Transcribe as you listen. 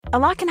A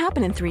lot can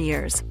happen in 3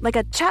 years, like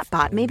a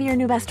chatbot may be your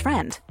new best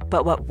friend.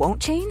 But what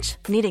won't change?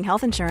 Needing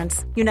health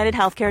insurance. United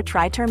Healthcare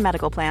Tri-Term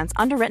Medical Plans,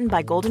 underwritten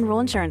by Golden Rule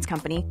Insurance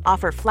Company,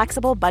 offer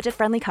flexible,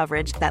 budget-friendly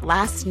coverage that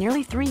lasts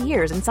nearly 3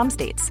 years in some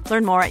states.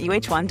 Learn more at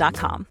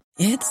uh1.com.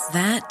 It's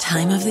that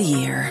time of the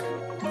year.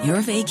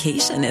 Your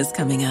vacation is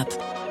coming up.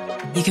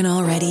 You can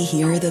already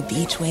hear the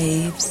beach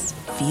waves,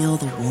 feel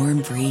the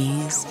warm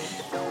breeze,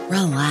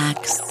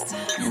 relax,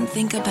 and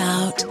think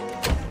about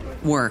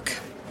work.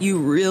 You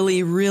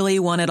really, really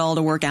want it all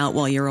to work out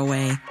while you're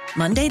away.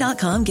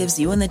 Monday.com gives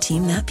you and the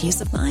team that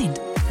peace of mind.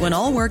 When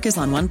all work is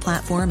on one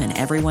platform and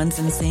everyone's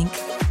in sync,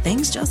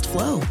 things just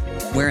flow.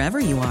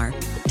 Wherever you are,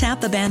 tap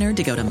the banner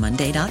to go to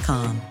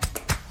Monday.com.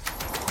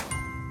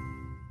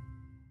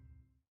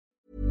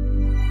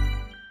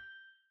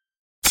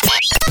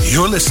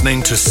 You're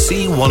listening to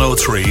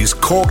C103's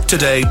Cork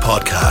Today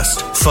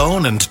podcast.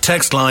 Phone and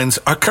text lines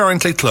are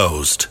currently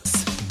closed.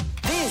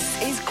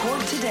 This is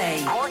Cork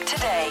Today. Cork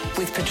Today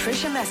with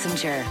Patricia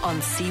Messenger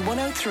on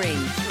C103.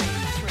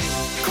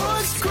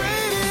 Cork's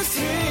greatest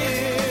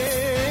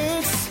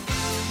hits,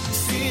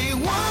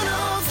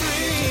 C103.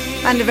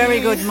 And a very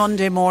good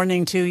Monday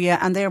morning to you.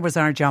 And there was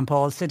our John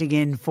Paul sitting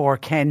in for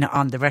Ken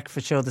on the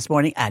Breakfast Show this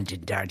morning. And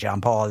didn't our John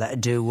Paul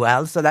do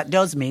well? So that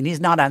does mean he's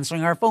not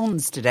answering our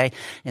phones today.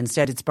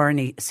 Instead, it's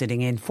Bernie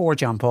sitting in for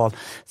John Paul.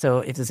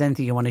 So if there's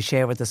anything you want to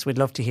share with us, we'd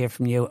love to hear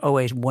from you.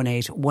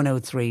 0818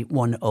 103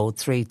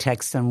 103.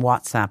 Texts and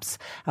WhatsApps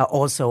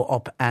also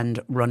up and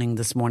running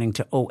this morning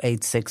to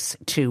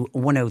 0862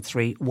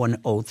 103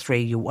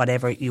 103.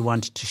 Whatever you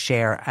want to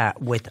share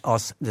with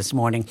us this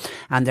morning.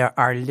 And there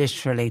are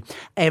literally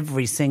every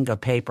single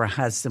paper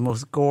has the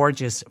most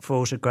gorgeous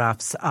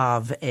photographs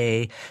of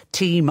a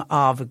team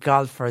of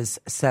golfers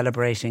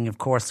celebrating. Of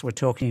course, we're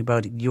talking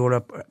about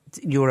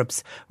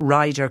Europe's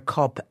Ryder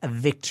Cup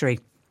victory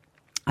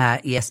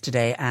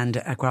yesterday and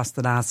across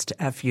the last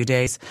few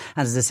days.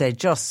 And as I said,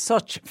 just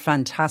such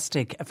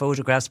fantastic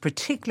photographs,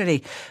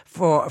 particularly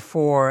for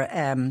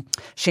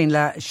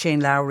Shane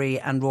Lowry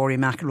and Rory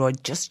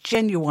McIlroy. Just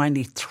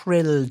genuinely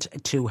thrilled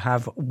to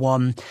have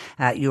won.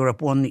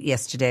 Europe won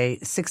yesterday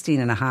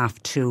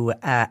 16.5 to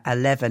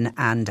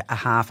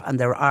 11.5. And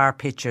there are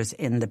pictures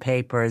in the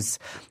papers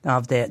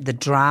of the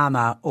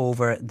drama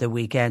over the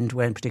weekend,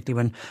 particularly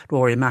when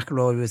Rory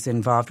McIlroy was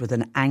involved with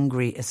an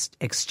angry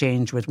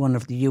exchange with one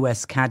of the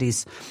US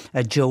caddies,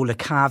 Joe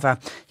LaCava.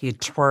 He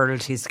had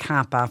twirled his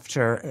cap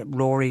after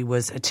Rory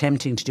was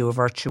attempting to do a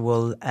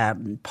virtual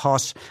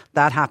putt.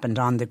 That happened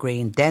on the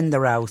green. Then the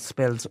row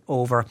spilled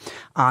over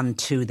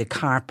onto the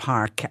car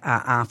park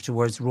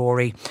afterwards.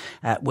 Rory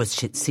was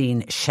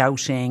seen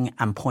shouting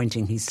and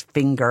pointing his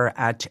finger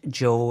at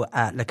Joe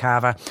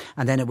LaCava.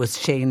 And then it was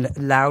Shane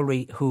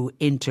Lowry who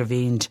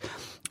intervened,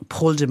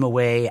 pulled him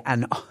away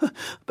and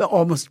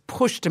almost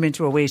pushed him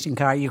into a waiting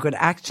car. You could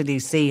actually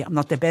see, I'm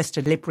not the best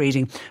at lip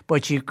reading,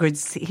 but you could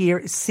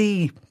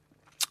see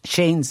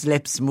Shane's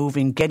lips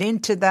moving. Get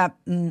into that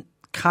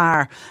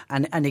car,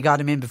 and he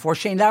got him in before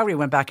Shane Lowry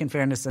went back, in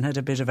fairness, and had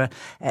a bit of a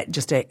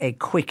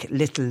quick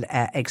little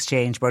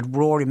exchange. But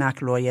Rory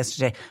McIlroy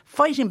yesterday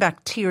fighting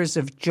back tears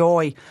of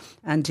joy,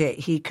 and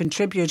he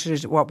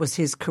contributed what was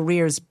his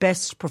career's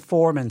best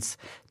performance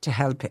to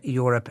help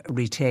Europe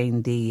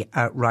retain the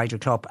Ryder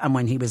Cup. And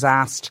when he was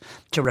asked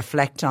to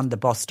reflect on the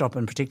bus stop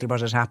and particularly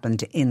what had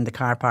happened in the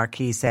car park,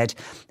 he said,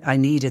 I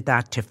needed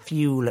that to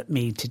fuel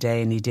me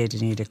today. And he did,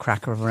 and he had a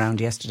cracker of a round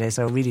yesterday.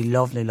 So really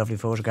lovely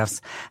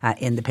photographs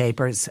in the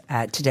papers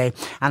today.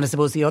 And I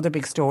suppose the other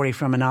big story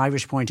from an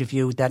Irish point of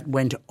view that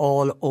went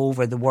all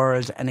over the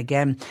world and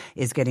again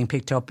is getting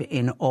picked up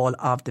in all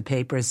of the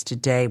papers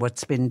today,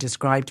 what's been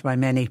described by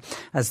many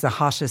as the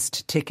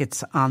hottest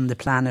tickets on the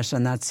planet,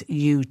 and that's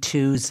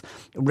U2's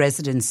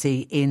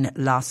residency in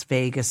Las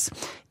Vegas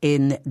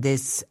in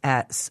this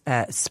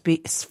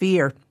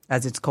sphere,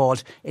 as it's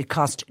called. It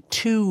cost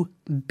 €2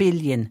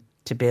 billion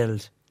to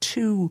build.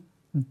 €2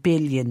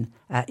 billion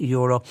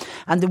euro.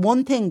 And the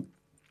one thing,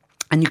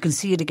 and you can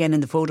see it again in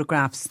the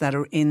photographs that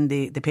are in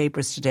the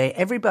papers today,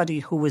 everybody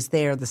who was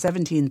there, the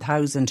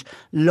 17,000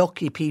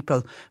 lucky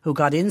people who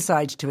got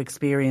inside to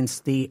experience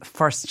the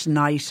first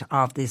night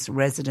of this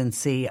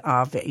residency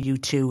of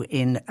U2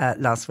 in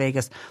Las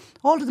Vegas,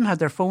 all of them had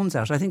their phones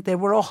out. I think they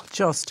were all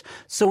just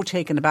so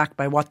taken aback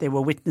by what they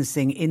were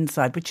witnessing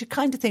inside. But you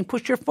kind of think,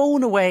 put your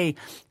phone away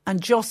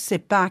and just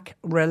sit back,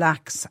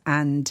 relax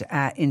and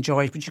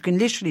enjoy it. But you can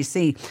literally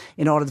see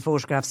in all of the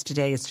photographs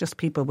today, it's just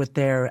people with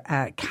their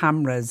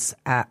cameras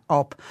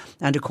up.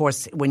 And of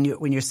course, when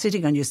you're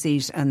sitting on your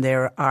seat and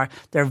they're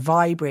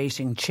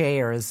vibrating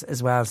chairs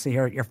as well. So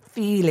you're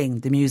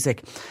feeling the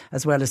music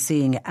as well as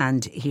seeing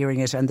and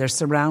hearing it. And they're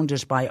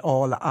surrounded by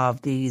all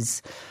of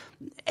these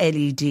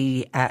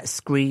LED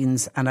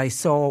screens, and I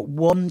saw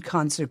one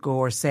concert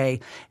goer say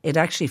it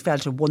actually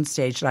felt at one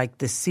stage like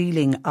the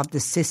ceiling of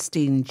the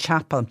Sistine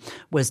Chapel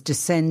was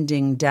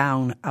descending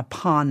down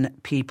upon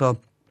people.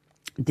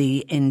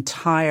 the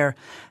entire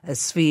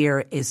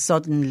sphere is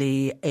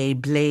suddenly a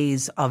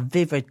blaze of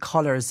vivid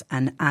colours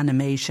and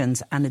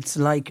animations, and it's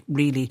like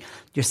really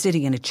you're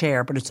sitting in a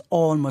chair, but it's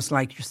almost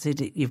like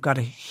you've got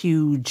a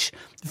huge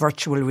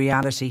virtual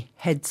reality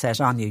headset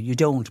on you. You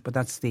don't, but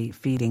that's the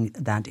feeling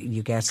that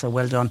you get. So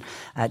well done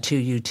to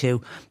you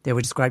too. They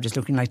were described as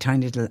looking like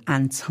tiny little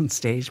ants on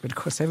stage, but of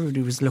course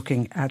everybody was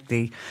looking at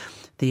the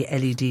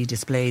LED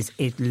displays.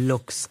 It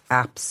looks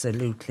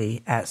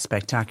absolutely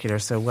spectacular.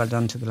 So well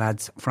done to the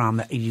lads from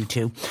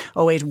U2.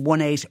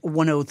 0818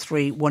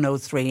 103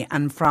 103.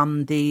 And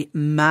from the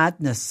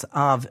madness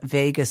of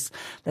Vegas,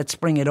 let's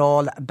bring it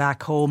all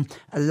back home.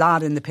 A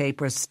lot in the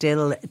papers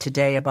still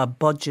today about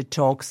budget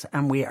talks,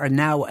 and we are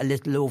now a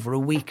little over a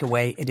week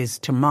away. It is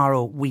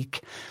tomorrow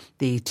week,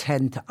 the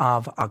 10th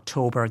of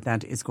October,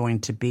 that is going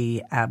to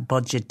be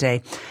budget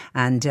day.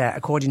 And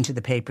according to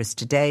the papers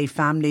today,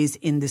 families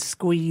in the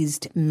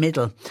squeezed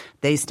middle,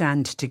 they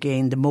stand to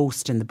gain the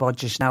most in the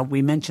budget. Now,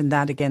 we mentioned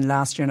that again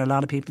last year, and a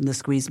lot of people in the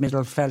squeezed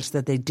middle felt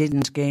that they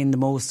didn't gain the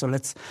most. So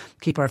let's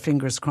keep our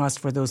fingers crossed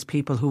for those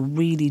people who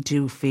really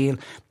do feel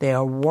they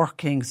are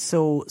working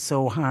so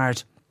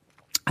hard,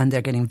 and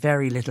they're getting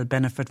very little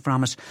benefit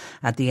from it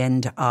at the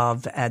end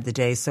of the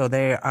day. So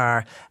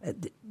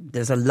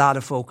there's a lot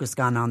of focus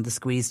gone on the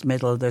squeezed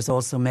middle. There's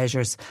also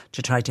measures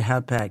to try to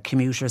help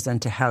commuters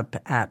and to help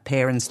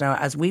parents. Now,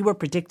 as we were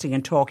predicting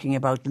and talking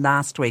about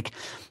last week,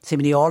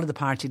 seemingly all of the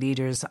party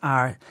leaders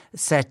are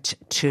set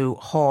to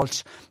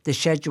halt the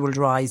scheduled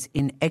rise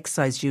in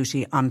excise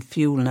duty on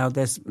fuel. Now,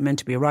 there's meant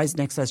to be a rise in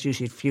excise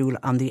duty on fuel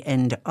on the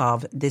end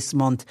of this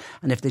month.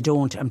 And if they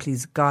don't, and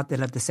please God,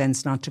 they'll have the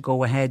sense not to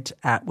go ahead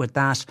with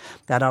that.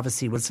 That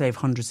obviously will save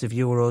hundreds of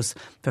euros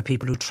for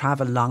people who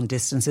travel long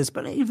distances.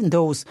 But even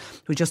those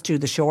who just do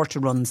the shorter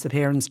runs, the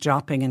parents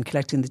dropping and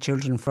collecting the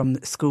children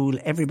from school,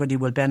 everybody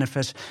will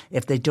benefit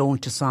if they don't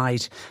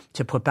decide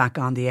to put back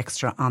on the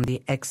extra on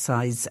the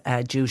excise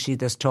duty.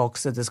 There's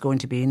talks that there's going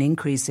to be an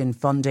increase in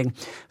funding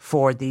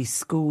for the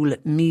school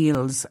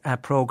meals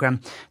programme.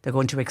 They're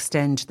going to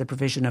extend the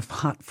provision of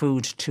hot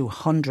food to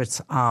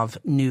hundreds of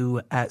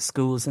new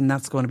schools, and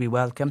that's going to be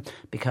welcome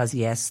because,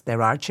 yes,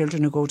 there are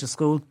children who go to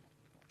school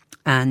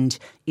and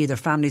either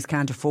families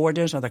can't afford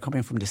it, or they're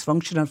coming from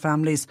dysfunctional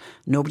families,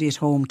 nobody at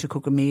home to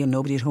cook a meal,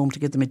 nobody at home to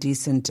give them a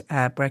decent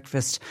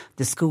breakfast.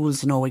 The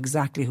schools know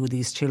exactly who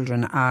these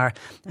children are,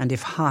 and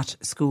if hot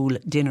school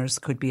dinners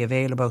could be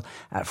available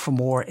for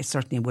more, it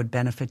certainly would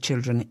benefit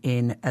children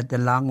in the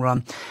long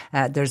run.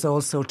 There's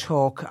also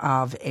talk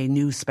of a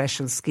new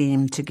special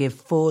scheme to give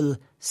full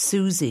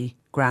SUSI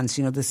grants,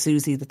 the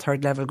SUSI, the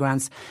third level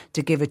grants,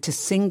 to give it to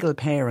single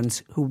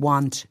parents who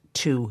want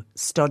to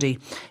study.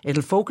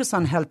 It'll focus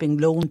on helping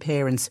lone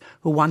parents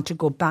who want to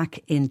go back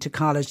into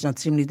college. Now,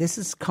 seemingly this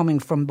is coming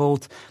from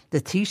both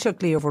the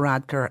Taoiseach Leo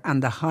Varadkar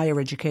and the Higher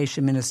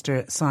Education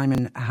Minister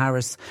Simon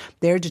Harris.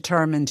 They're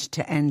determined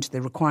to end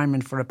the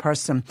requirement for a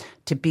person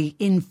to be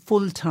in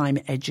full-time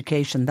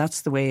education.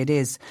 That's the way it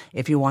is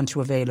if you want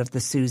to avail of the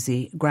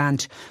SUSI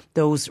grant.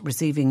 Those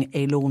receiving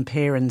a lone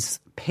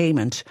parent's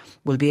payment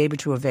will be able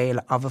to avail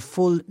of a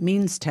full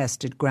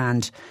means-tested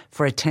grant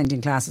for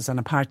attending classes on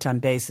a part-time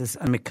basis.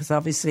 And because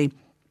obviously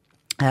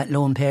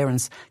lone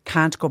parents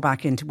can't go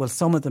back into, well,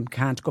 some of them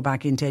can't go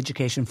back into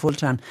education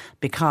full-time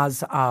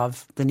because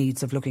of the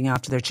needs of looking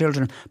after their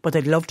children, but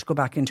they'd love to go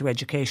back into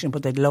education,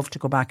 but they'd love to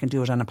go back and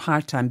do it on a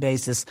part-time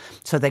basis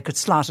so they could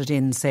slot it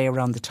in, say,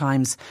 around the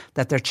times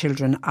that their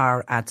children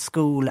are at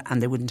school,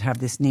 and they wouldn't have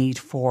this need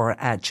for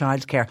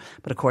childcare.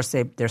 But of course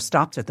they're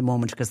stopped at the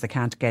moment because they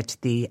can't get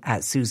the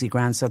SUSI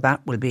grant, so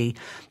that will be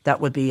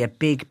a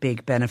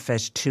big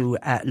benefit to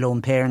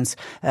lone parents.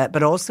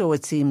 But also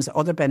it seems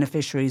other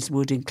beneficiaries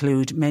would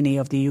include many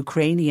of the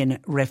Ukrainian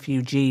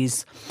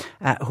refugees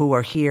who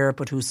are here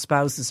but whose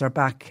spouses are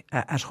back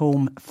at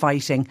home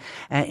fighting.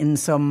 In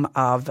some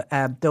of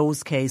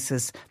those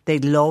cases,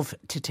 they'd love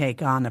to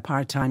take on a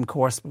part-time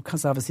course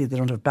because obviously they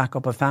don't have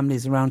backup of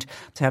families around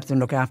to help them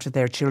look after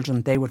their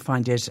children. They would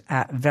find it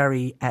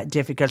very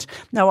difficult.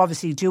 Now,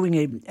 obviously,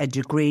 doing a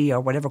degree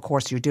or whatever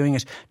course you're doing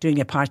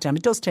it part-time,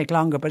 it does take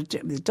longer, but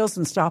it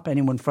doesn't stop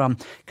anyone from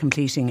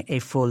completing a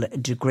full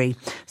degree.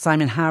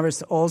 Simon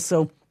Harris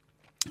also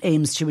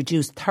aims to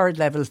reduce third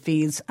level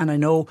fees, and I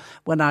know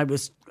when I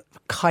was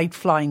kite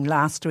flying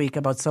last week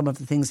about some of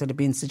the things that have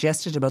been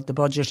suggested about the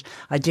budget,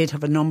 I did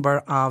have a number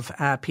of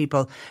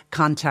people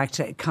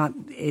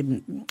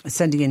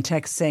sending in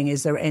text saying,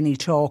 is there any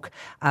talk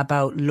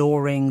about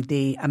lowering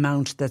the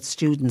amount that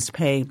students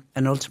pay?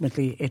 And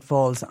ultimately it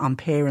falls on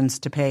parents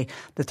to pay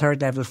the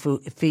third level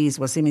fees.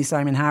 Well, seemingly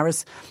Simon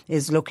Harris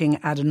is looking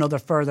at another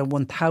further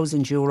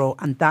 €1,000,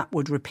 and that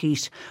would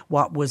repeat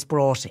what was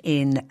brought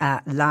in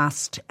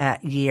last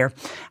year.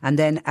 And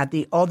then at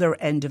the other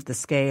end of the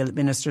scale,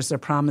 ministers are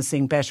promising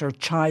promising better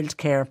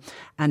childcare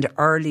and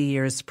early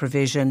years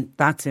provision.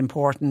 That's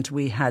important.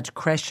 We had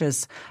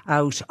creches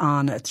out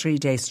on a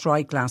 3-day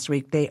strike last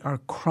week. They are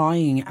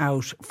crying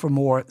out for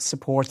more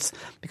supports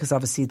because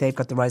obviously they've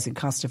got the rising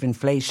cost of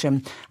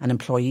inflation and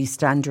employee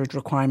standard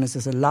requirements.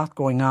 There's a lot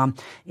going on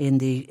in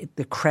the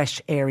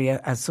creche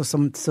area,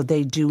 so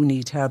they do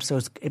need help.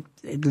 So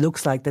it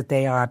looks like that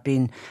they are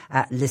being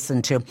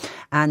listened to.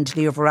 And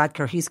Leo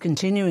Varadkar, he's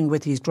continuing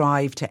with his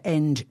drive to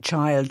end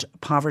child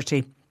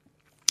poverty.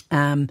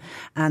 And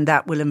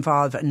that will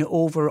involve an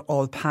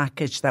overall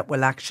package that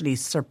will actually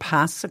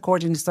surpass,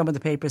 according to some of the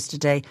papers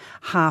today,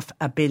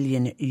 €500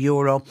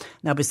 million.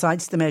 Now,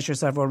 besides the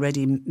measures I've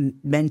already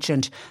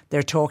mentioned,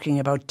 they're talking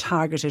about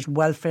targeted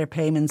welfare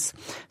payments,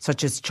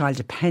 such as child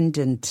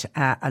dependent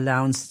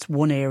allowance. It's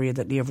one area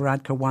that Leo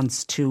Varadkar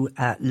wants to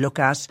look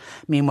at.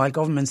 Meanwhile,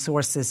 government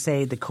sources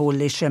say the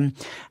coalition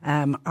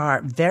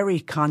are very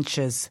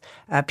conscious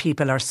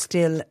people are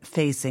still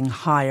facing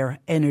higher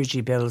energy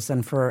bills,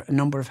 and for a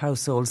number of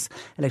households,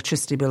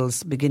 electricity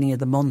bills beginning of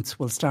the month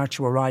will start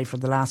to arrive for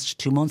the last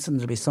 2 months, and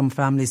there'll be some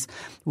families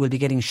who will be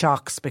getting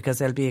shocks because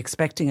they'll be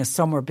expecting a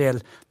summer bill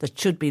that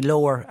should be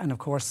lower, and of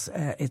course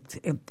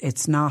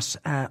it's not,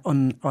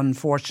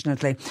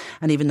 unfortunately.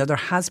 And even though there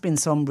has been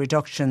some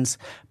reductions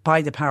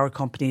by the power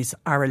companies,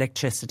 our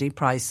electricity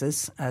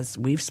prices, as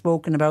we've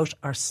spoken about,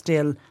 are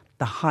still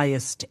the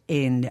highest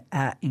in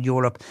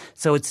Europe.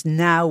 So it's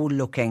now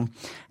looking,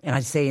 and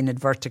I'd say in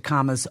inverted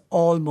commas,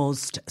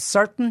 almost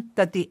certain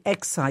that the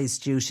excise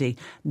duty,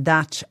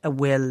 that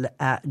will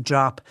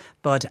drop.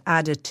 But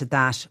added to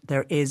that,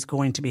 there is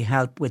going to be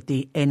help with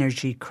the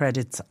energy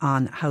credits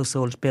on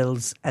household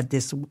bills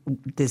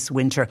this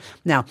winter.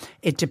 Now,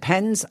 it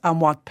depends on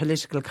what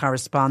political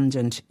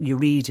correspondent you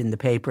read in the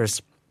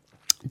papers.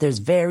 There's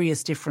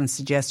various different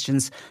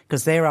suggestions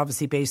because they're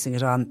obviously basing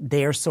it on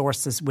their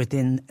sources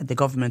within the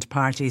government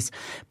parties.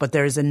 But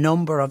there is a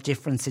number of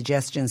different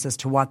suggestions as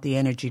to what the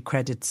energy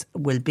credits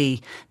will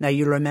be. Now,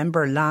 you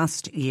remember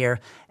last year,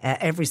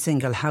 every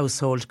single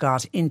household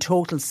got, in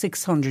total,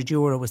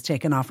 €600 was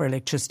taken off our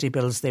electricity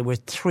bills. They were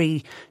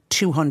 3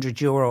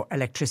 €200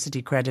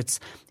 electricity credits.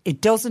 It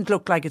doesn't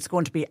look like it's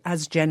going to be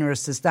as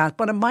generous as that,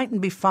 but it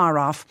mightn't be far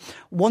off.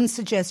 One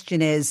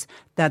suggestion is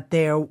that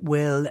there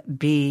will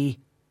be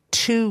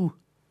 2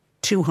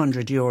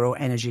 €200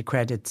 energy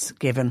credits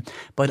given,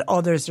 but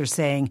others are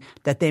saying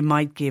that they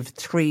might give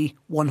 3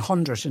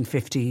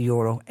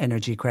 €150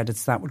 energy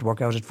credits. That would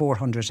work out at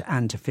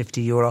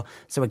 €450.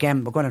 So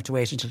again, we're going to have to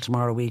wait until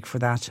tomorrow week for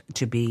that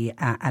to be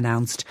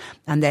announced.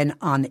 And then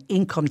on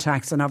income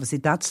tax, and obviously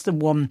that's the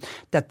one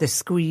that the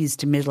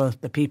squeezed middle,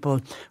 the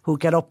people who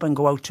get up and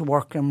go out to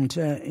work, and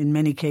in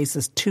many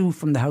cases 2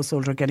 from the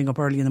household are getting up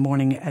early in the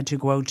morning to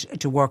go out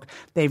to work.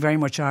 They very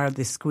much are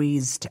the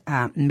squeezed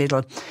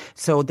middle.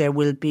 So there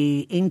will be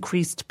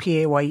increased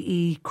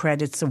PAYE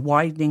credits, a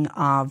widening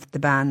of the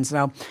bands.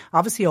 Now,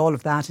 obviously all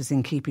of that is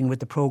in keeping with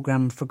the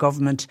programme for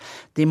government.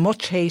 The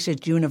much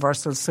hated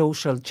universal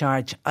social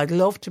charge, I'd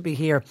love to be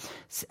here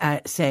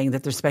saying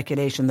that there's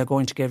speculation they're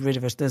going to get rid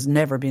of it. There's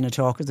never been a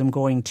talk of them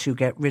going to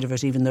get rid of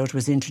it, even though it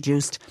was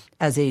introduced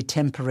as a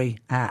temporary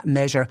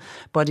measure.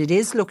 But it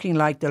is looking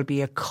like there'll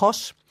be a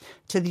cut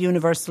to the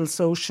universal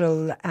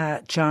social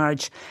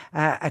charge,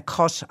 a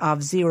cut of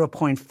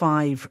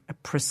 0.5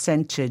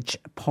 percentage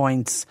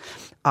points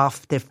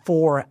off the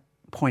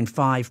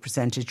 4.5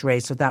 percentage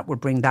rate. So that would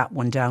bring that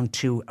one down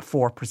to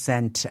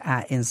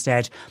 4%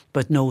 instead,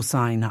 but no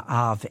sign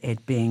of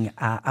it being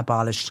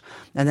abolished.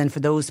 And then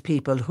for those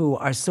people who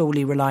are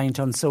solely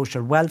reliant on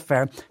social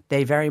welfare,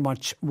 they very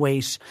much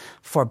wait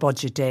for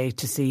budget day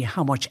to see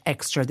how much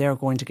extra they're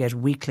going to get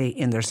weekly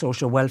in their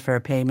social welfare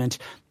payment,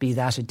 be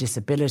that a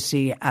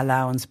disability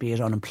allowance, be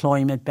it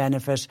unemployment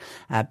benefit,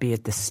 be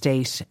it the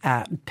state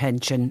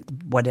pension,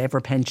 whatever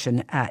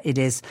pension it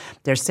is.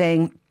 They're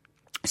saying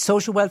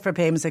social welfare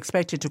payments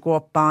expected to go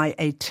up by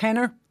a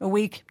tenner a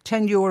week,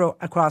 €10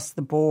 across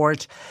the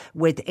board,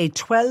 with a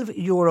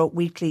 €12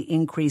 weekly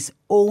increase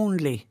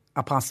only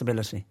a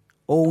possibility.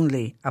 Are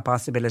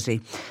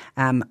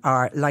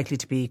likely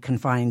to be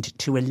confined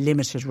to a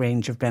limited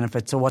range of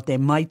benefits. So what they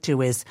might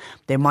do is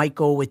they might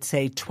go with,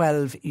 say,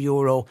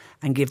 €12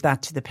 and give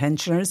that to the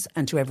pensioners,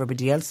 and to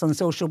everybody else on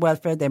social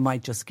welfare they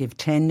might just give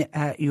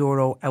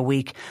 €10 a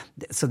week.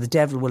 So the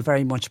devil will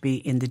very much be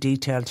in the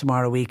detail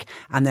tomorrow week.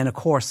 And then, of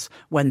course,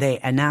 when they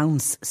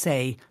announce,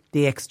 say,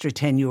 the extra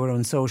 €10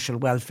 in social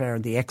welfare,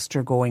 the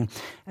extra going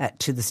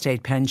to the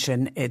state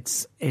pension,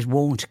 it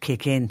won't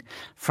kick in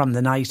from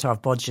the night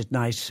of budget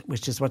night,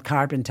 which is what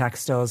carbon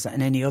tax does,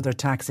 and any other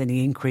tax,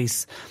 any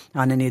increase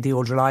on any of the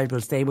old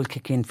reliables, they will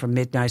kick in from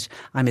midnight.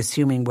 I'm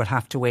assuming we'll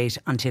have to wait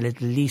until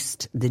at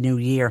least the new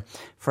year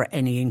for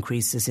any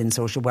increases in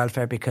social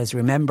welfare, because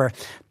remember,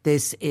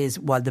 this is,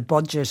 while the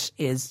budget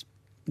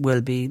will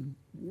be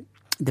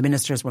The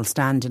ministers will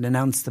stand and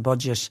announce the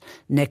budget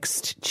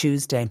next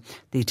Tuesday,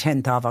 the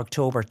 10th of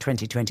October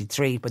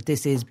 2023. But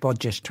this is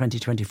budget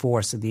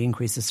 2024, so the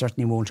increases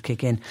certainly won't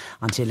kick in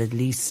until at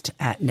least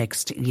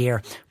next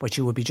year. But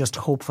you would be just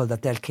hopeful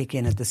that they'll kick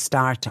in at the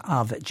start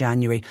of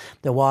January.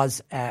 There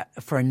was,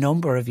 for a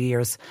number of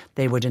years,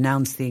 they would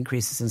announce the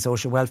increases in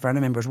social welfare. I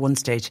remember at one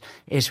stage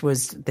it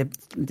was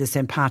the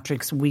St.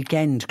 Patrick's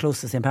weekend,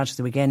 close to St.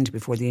 Patrick's weekend,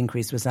 before the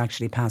increase was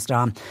actually passed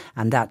on.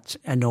 And that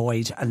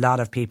annoyed a lot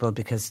of people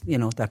because, you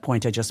know, that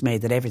point I just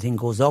made, that everything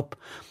goes up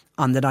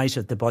on the night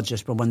of the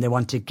budget, but when they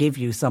want to give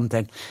you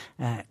something,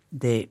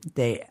 they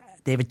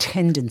have a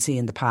tendency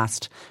in the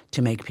past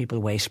to make people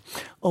wait.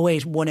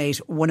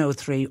 0818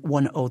 103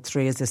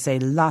 103, as I say,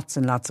 lots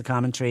and lots of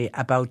commentary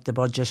about the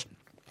budget.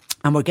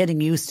 And we're getting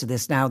used to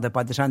this now, that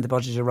by the time the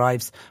budget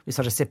arrives, we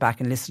sort of sit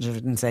back and listen to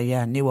it and say,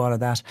 yeah, knew all of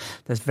that.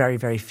 There's very,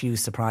 very few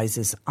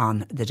surprises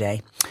on the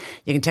day.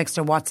 You can text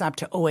or WhatsApp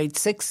to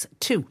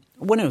 0862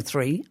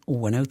 103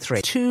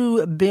 103.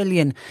 $2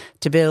 billion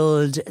to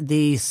build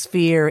the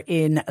Sphere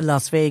in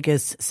Las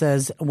Vegas,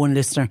 says one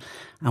listener,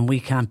 and we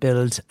can't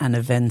build an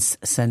events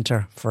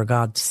centre, for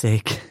God's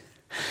sake.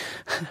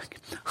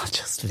 I'll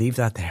just leave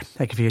that there.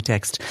 Thank you for your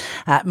text.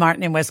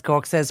 Martin in West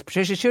Cork says,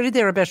 Patricia, surely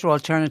there are better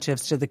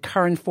alternatives to the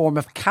current form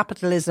of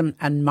capitalism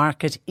and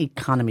market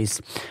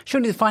economies.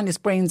 Surely the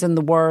finest brains in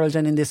the world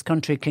and in this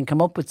country can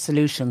come up with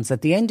solutions.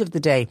 At the end of the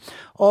day,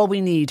 all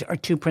we need are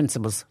two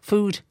principles,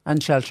 food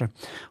and shelter.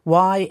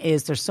 Why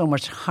is there so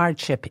much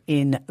hardship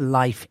in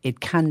life? It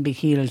can be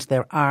healed.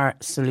 There are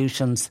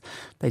solutions.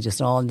 They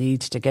just all need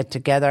to get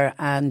together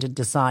and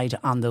decide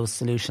on those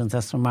solutions.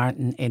 That's from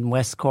Martin in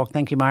West Cork.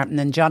 Thank you, Martin.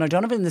 And John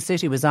O'Donovan in the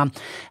city was on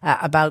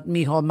about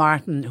Micheál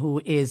Martin,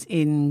 who is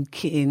in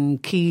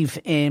Kyiv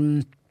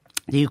in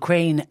the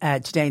Ukraine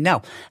today.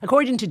 Now,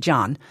 according to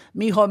John,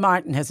 Micheál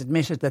Martin has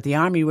admitted that the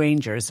Army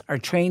Rangers are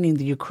training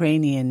the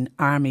Ukrainian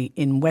army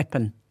in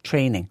weapon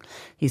training.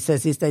 He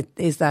says,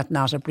 is that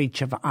not a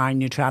breach of our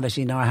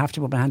neutrality? Now, I have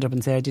to put my hand up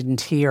and say I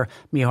didn't hear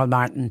Micheál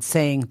Martin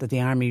saying that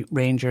the Army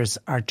Rangers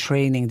are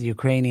training the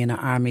Ukrainian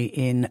army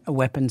in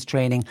weapons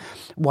training.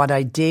 What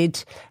I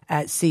did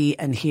see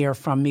and hear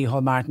from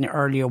Micheál Martin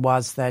earlier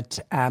was that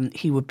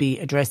he would be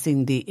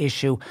addressing the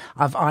issue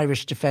of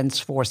Irish Defence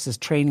Forces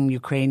training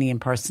Ukrainian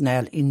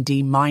personnel in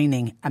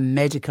demining and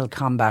medical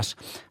combat,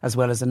 as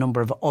well as a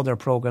number of other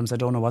programmes. I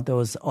don't know what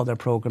those other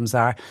programmes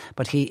are,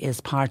 but he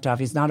is part of,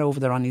 he's not over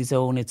there on his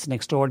own. It's an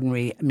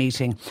extraordinary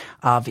meeting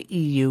of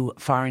EU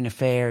Foreign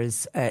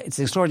Affairs. It's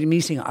an extraordinary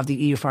meeting of the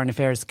EU Foreign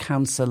Affairs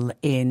Council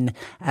in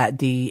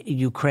the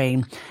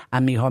Ukraine.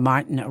 And Micheál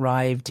Martin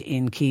arrived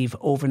in Kyiv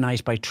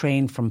overnight by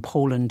train from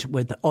Poland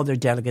with other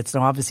delegates.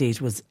 Now, obviously, it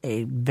was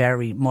a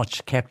very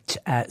much kept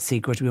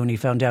secret. We only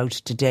found out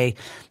today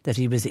that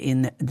he was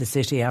in the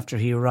city after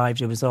he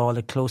arrived. It was all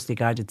a closely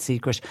guarded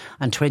secret.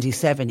 And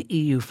 27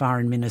 EU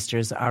foreign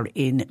ministers are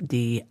in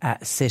the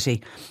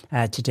city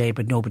today,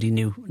 but nobody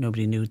knew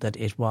that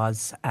it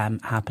was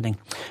happening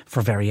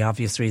for very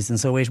obvious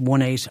reasons.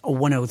 0818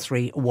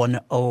 103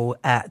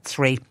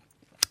 103.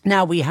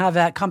 Now, we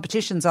have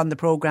competitions on the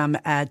programme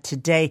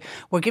today.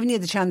 We're giving you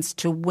the chance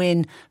to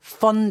win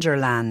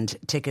Funderland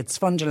tickets.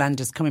 Funderland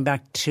is coming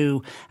back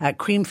to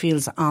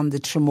Creamfields on the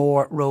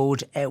Tramore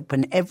Road,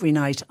 open every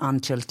night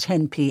until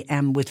 10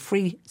 p.m. with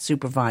free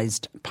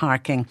supervised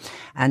parking.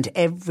 And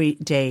every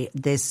day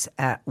this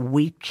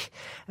week,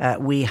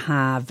 we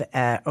have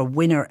a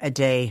winner a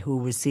day who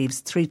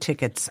receives 3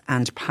 tickets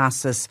and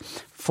passes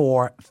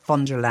for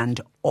Funderland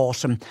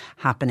Autumn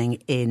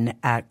happening in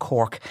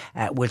Cork.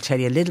 We'll tell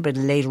you a little bit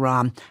later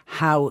on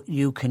how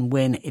you can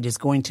win. It is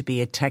going to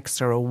be a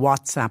text or a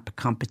WhatsApp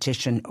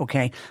competition,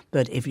 okay?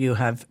 But if you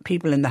have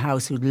people in the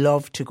house who'd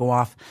love to go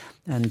off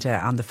and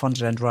on the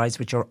Funderland rides,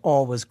 which are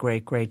always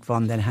great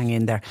fun, then hang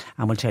in there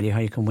and we'll tell you how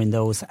you can win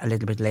those a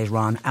little bit later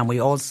on. And we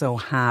also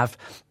have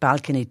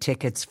balcony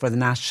tickets for the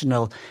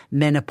National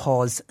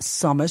Menopause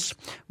Summit,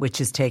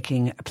 which is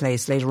taking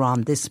place later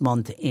on this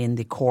month in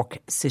the Cork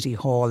City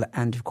Hall.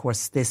 And of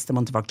course, the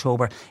month of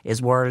October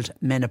is World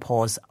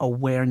Menopause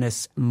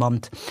Awareness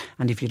Month.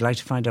 And if you'd like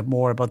to find out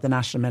more about the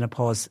National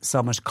Menopause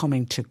Summit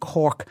coming to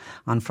Cork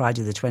on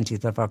Friday the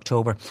 20th of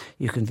October,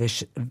 you can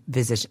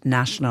visit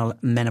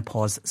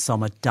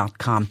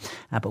nationalmenopausesummit.com.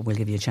 But we'll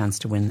give you a chance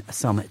to win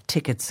some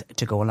tickets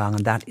to go along,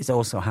 and that is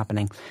also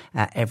happening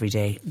every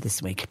day this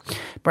week.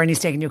 Bernie's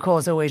taking your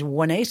calls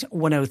 0818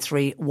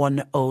 103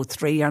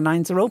 103. Our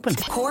lines are open.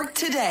 Cork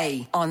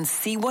Today on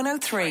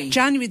C103.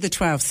 January the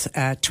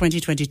 12th,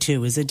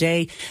 2022 is a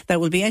day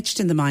that will be etched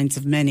in the minds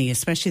of many,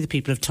 especially the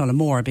people of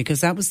Tullamore,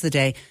 because that was the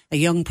day a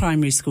young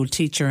primary school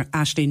teacher,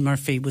 Aisling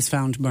Murphy, was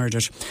found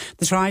murdered.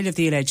 The trial of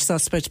the alleged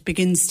suspect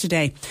begins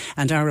today,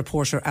 and our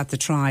reporter at the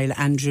trial,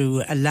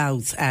 Andrew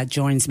Louth,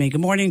 joins me.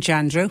 Good morning,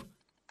 Andrew.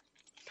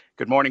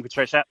 Good morning,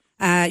 Patricia.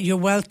 You're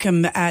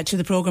welcome to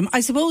the programme. I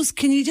suppose,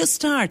 can you just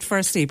start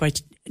firstly by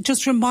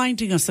just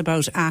reminding us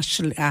about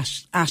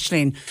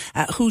Aisling,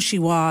 who she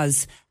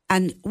was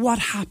and what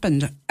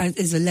happened,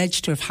 is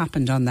alleged to have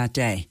happened on that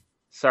day?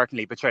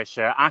 Certainly,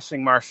 Patricia. Aisling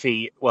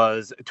Murphy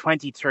was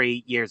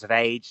 23 years of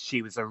age.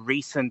 She was a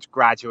recent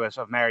graduate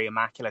of Mary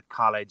Immaculate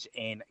College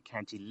in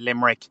County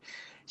Limerick.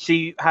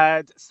 She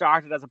had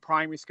started as a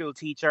primary school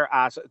teacher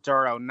at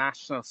Durrow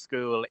National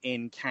School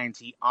in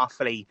County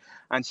Offaly,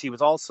 and she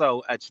was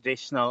also a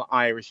traditional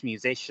Irish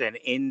musician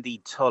in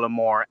the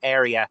Tullamore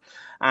area.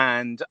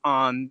 And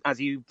as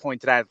you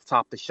pointed out at the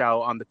top of the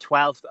show, on the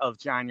 12th of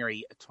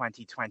January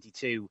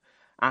 2022,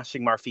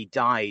 Aisling Murphy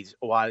died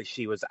while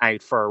she was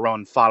out for a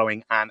run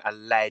following an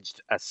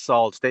alleged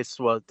assault. This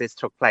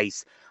took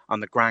place on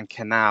the Grand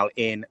Canal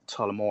in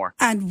Tullamore.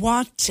 And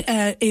what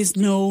is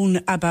known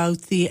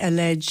about the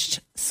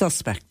alleged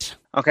suspect?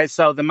 Okay,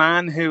 so the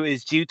man who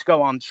is due to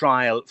go on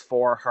trial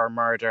for her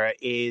murder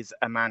is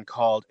a man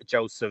called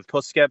Joseph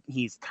Puska.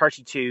 He's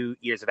 32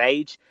 years of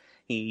age.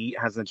 He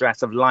has an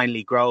address of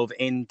Linley Grove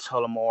in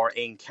Tullamore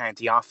in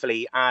County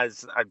Offaly.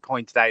 As I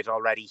pointed out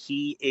already,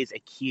 he is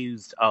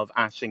accused of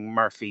Aisling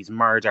Murphy's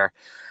murder.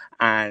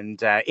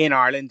 And in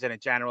Ireland, in a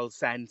general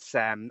sense,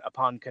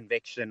 upon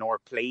conviction or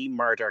plea,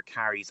 murder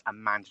carries a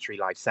mandatory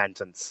life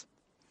sentence.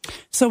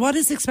 So what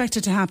is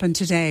expected to happen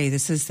today?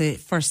 This is the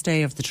first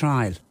day of the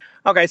trial.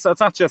 Okay, so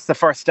it's not just the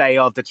first day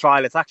of the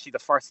trial, it's actually the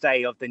first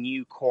day of the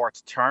new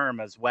court term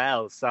as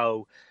well.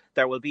 So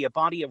there will be a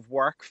body of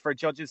work for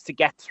judges to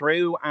get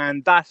through,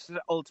 and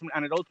it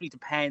ultimately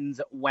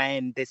depends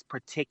when this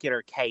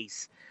particular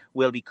case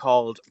will be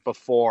called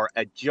before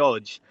a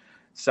judge.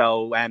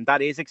 So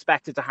that is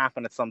expected to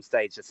happen at some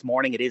stage this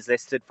morning. It is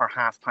listed for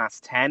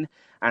 10:30,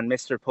 and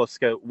Mr.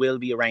 Puska will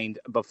be arraigned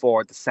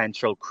before the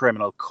Central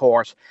Criminal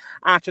Court.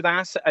 After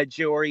that, a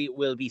jury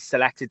will be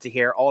selected to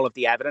hear all of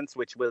the evidence,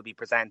 which will be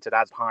presented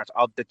as part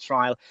of the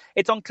trial.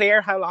 It's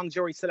unclear how long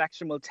jury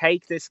selection will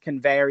take. This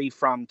can vary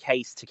from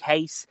case to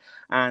case.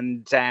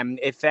 And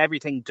if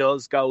everything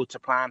does go to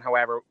plan,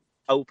 however,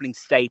 opening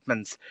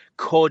statements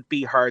could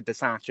be heard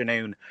this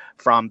afternoon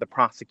from the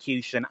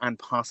prosecution and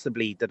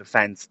possibly the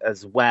defence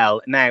as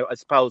well. Now, I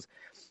suppose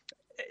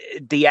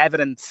the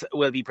evidence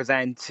will be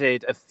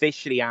presented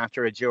officially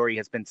after a jury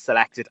has been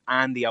selected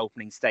and the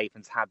opening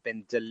statements have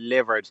been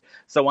delivered.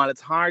 So while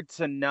it's hard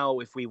to know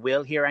if we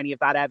will hear any of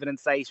that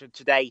evidence later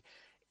today,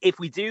 if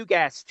we do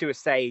get to a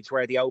stage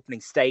where the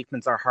opening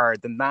statements are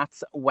heard, then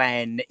that's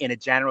when, in a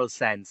general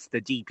sense,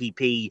 the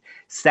DPP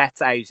sets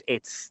out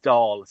its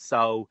stall.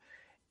 So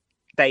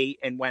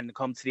when it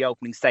comes to the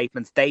opening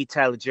statements, they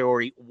tell the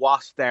jury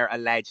what their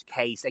alleged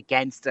case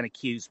against an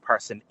accused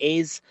person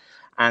is.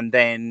 And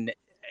then,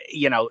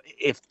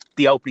 if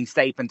the opening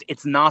statement,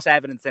 it's not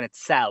evidence in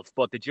itself,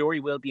 but the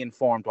jury will be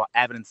informed what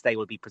evidence they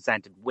will be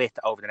presented with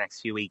over the next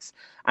few weeks.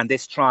 And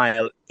this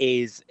trial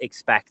is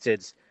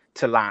expected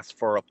to last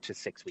for up to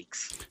 6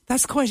 weeks.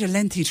 That's quite a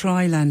lengthy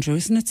trial, Andrew,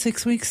 isn't it?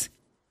 6 weeks?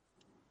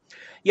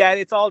 Yeah,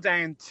 it's all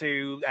down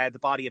to the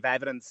body of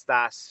evidence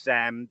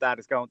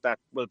that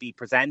will be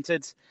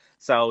presented.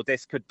 So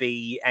this could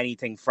be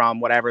anything from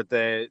whatever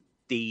the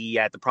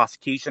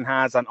prosecution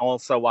has, and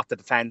also what the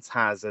defence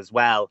has as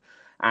well.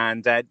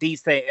 And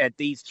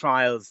these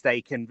trials,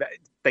 they can,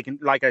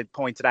 like I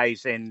pointed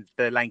out, in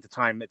the length of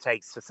time it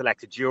takes to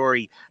select a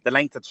jury, the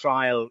length of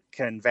trial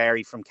can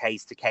vary from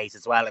case to case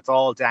as well. It's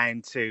all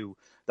down to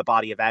the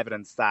body of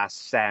evidence that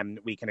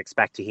we can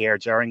expect to hear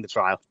during the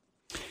trial.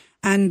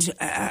 And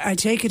I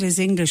take it as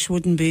English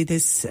wouldn't be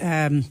this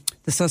the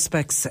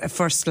suspect's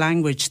first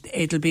language.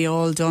 It'll be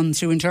all done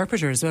through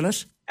interpreters, will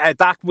it?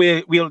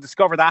 We'll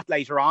discover that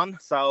later on.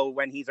 So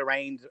when he's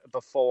arraigned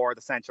before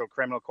the Central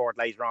Criminal Court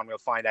later on, we'll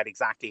find out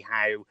exactly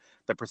how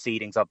the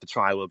proceedings of the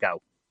trial will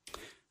go.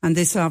 And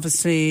this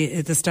obviously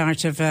is the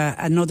start of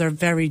another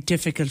very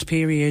difficult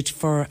period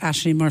for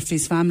Aisling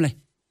Murphy's family.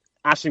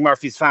 Aisling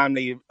Murphy's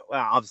family,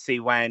 obviously,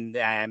 when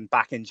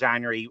back in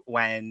January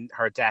when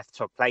her death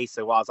took place,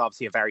 it was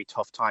obviously a very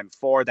tough time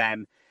for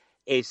them.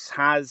 It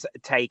has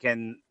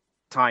taken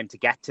time to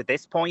get to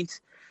this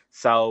point.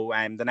 So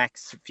the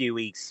next few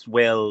weeks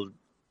they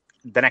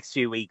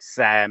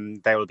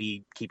will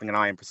be keeping an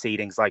eye on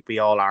proceedings like we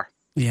all are.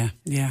 Yeah.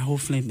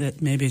 Hopefully,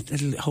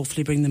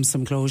 it'll bring them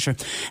some closure.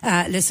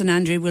 Listen,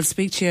 Andrew, we'll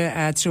speak to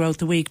you throughout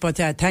the week. But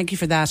thank you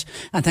for that,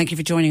 and thank you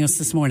for joining us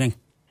this morning.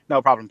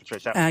 No problem,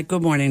 Patricia.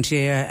 Good morning to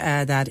you.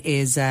 That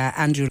is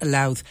Andrew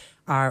Louth,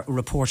 our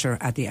reporter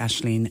at the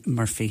Aisling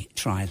Murphy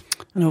trial.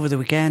 And over the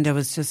weekend, I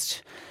was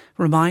just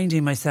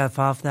reminding myself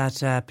of that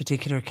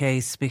particular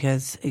case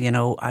because,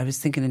 I was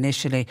thinking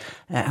initially,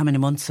 how many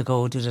months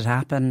ago did it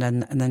happen?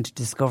 And then to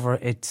discover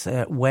it's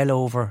well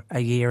over a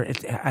year.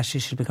 It actually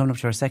should be coming up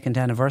to our second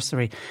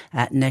anniversary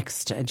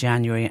next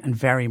January, and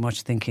very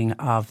much thinking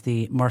of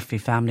the Murphy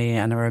family.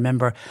 And I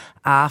remember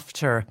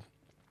after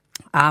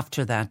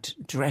that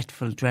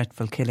dreadful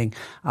killing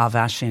of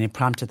Aisling, it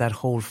prompted that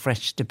whole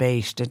fresh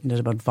debate, didn't it,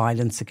 about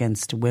violence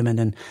against women,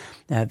 and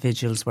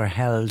vigils were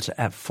held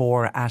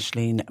for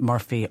Aisling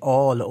Murphy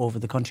all over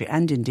the country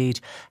and indeed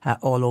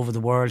all over the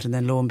world. And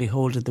then lo and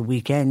behold, at the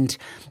weekend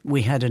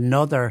we had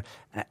another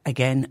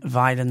Again,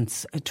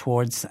 violence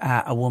towards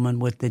a woman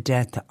with the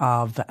death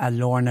of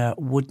Lorna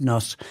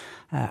Woodnut,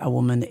 a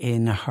woman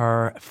in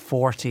her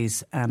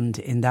 40s. And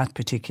in that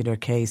particular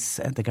case,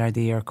 the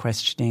Gardaí are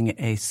questioning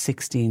a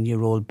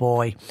 16-year-old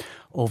boy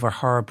over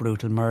her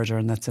brutal murder.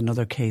 And that's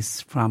another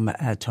case from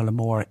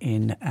Tullamore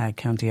in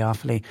County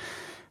Offaly.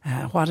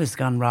 What has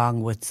gone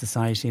wrong with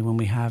society when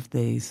we have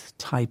these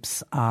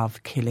types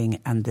of killing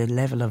and the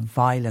level of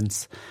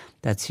violence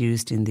that's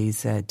used in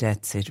these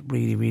deaths? It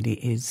really, really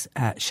is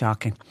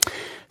shocking.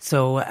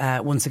 So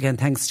once again,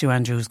 thanks to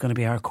Andrew, who's going to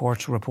be our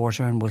court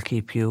reporter, and we'll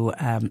keep you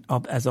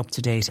up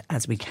to date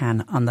as we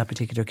can on that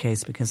particular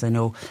case, because I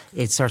know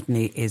it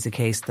certainly is a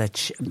case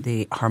that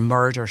her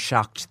murder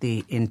shocked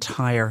the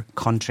entire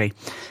country.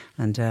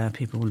 And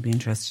people will be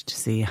interested to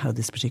see how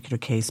this particular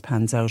case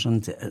pans out.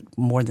 And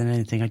more than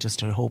anything, I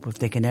just hope if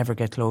they can ever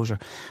get closure,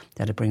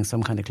 that it brings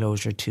some kind of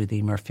closure to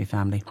the Murphy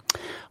family.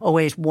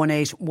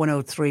 0818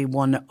 103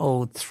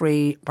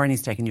 103.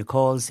 Bernie's taking your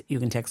calls. You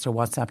can text or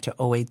WhatsApp to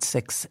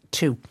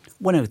 0862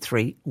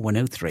 103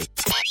 103.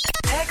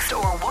 Text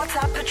or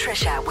WhatsApp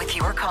Patricia with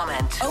your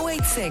comment.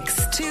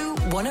 0862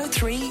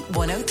 103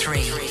 103.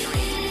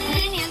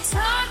 When you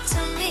talk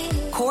to me.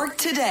 Cork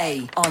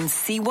Today on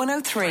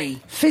C103.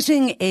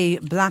 Fitting a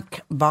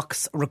black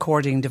box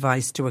recording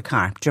device to a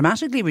car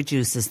dramatically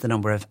reduces the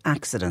number of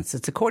accidents.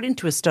 It's according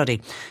to a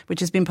study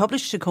which has been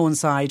published to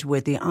coincide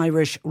with the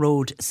Irish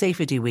Road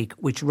Safety Week,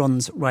 which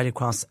runs right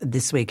across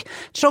this week.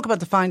 To talk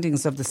about the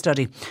findings of the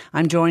study,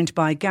 I'm joined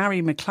by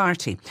Gary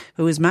McClarty,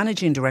 who is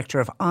Managing Director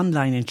of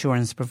online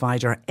insurance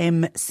provider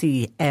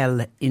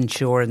MCL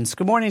Insurance.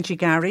 Good morning to you,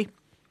 Gary.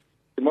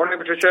 Good morning,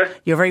 Patricia.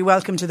 You're very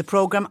welcome to the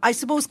programme. I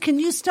suppose, can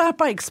you start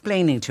by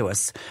explaining to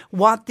us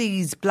what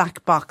these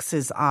black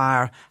boxes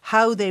are,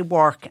 how they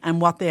work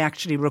and what they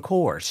actually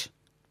record?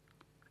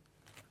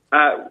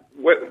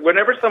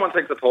 Whenever someone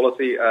takes a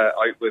policy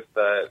out with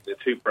the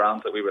two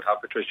brands that we would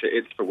have, Patricia,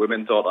 it's for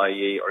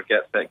women.ie or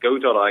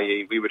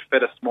getsetgo.ie, we would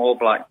fit a small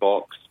black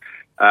box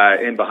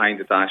in behind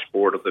the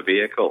dashboard of the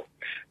vehicle.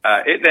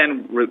 It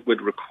then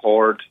would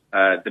record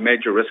the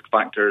major risk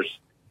factors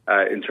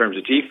in terms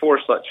of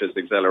G-force, such as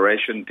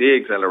acceleration,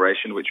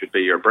 de-acceleration, which would be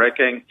your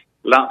braking,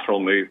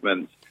 lateral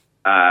movement,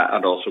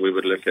 and also we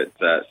would look at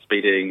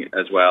speeding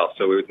as well.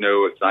 So we would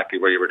know exactly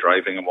where you were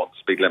driving and what the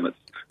speed limits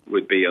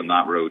would be on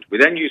that road. We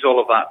then use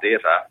all of that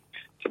data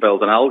to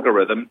build an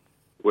algorithm,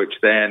 which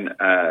then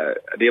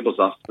enables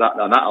us,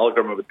 and that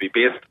algorithm would be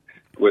based,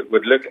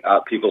 would look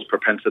at people's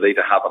propensity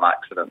to have an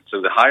accident.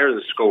 So the higher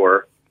the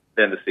score,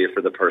 then the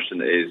safer the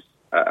person is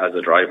as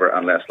a driver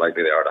and less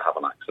likely they are to have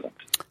an accident.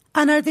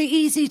 And are they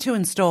easy to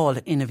install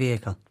in a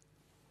vehicle?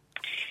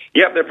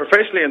 Yep, they're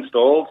professionally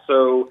installed.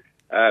 So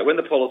when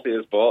the policy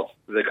is bought,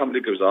 the company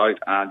goes out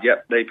and,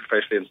 they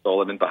professionally install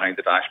them in behind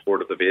the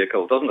dashboard of the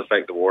vehicle. It doesn't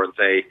affect the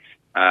warranty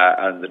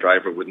and the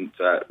driver wouldn't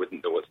know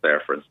it's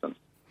there, for instance.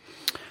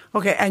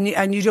 OK,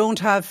 and you don't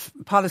have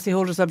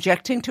policyholders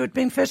objecting to it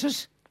being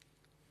fitted?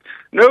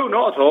 No,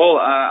 not at all.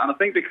 And I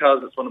think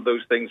because it's one of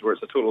those things where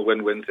it's a total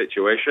win-win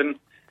situation,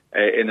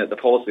 in that the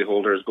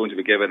policyholder is going to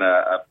be given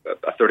a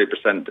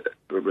 30%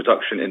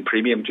 reduction in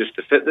premium just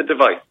to fit the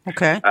device.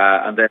 Okay.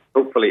 And then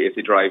hopefully if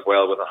they drive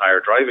well with a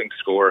higher driving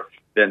score,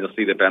 then they'll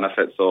see the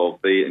benefits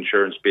of the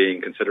insurance being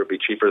considerably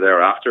cheaper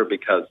thereafter,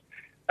 because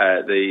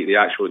the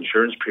actual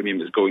insurance premium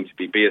is going to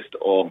be based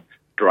on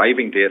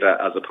driving data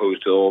as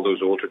opposed to all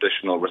those old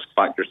traditional risk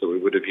factors that we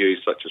would have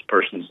used, such as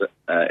person's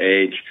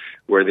age,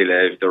 where they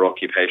live, their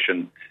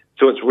occupation.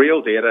 So it's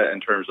real data in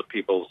terms of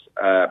people's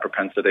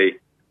propensity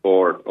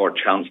or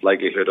chance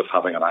likelihood of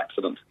having an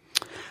accident.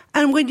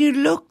 And when you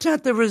looked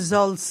at the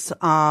results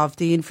of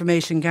the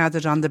information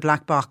gathered on the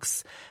black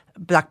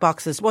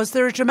boxes, was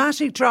there a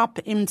dramatic drop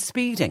in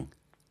speeding?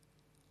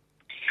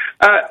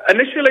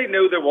 Initially,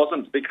 no, there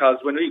wasn't, because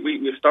when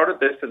we started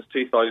this since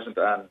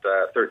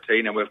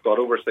 2013 and we've got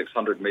over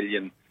 600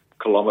 million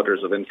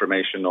kilometres of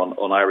information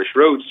on Irish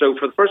roads. So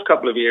for the first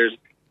couple of years,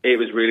 it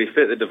was really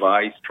fit the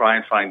device, try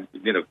and find,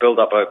 build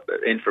up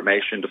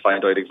information to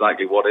find out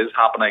exactly what is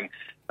happening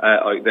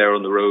out there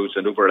on the roads,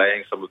 and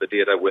overlaying some of the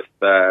data with,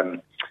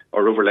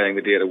 overlaying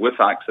the data with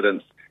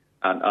accidents,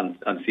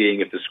 and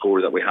seeing if the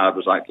score that we had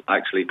was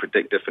actually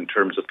predictive in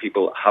terms of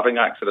people having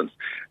accidents.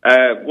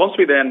 Once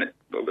we then,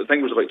 I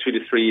think it was about 2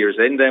 to 3 years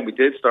in, then we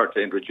did start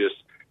to introduce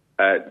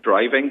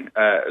speeding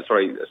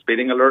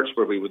alerts,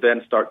 where we would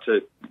then start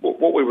to,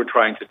 what we were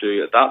trying to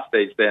do at that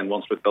stage then,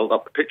 once we built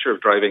up the picture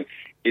of driving,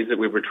 is that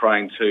we were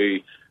trying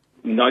to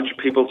nudge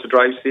people to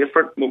drive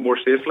more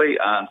safely,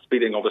 and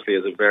speeding obviously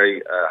is a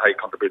very high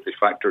contributory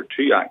factor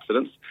to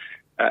accidents.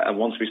 And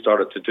once we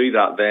started to do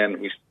that, then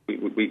we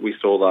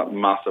saw that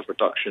massive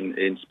reduction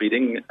in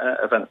speeding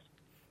events.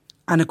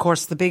 And of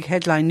course, the big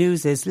headline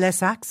news is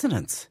less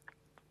accidents.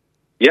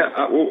 Yeah,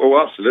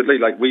 absolutely.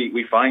 Like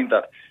we find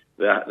that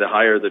the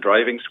higher the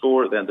driving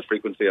score, then the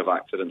frequency of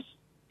accidents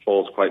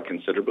falls quite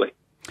considerably.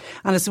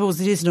 And I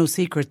suppose it is no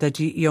secret that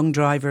young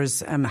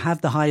drivers have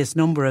the highest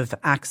number of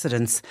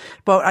accidents.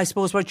 But I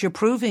suppose what you're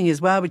proving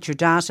as well with your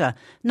data,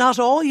 not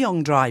all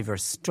young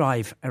drivers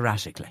drive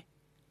erratically.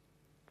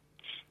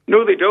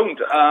 No, they don't.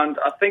 And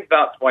I think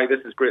that's why this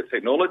is great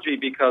technology,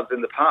 because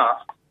in the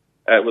past,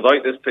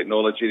 without this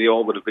technology, they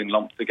all would have been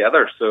lumped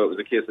together. So it was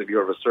a case of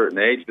you're of a certain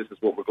age, this is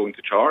what we're going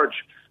to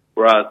charge.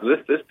 Whereas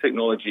this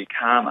technology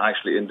can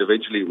actually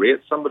individually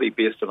rate somebody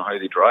based on how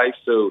they drive.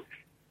 So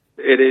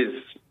it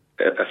is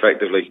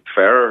effectively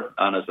fairer,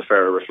 and is a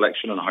fairer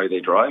reflection on how they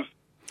drive.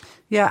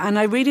 Yeah, and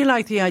I really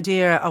like the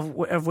idea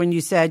of when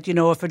you said,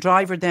 if a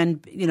driver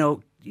then,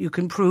 you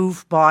can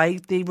prove by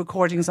the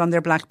recordings on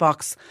their black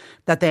box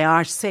that they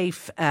are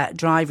safe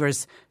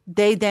drivers,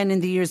 they then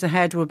in the years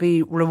ahead will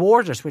be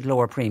rewarded with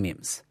lower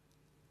premiums.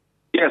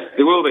 Yes,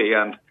 they will be.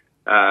 And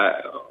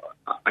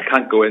I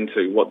can't go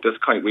into what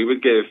discount we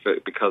would give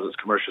because it's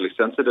commercially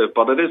sensitive,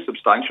 but it is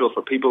substantial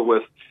for people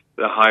with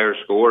the higher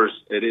scores.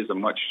 It is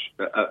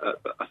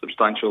a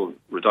substantial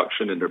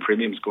reduction in their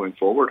premiums going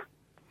forward.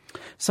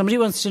 Somebody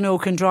wants to know,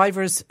 can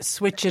drivers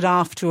switch it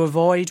off to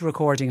avoid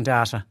recording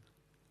data?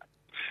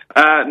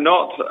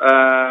 No.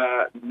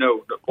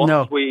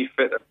 Once we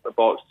fit the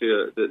box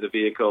to the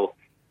vehicle,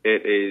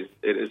 it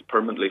is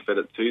permanently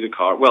fitted to the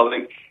car. Well,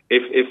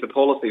 if the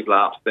policy's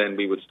lapsed, then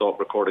we would stop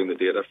recording the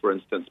data, for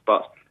instance.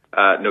 But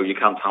no, you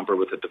can't tamper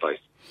with the device.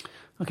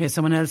 Okay,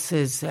 someone else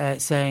is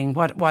saying,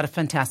 what a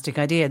fantastic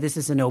idea. This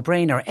is a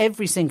no-brainer.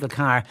 Every single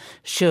car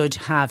should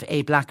have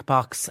a black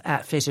box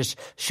fitted.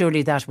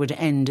 Surely that would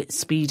end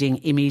speeding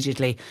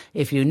immediately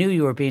if you knew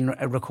you were being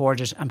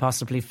recorded and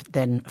possibly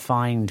then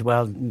fined.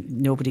 Well,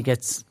 nobody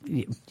gets...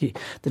 They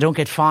don't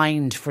get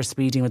fined for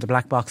speeding with a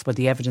black box, but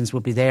the evidence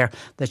would be there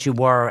that you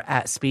were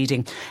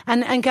speeding.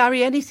 And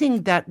Gary,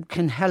 anything that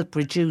can help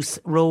reduce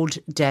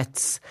road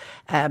deaths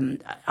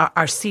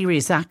or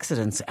serious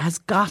accidents has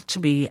got to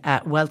be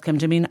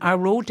welcomed. I mean, our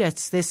road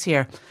deaths this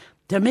year,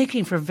 they're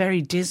making for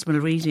very dismal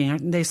reading,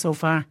 aren't they, so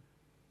far?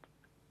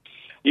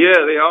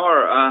 Yeah, they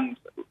are. And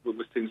we've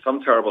seen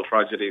some terrible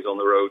tragedies on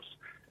the roads.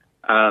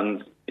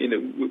 And,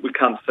 we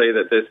can't say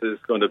that this is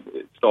going to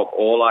stop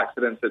all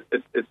accidents.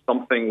 It's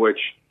something which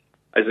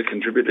is a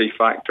contributory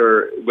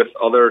factor with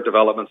other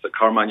developments that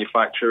car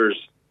manufacturers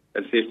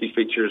and safety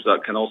features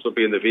that can also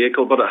be in the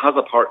vehicle. But it has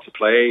a part to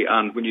play.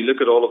 And when you look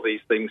at all of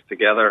these things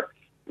together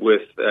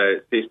with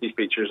safety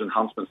features,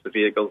 enhancements to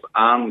vehicles,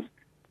 and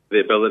the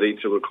ability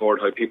to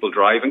record how people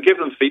drive and give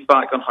them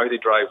feedback on how they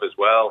drive as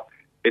well,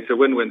 it's a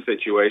win-win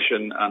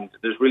situation, and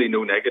there's really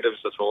no negatives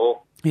at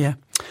all. Yeah.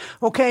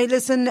 Okay,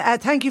 listen,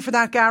 thank you for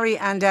that, Gary,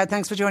 and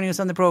thanks for joining us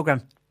on the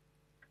programme.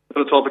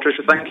 Not at all,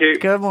 Patricia. Thank you.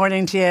 Good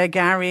morning to you.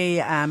 Gary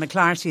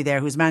McClarty there,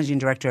 who's Managing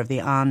Director of the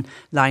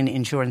online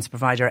insurance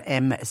provider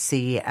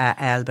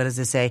MCL. But as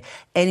I say,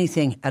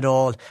 anything at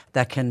all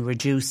that can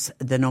reduce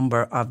the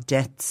number of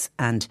deaths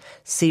and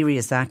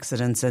serious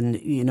accidents and,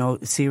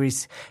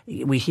 serious...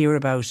 We hear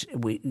about...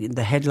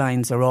 the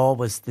headlines are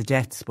always the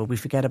deaths, but we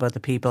forget about the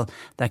people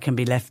that can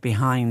be left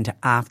behind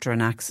after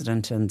an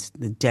accident and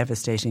the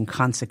devastating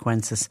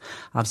consequences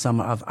of some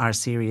of our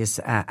serious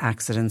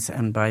accidents.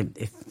 And by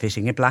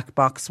fitting a black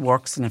box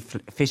works, and if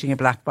fitting a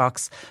black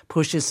box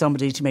pushes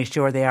somebody to make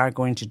sure they are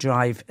going to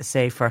drive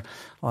safer,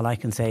 all I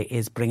can say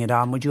is bring it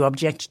on. Would you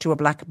object to a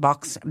black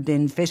box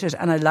being fitted?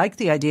 And I like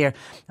the idea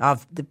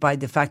of by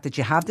the fact that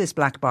you have this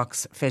black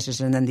box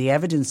fitted, and then the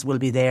evidence will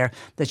be there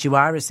that you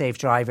are a safe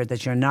driver,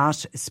 that you're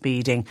not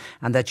speeding,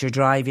 and that you're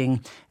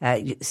driving,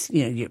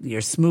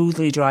 you're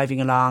smoothly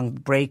driving along,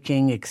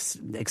 braking,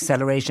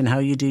 acceleration, how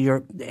you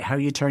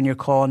turn your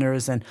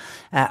corners, and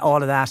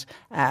all of that.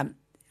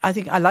 I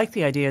think I like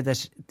the idea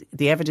that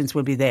the evidence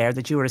will be there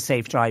that you are a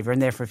safe driver,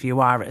 and therefore if you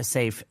are a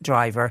safe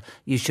driver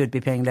you should be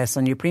paying less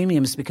on your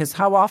premiums, because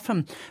how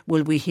often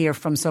will we hear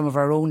from some of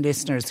our own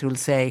listeners who will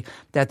say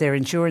that their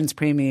insurance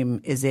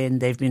premium is in,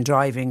 they've been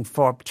driving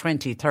for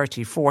 20,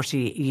 30, 40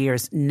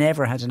 years,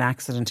 never had an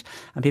accident,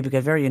 and people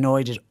get very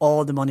annoyed at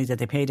all the money that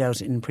they paid out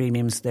in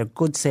premiums. They're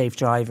good safe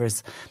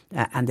drivers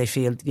and they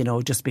feel,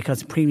 just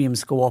because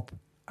premiums go up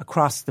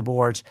across the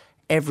board,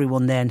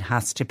 everyone then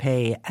has to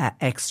pay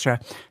extra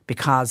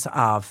because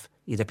of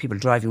either people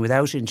driving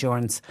without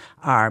insurance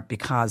or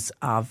because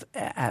of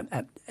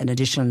an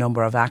additional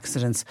number of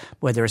accidents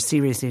where there are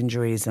serious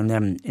injuries, and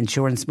then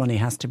insurance money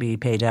has to be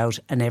paid out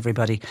and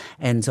everybody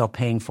ends up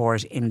paying for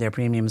it in their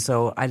premium.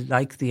 So I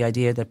like the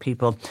idea that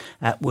people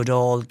would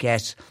all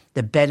get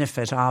the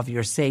benefit of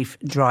your safe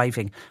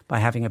driving by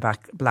having a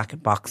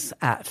black box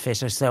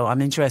fitted. So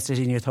I'm interested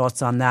in your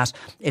thoughts on that.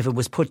 If it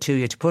was put to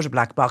you to put a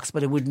black box,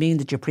 but it would mean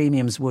that your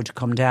premiums would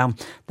come down.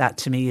 That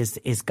to me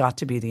is got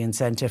to be the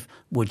incentive.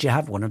 Would you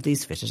have one of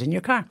these fitted in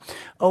your car?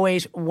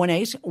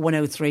 0818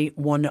 103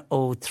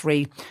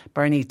 103.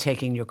 Bernie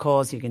taking your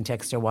calls. You can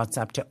text or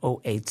WhatsApp to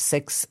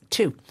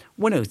 0862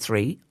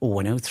 103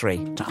 103.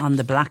 On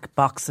the black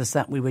boxes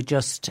that we were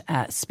just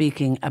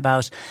speaking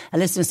about, a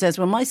listener says,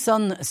 when my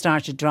son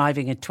started driving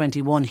at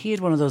 21, he had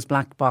one of those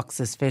black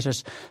boxes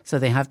fitted, so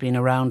they have been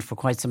around for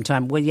quite some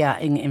time. Well, yeah,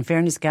 in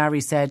fairness,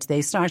 Gary said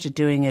they started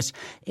doing it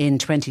in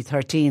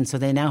 2013, so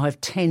they now have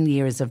 10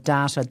 years of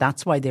data.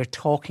 That's why they're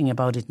talking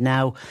about it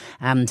now.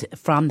 And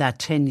from that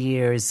 10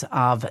 years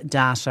of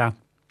data,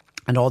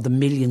 and all the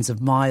millions of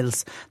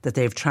miles that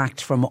they've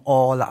tracked from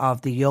all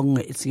of the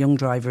young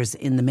drivers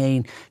in the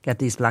main get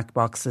these black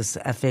boxes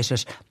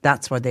fitted.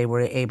 That's why they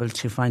were able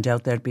to find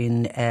out there'd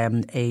been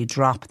a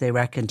drop, they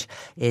reckoned,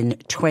 in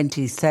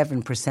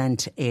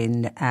 27%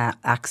 in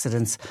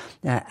accidents,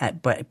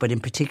 but in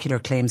particular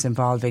claims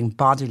involving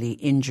bodily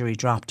injury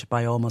dropped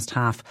by almost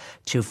half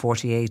to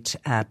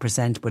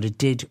 48%. But it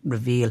did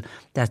reveal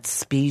that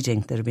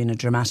speeding, there had been a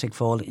dramatic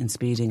fall in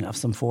speeding of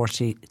some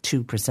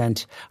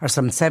 42% or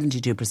some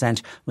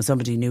 72% when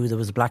somebody knew there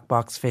was a black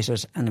box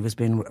fitted and it was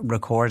being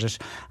recorded.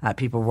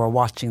 People were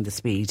watching the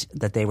speed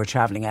that they were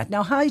travelling at.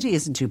 Now, Heidi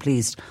isn't too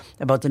pleased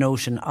about the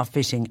notion of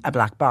fitting a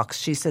black box.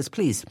 She says,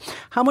 please,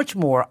 how much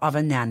more of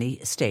a nanny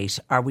state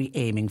are we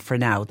aiming for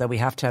now, that we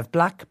have to have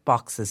black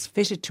boxes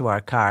fitted to our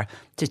car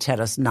to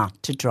tell us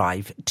not to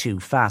drive too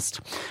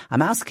fast?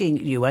 I'm asking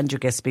you, and your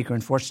guest speaker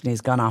unfortunately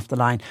has gone off the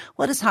line,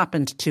 what has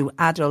happened to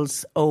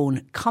adults'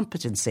 own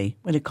competency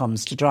when it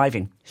comes to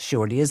driving?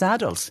 Surely as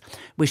adults,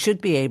 we should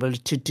be able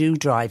to do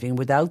driving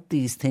without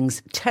these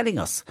things telling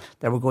us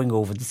that we're going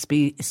over the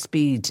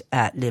speed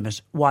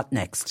limit. What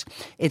next?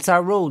 It's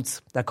our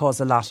roads that cause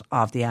a lot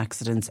of the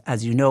accidents,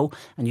 as you know,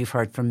 and you've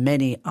heard from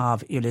many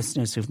of your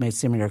listeners who've made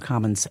similar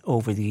comments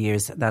over the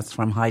years. That's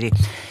from Heidi.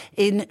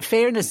 In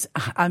fairness,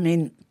 I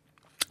mean,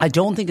 I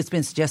don't think it's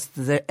been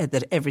suggested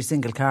that every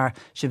single car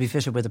should be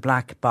fitted with a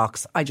black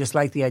box. I just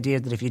like the idea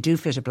that if you do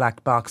fit a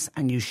black box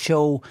and you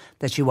show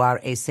that you are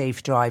a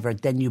safe driver,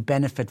 then you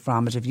benefit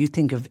from it. If you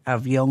think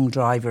of young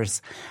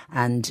drivers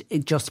and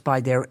just by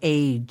their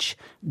age,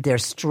 they're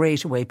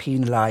straight away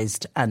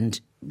penalised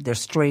and they're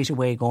straight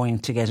away going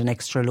to get an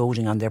extra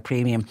loading on their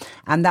premium.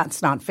 And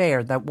that's not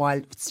fair, that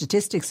while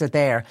statistics are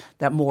there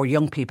that more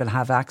young people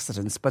have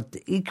accidents, but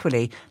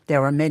equally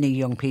there are many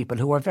young people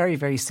who are very,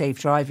 very safe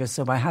drivers.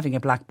 So by having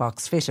a black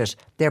box fitted,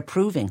 they're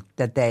proving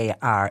that they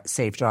are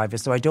safe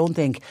drivers. So I don't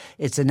think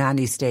it's a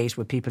nanny state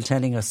with people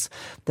telling us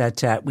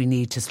that we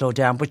need to slow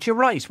down. But you're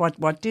right,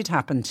 what did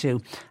happen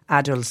to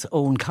adults'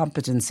 own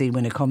competency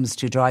when it comes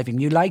to driving?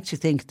 You like to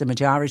think the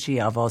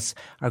majority of us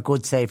are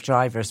good, safe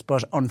drivers,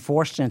 but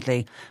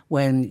unfortunately,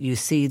 when you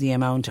see the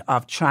amount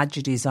of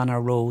tragedies on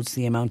our roads,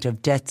 the amount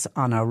of deaths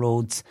on our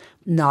roads,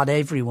 not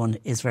everyone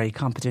is very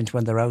competent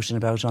when they're out and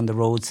about on the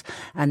roads.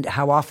 And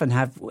how often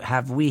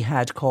have we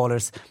had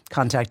callers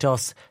contact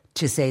us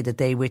to say that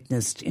they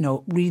witnessed,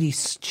 really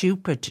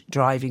stupid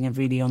driving and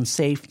really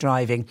unsafe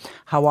driving?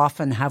 How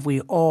often have we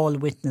all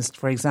witnessed,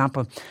 for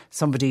example,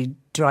 somebody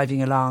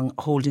driving along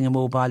holding a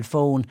mobile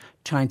phone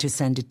trying to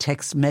send a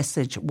text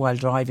message while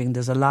driving?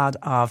 There's a lot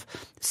of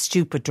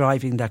stupid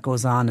driving that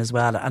goes on as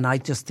well. And I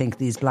just think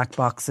these black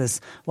boxes,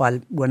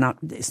 while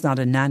it's not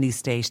a nanny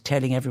state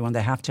telling everyone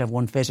they have to have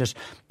one fitted,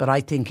 but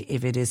I think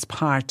if it is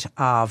part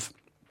of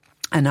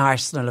an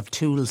arsenal of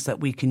tools that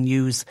we can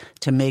use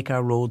to make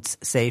our roads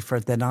safer,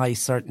 then I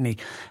certainly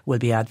will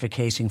be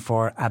advocating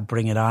for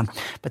Bring It On.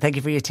 But thank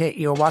you for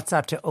your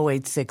WhatsApp to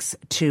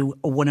 0862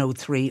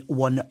 103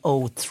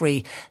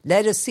 103.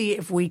 Let us see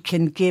if we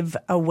can give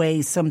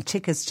away some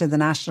tickets to the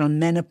National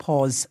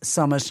Menopause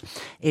Summit.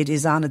 It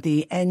is on at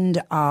the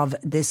end of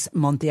this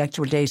month. The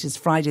actual date is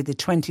Friday the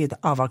 20th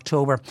of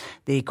October,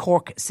 the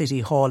Cork City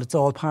Hall. It's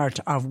all part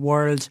of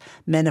World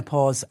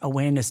Menopause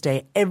Awareness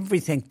Day.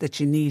 Everything that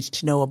you need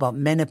to know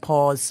about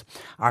menopause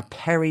or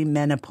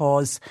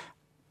perimenopause,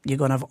 you're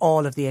going to have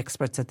all of the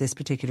experts at this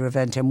particular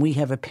event, and we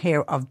have a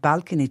pair of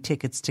balcony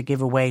tickets to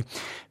give away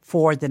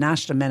for the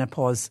National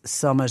Menopause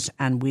Summit,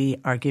 and we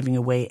are giving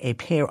away a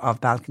pair of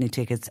balcony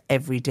tickets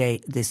every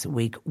day this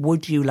week.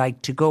 Would you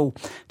like to go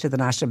to the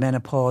National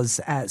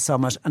Menopause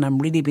Summit? And I'm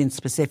really being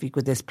specific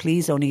with this.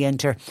 Please only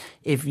enter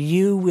if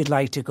you would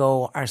like to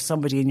go, or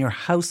somebody in your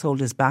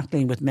household is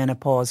battling with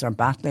menopause or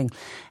battling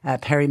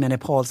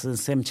perimenopausal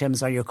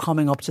symptoms, or you're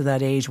coming up to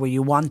that age where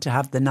you want to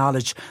have the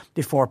knowledge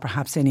before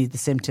perhaps any of the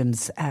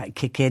symptoms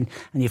kick in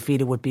and you feel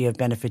it would be of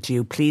benefit to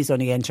you. Please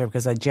only enter,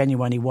 because I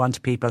genuinely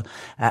want people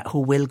who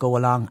will go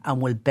along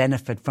and will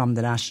benefit from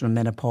the National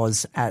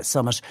Menopause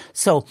Summit.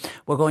 So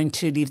we're going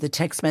to leave the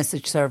text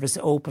message service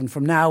open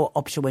from now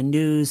up to when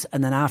news,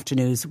 and then after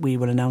news we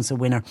will announce a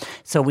winner.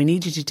 So we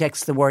need you to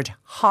text the word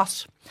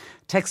HOT.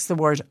 Text the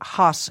word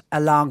HOT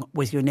along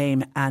with your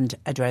name and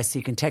address.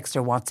 You can text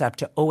or WhatsApp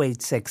to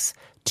 086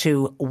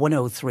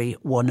 103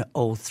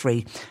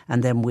 103,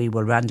 and then we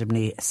will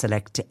randomly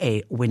select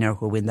a winner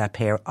who will win that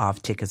pair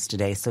of tickets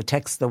today. So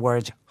text the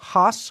word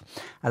HOT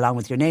along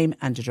with your name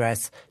and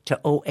address to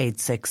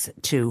 086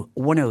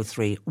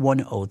 103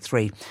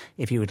 103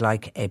 if you would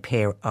like a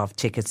pair of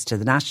tickets to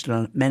the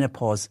National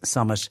Menopause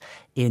Summit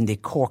in the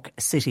Cork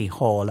City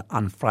Hall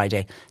on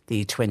Friday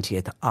the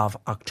 20th of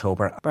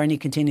October. Bernie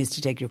continues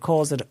to take your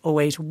calls at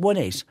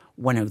 0818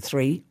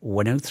 103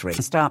 103.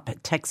 Stop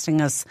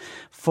texting us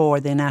for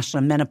the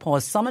National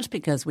Menopause Summit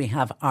because we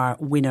have our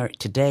winner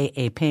today,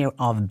 a pair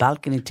of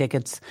balcony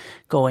tickets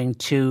going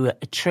to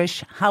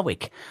Trish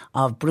Howick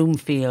of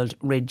Broomfield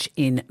Ridge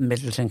in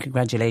Middleton.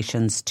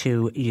 Congratulations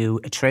to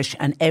you, Trish.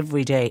 And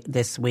every day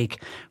this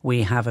week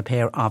we have a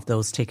pair of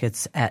those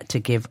tickets to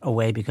give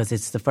away because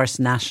it's the first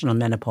National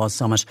Menopause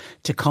Summit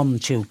to come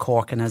to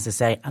Cork. And as I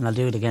say, and I'll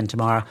do it again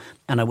tomorrow,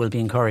 and I will be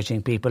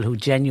encouraging people who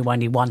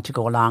genuinely want to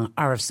go along,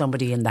 or if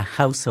somebody in the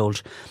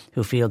household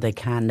who feel they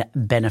can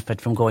benefit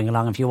from going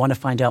along. If you want to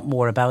find out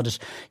more about it,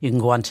 you can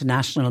go on to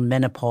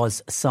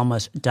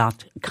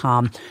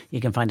nationalmenopausesummit.com. You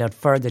can find out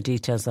further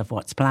details of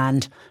what's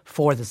planned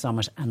for the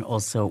summit and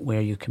also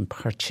where you can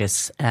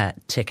purchase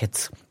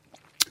tickets.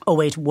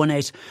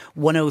 0818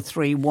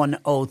 103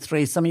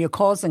 103. Some of your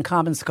calls and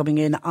comments coming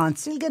in on,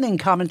 still getting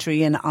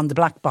commentary in on the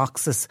black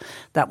boxes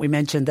that we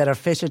mentioned that are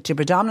fitted to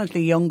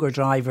predominantly younger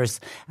drivers,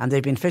 and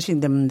they've been fitting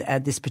them,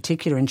 this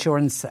particular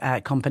insurance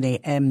company,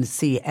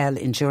 MCL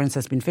Insurance,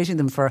 has been fitting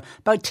them for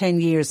about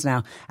 10 years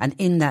now, and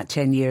in that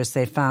 10 years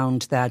they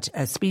found that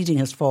speeding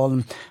has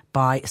fallen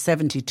by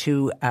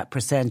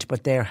 72%,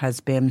 but there has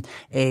been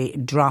a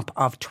drop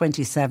of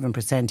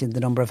 27% in the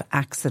number of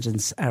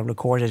accidents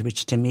recorded,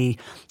 which to me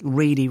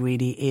really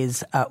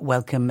is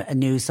welcome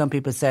news. Some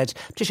people said,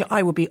 Patricia,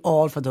 I would be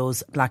all for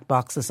those black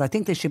boxes. I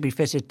think they should be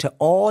fitted to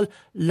all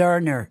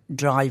learner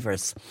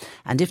drivers.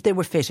 And if they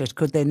were fitted,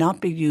 could they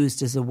not be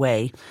used as a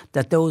way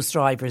that those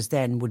drivers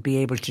then would be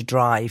able to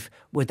drive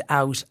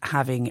without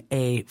having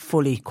a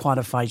fully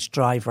qualified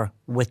driver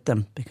with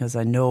them? Because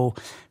I know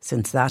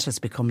since that has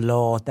become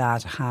law,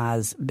 that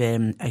has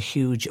been a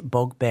huge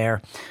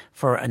bugbear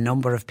for a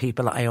number of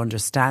people. I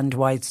understand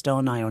why it's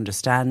done. I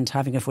understand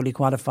having a fully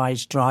qualified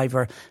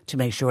driver to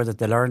make sure that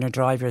the learner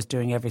driver is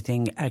doing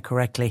everything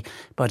correctly.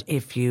 But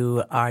if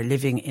you are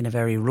living in a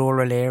very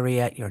rural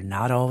area, you're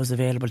not always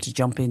available to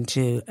jump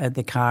into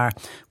the car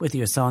with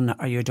your son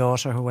or your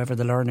daughter, whoever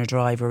the learner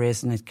driver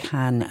is, and it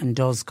can and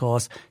does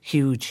cause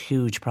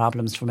huge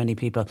problems for many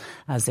people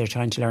as they're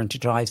trying to learn to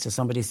drive. So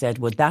somebody said,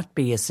 would that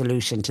be a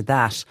solution to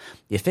that?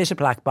 You fit a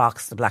black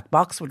box, the black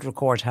box would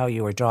record how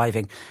you were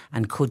driving,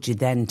 and could you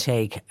then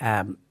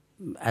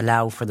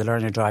allow for the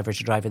learner driver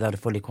to drive without a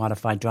fully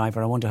qualified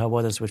driver? I wonder how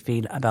others would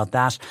feel about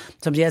that.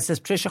 Somebody else says,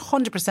 Patricia,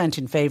 100%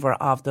 in favour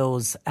of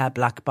those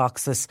black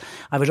boxes.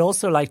 I would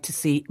also like to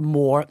see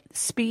more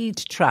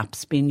speed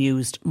traps being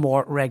used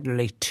more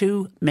regularly.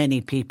 Too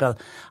many people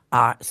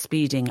are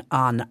speeding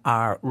on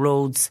our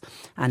roads.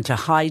 And to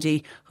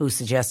Heidi, who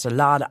suggests a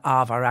lot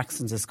of our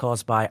accidents is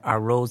caused by our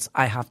roads,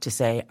 I have to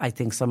say I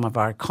think some of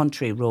our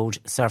country road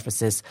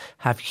surfaces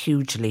have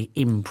hugely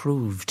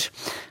improved.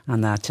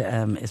 And that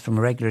is from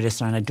a regular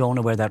listener, and I don't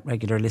know where that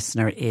regular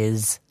listener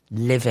is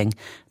living,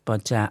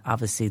 but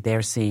obviously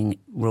they're seeing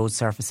road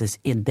surfaces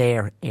in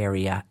their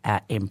area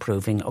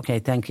improving. Okay,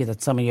 thank you.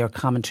 That's some of your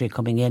commentary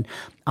coming in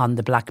on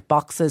the black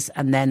boxes.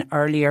 And then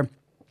earlier,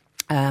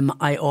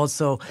 I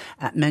also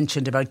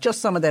mentioned about just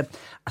some of the,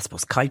 I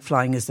suppose kite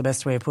flying is the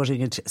best way of putting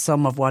it.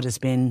 Some of what has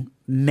been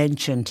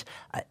mentioned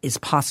is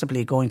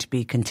possibly going to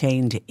be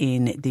contained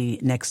in the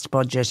next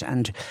budget.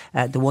 And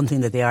the one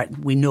thing that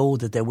we know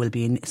that there will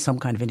be some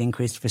kind of an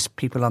increase for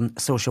people on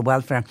social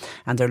welfare,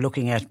 and they're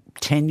looking at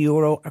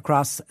 €10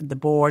 across the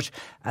board.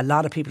 A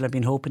lot of people have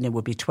been hoping it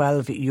would be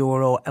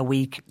 €12 a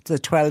week. The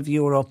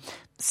 €12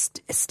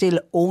 still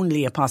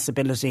only a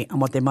possibility,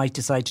 and what they might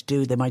decide to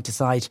do, they might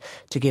decide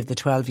to give the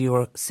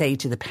 €12, say,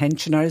 to the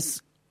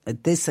pensioners.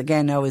 This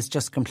again now is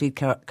just complete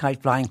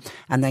kite flying,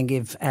 and then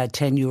give a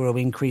 €10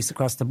 increase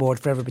across the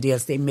board for everybody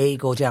else. They may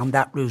go down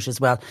that route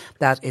as well.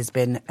 That has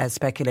been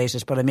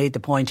speculated, but I made the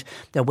point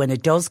that when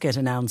it does get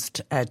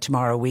announced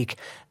tomorrow week,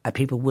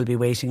 people will be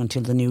waiting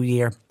until the new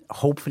year.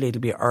 Hopefully it'll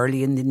be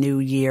early in the new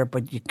year,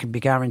 but you can be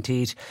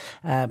guaranteed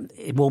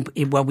it won't.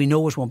 Well, we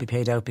know it won't be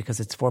paid out because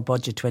it's for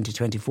budget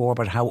 2024.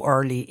 But how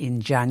early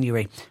in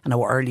January and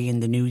how early in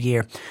the new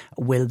year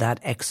will that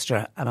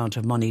extra amount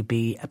of money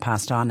be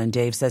passed on? And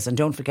Dave says, and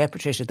don't forget,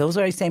 Patricia, those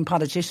are the same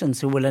politicians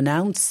who will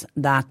announce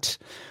that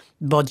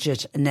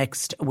budget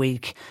next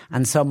week,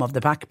 and some of the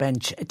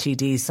backbench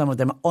TDs, some of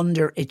them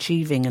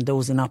underachieving, and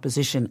those in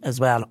opposition as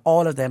well,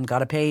 all of them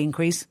got a pay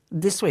increase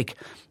this week,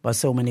 while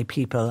so many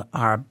people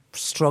are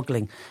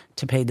struggling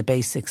to pay the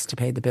basics, to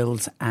pay the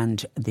bills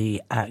and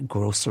the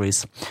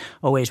groceries.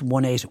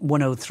 0818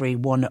 103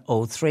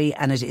 103.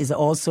 And it is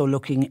also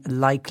looking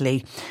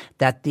likely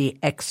that the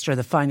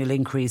final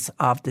increase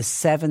of the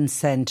 7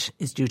 cent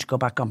is due to go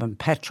back up on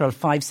petrol,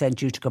 5 cent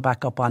due to go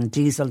back up on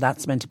diesel.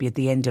 That's meant to be at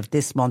the end of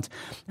this month.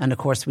 And of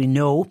course we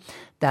know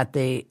that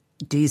the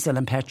diesel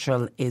and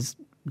petrol is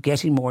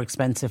getting more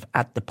expensive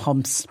at the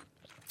pumps.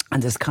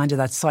 And there's kind of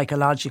that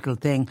psychological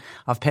thing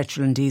of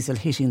petrol and diesel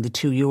hitting the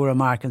 €2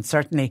 mark. And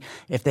certainly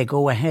if they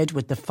go ahead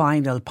with the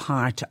final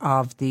part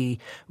of the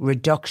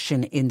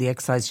reduction in the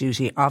excise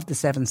duty of the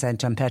 7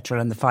 cent on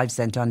petrol and the 5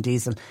 cent on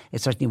diesel,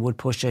 it certainly would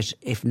push it,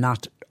 if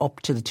not up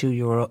to the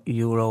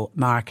 €2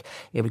 mark.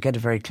 It would get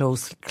very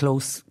close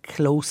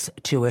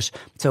to it.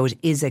 So it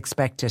is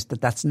expected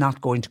that that's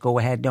not going to go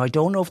ahead. Now, I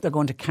don't know if they're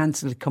going to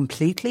cancel it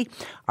completely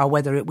or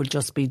whether it will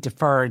just be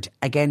deferred.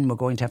 Again, we're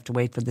going to have to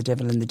wait for the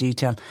devil in the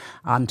detail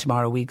on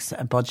tomorrow week's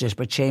budget.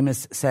 But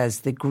Seamus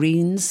says the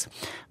Greens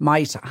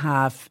might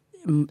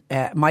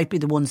be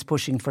the ones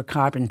pushing for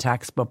carbon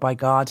tax, but by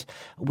God,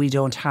 we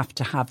don't have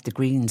to have the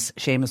Greens.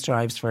 Seamus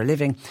drives for a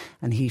living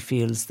and he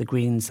feels the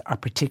Greens are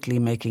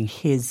particularly making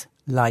his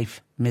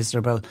life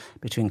miserable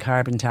between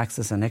carbon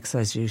taxes and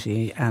excise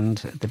duty and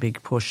the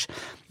big push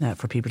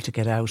for people to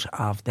get out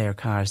of their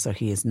cars. So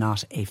he is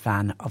not a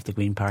fan of the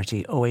Green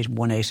Party.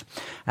 0818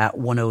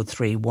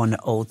 103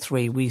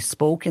 103. We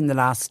spoke in the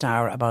last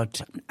hour about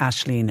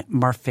Aisling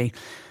Murphy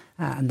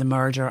and the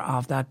murder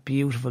of that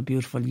beautiful,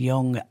 beautiful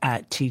young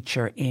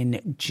teacher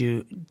in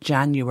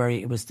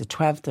January. It was the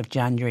 12th of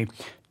January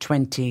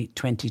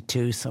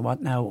 2022. So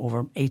what now,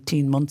 over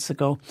 18 months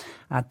ago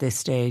at this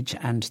stage.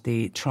 And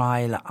the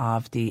trial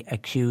of the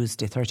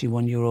accused, a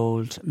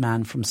 31-year-old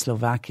man from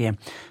Slovakia,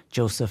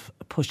 Joseph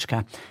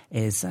Puška,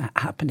 is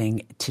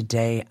happening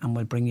today. And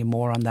we'll bring you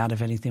more on that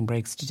if anything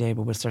breaks today.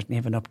 But we'll certainly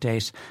have an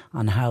update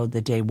on how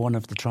the day one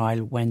of the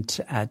trial went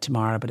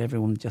tomorrow. But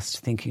everyone just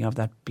thinking of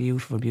that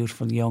beautiful,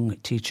 beautiful young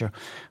teacher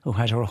who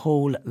had her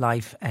whole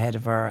life ahead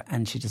of her,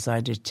 and she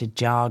decided to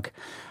jog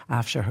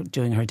after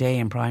doing her day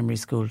in primary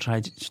school,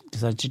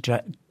 decided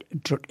to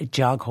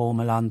jog home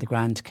along the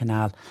Grand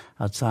Canal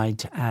outside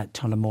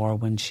Tullamore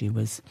when she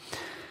was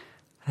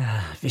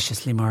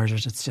viciously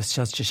murdered. It's just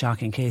such a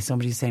shocking case.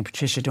 Somebody's saying,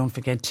 Patricia, don't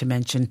forget to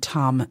mention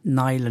Tom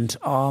Nyland.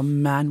 Oh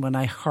man, when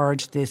I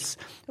heard this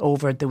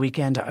over the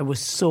weekend, I was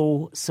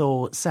so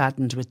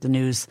saddened with the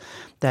news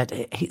that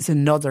he's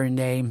another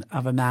name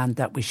of a man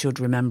that we should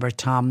remember,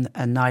 Tom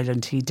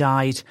Nyland. He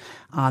died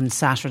on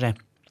Saturday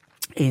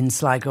in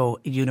Sligo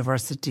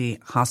University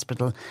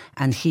Hospital,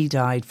 and he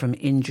died from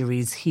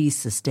injuries he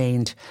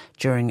sustained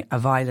during a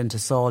violent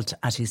assault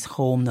at his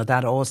home. Now,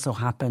 that also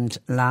happened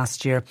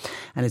last year,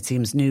 and it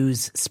seems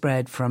news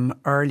spread from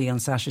early on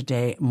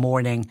Saturday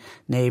morning.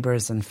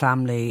 Neighbours and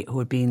family who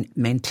had been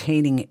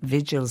maintaining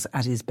vigils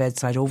at his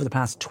bedside over the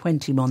past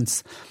 20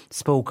 months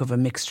spoke of a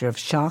mixture of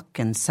shock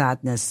and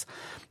sadness.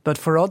 But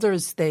for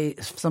others,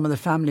 some of the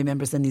family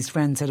members and his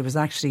friends said it was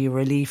actually a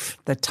relief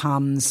that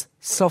Tom's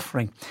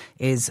suffering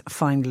is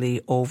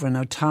finally over.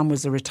 Now, Tom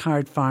was a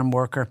retired farm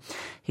worker.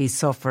 He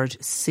suffered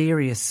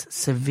serious,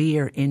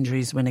 severe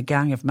injuries when a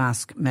gang of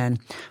masked men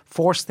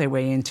forced their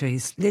way into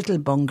his little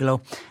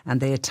bungalow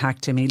and they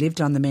attacked him. He lived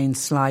on the main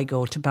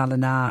Sligo to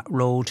Ballina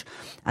Road.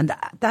 And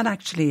that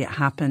actually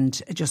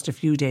happened just a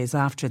few days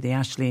after the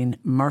Aisling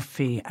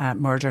Murphy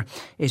murder.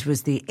 It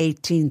was the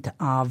 18th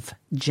of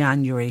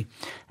January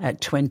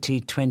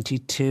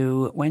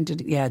 2022.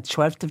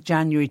 12th of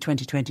January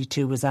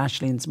 2022 was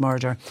Aisling's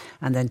murder,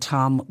 and then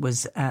Tom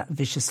was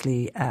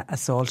viciously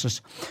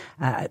assaulted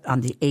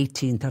on the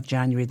 18th of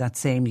January that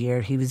same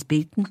year. He was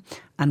beaten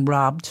and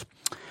robbed,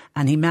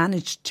 and he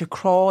managed to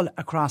crawl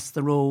across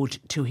the road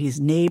to his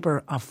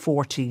neighbour of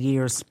 40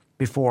 years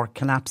before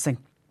collapsing.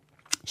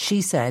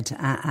 She said,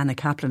 Anna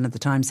Kaplan at the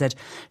time said,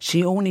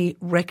 she only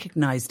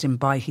recognised him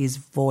by his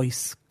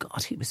voice.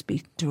 God, he was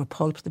beaten to a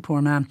pulp, the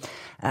poor man.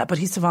 But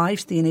he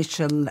survived the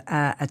initial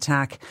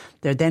attack.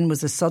 There then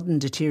was a sudden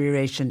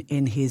deterioration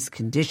in his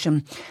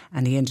condition,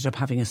 and he ended up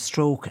having a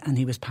stroke, and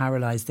he was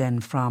paralysed then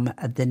from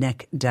the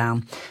neck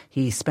down.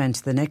 He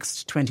spent the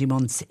next 20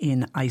 months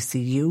in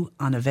ICU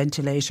on a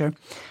ventilator,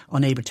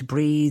 unable to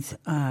breathe,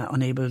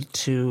 unable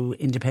to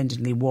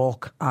independently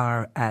walk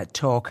or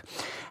talk.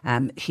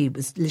 He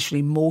was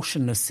literally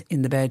motionless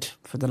in the bed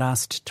for the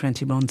last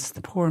 20 months,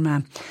 the poor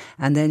man.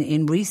 And then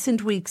in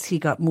recent weeks, he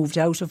got moved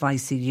out of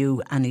ICU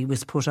and he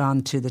was put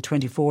on to the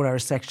 24-hour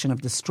section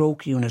of the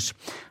stroke unit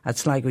at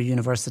Sligo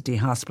University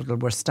Hospital,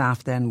 where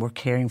staff then were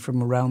caring for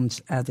him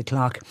around the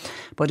clock.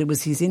 But it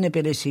was his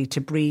inability to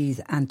breathe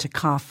and to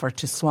cough or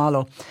to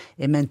swallow.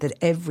 It meant that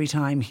every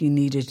time he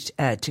needed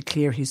to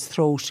clear his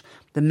throat,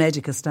 the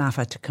medical staff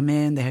had to come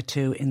in. They had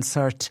to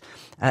insert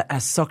a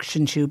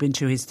suction tube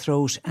into his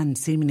throat, and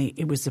seemingly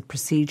it was a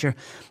procedure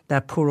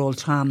that poor old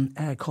Tom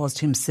caused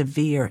him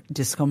severe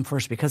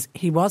discomfort, because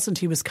he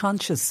was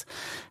conscious.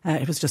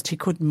 It was just he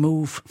couldn't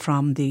move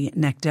from the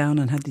neck down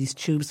and had these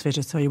tubes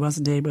fitted, so he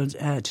wasn't able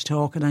to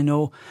talk.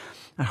 And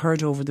I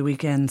heard over the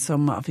weekend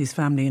some of his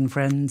family and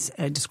friends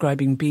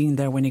describing being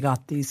there when he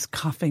got these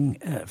coughing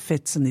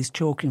fits and these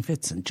choking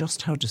fits, and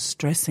just how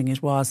distressing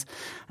it was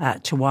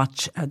to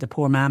watch the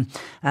poor man.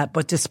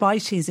 But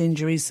despite his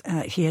injuries,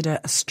 he had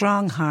a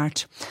strong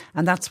heart,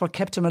 and that's what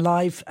kept him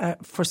alive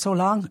for so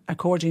long,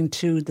 according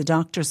to the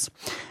doctors.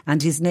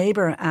 And his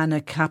neighbour,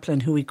 Anna Kaplan,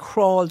 who he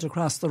crawled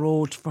across the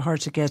road for her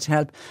to get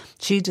help,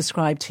 she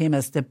described him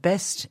as the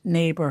best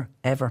neighbour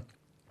ever.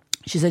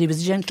 She said he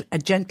was a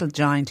gentle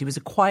giant. He was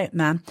a quiet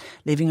man,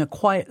 living a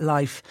quiet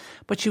life.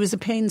 But she was at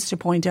pains to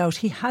point out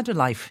he had a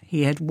life.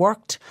 He had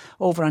worked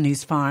over on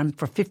his farm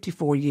for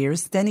 54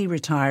 years. Then he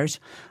retired.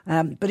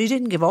 But he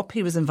didn't give up.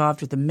 He was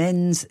involved with the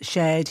men's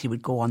shed. He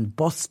would go on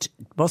bus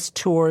bus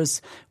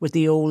tours with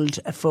the old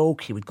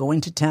folk. He would go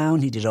into town.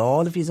 He did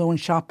all of his own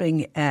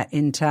shopping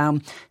in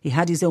town. He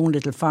had his own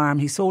little farm.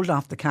 He sold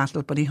off the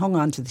cattle, but he hung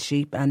on to the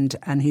sheep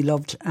and he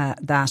loved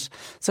that.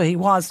 So he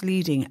was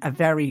leading a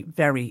very,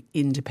 very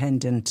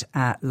independent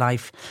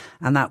life.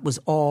 And that was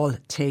all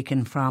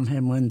taken from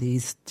him when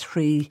these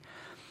three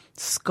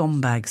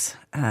scumbags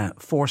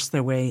forced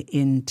their way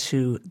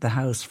into the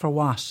house. For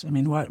what? I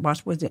mean,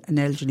 what would an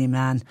elderly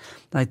man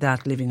like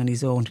that living on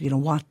his own,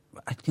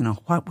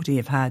 what would he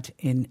have had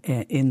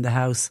in the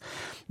house?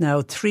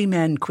 Now, three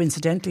men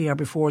coincidentally are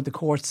before the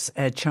courts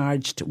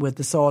charged with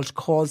assault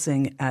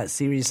causing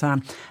serious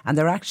harm, and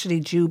they're actually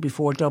due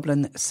before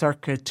Dublin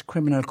Circuit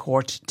Criminal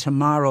Court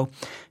tomorrow.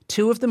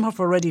 Two of them have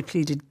already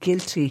pleaded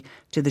guilty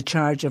to the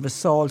charge of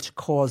assault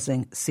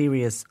causing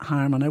serious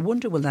harm. And I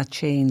wonder, will that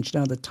change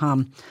now that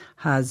Tom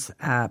has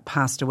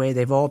passed away?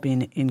 They've all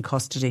been in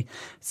custody,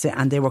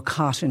 and they were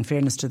caught, in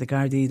fairness to the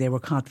Gardaí, they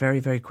were caught very,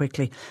 very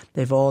quickly.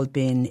 They've all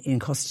been in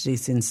custody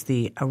since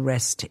the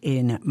arrest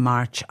in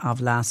March of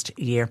last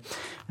year.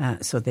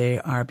 So they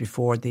are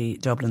before the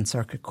Dublin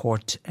Circuit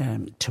Court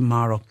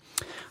tomorrow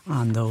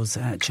on those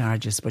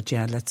charges. But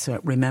yeah, let's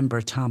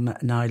remember Tom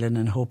Nyland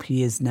and hope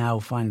he is now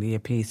finally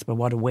at peace. But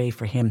what a way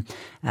for him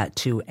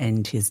to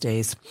end his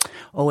days.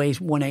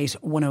 0818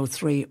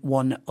 103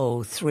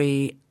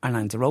 103. Our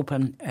lines are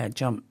open.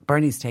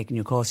 Bernie's taking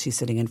your calls. She's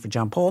sitting in for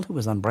John Paul, who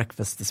was on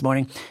breakfast this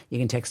morning. You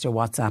can text or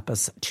WhatsApp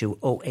us to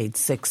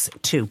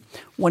 0862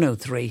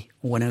 103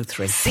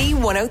 103.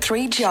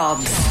 C103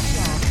 Jobs.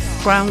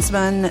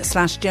 Groundsman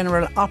 /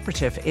 general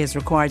operative is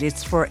required.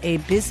 It's for a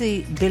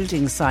busy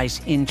building site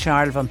in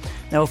Charleville.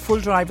 Now, a full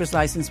driver's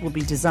licence would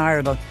be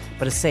desirable,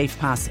 but a safe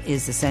pass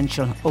is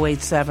essential.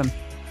 087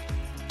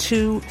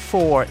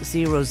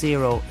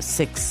 2400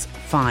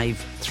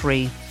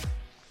 653.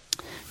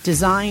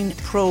 Design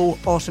Pro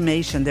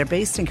Automation. They're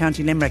based in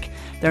County Limerick.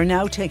 They're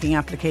now taking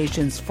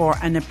applications for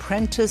an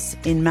apprentice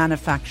in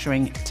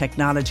manufacturing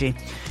technology.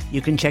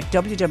 You can check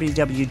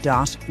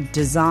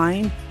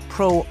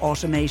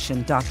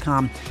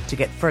www.designproautomation.com to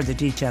get further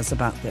details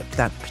about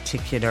that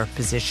particular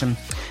position.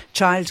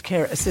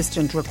 Childcare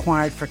assistant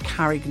required for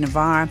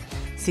Carricknavar.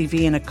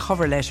 CV and a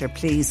cover letter,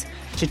 please,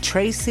 to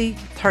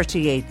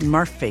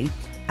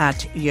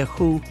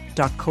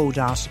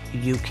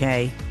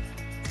tracy38murphy@yahoo.co.uk.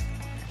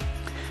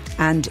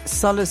 And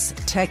Solace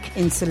Tech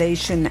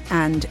Insulation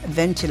and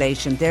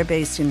Ventilation. They're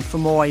based in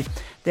Fermoy.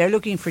 They're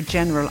looking for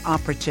general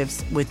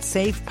operatives with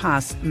Safe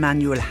Pass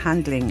manual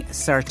handling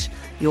cert.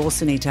 You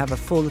also need to have a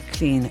full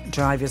clean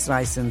driver's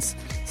licence.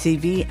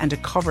 CV and a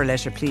cover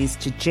letter, please,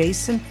 to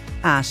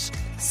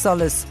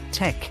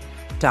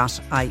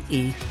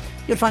jason@solacetech.ie.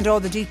 You'll find all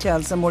the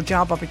details and more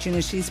job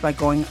opportunities by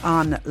going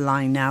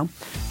online now.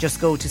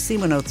 Just go to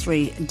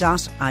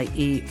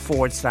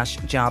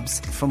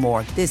c103.ie/jobs for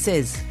more. This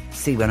is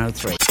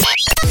C103.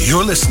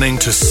 You're listening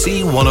to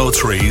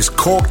C103's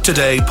Cork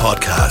Today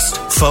podcast.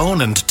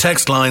 Phone and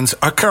text lines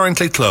are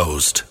currently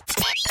closed.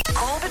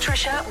 Call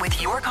Patricia with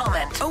your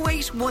comment.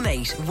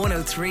 0818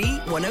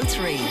 103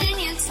 103. Can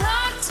you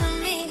talk to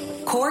me?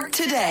 Cork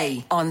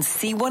Today on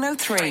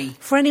C103.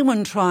 For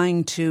anyone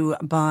trying to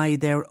buy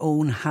their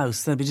own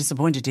house, they'll be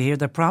disappointed to hear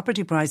that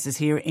property prices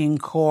here in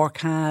Cork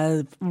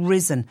have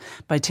risen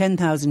by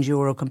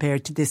 €10,000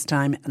 compared to this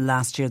time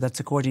last year. That's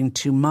according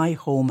to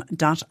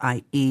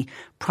myhome.ie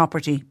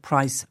property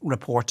price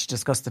report. To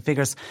discuss the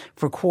figures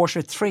for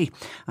quarter 3,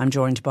 I'm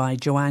joined by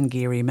Joanne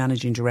Geary,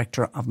 Managing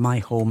Director of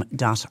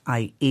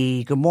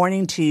myhome.ie. Good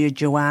morning to you,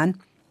 Joanne.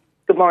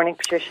 Good morning,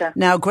 Patricia.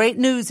 Now, great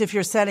news if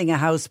you're selling a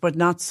house, but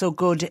not so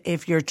good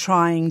if you're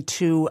trying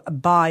to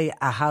buy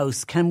a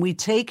house. Can we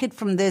take it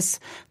from this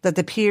that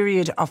the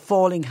period of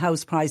falling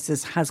house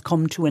prices has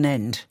come to an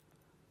end?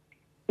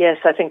 Yes,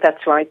 I think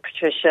that's right,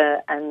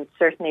 Patricia. And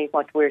certainly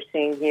what we're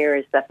seeing here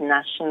is that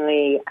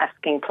nationally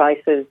asking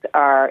prices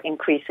are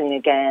increasing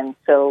again.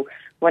 So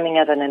running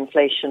at an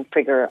inflation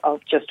figure of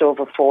just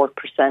over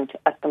 4%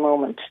 at the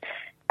moment.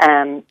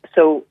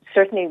 So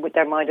certainly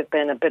there might have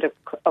been a bit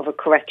of a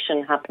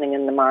correction happening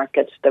in the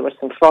market. There were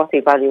some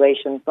frothy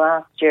valuations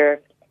last year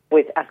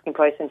with asking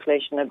price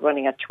inflation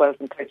running at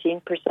 12 and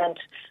 13%.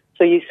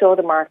 So you saw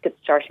the market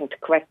starting to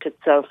correct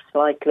itself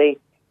slightly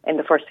in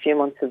the first few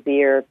months of the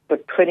year,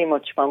 but pretty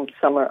much from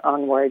summer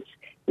onwards,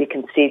 you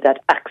can see that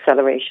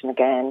acceleration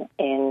again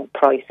in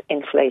price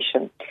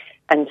inflation.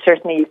 And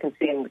certainly you can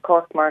see in the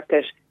Cork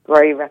market,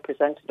 very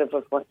representative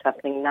of what's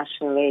happening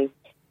nationally.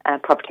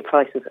 Property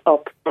prices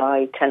up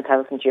by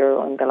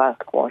 €10,000 in the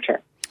last quarter.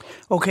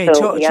 Okay,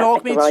 so,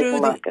 talk me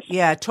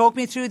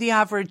through the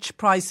average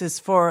prices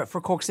for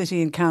Cork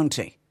City and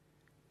County.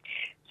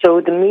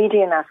 So the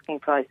median asking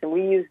price, and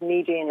we use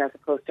median as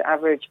opposed to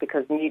average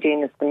because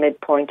median is the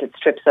midpoint. It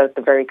strips out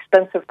the very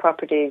expensive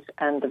properties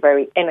and the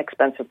very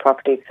inexpensive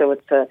properties. So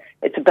it's a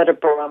better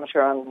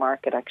barometer on the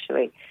market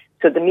actually.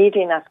 So the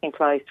median asking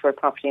price for a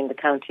property in the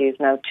county is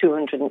now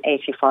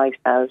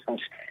 €285,000.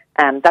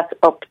 That's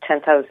up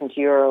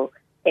 €10,000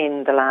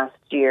 in the last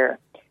year.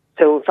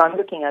 So if I'm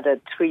looking at a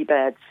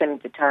 3-bed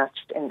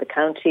semi-detached in the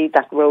county,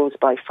 that rose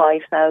by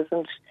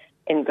 €5,000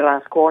 in the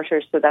last quarter,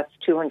 so that's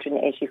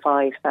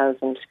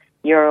 €285,000.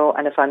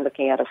 And if I'm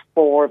looking at a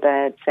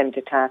 4-bed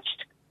semi-detached,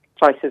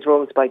 prices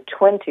rose by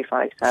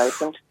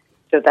 25,000.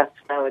 So that's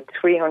now at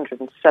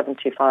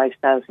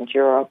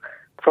 €375,000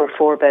 for a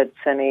 4-bed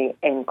semi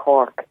in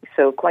Cork.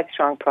 So quite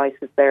strong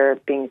prices there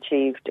being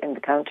achieved in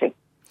the county.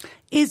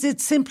 Is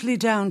it simply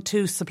down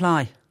to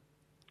supply?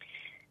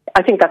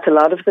 I think that's a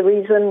lot of the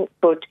reason,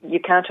 but you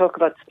can't talk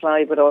about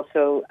supply but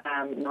also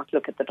not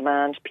look at the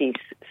demand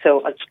piece.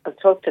 So I'll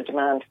talk to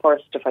demand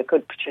first, if I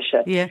could,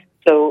 Patricia. Yeah.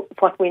 So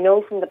what we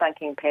know from the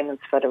Banking and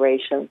Payments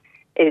Federation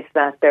is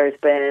that there's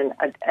been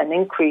an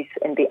increase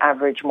in the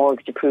average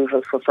mortgage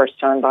approval for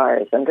first-time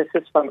buyers. And this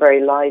is from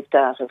very live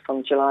data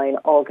from July and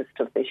August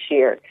of this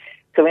year.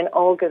 So in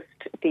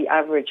August, the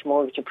average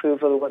mortgage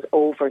approval was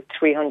over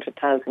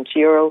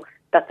 €300,000.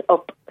 That's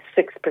up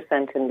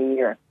 6% in the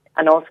year.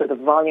 And also the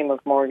volume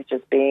of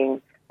mortgages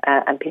being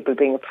and people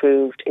being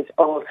approved is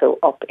also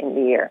up in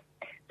the year.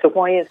 So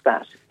why is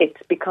that?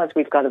 It's because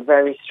we've got a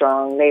very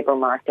strong labour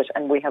market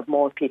and we have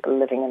more people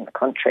living in the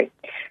country.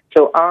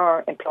 So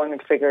our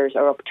employment figures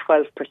are up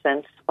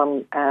 12%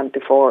 from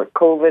before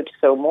COVID.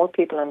 So more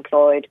people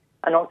employed,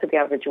 and also the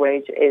average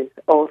wage is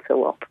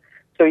also up.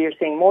 So you're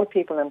seeing more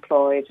people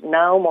employed,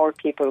 now more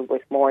people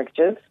with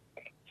mortgages.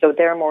 So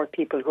there are more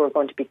people who are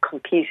going to be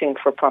competing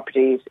for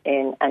properties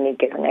in any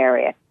given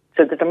area.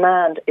 So the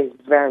demand is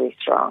very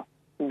strong,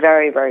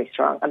 very, very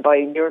strong. And by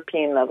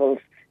European levels,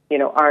 you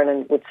know,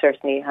 Ireland would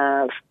certainly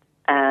have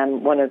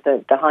one of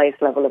the highest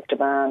level of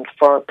demand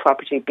for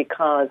property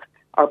because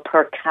our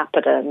per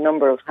capita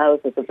number of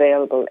houses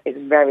available is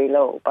very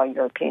low by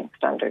European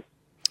standards.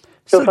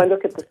 So if I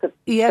look at the...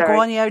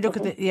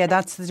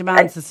 that's the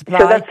demand, the supply.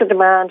 So that's the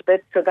demand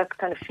bit. So that's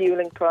kind of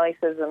fueling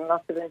prices and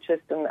lots of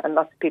interest and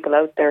lots of people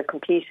out there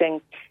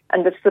competing.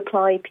 And the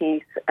supply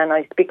piece, and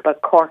I speak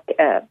about Cork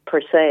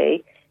per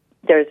se,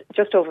 there's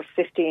just over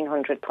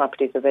 1,500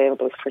 properties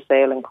available for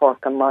sale in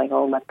Cork on My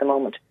Home at the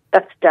moment.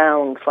 That's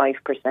down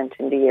 5%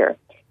 in the year.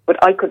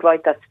 But I could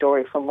write that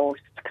story for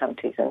most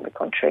counties in the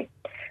country.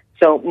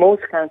 So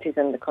most counties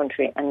in the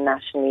country and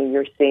nationally,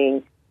 you're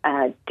seeing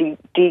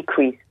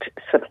decreased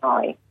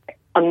supply.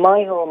 On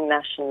My Home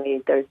nationally,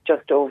 there's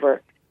just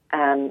over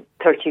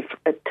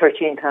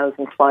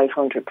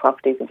 13,500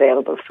 properties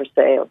available for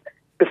sale.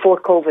 Before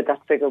COVID,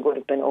 that figure would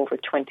have been over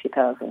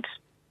 20,000.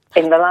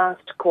 In the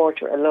last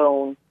quarter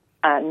alone,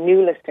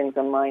 new listings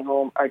on My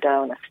Home are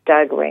down a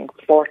staggering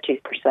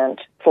 40%,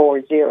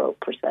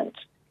 40%,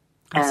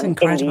 in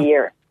the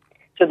year.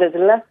 So there's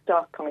less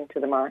stock coming to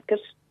the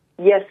market.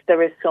 Yes,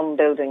 there is some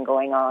building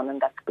going on,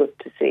 and that's good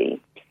to see.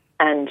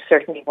 And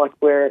certainly what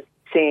we're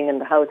seeing in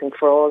the Housing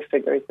for All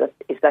figures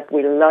is that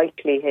we'll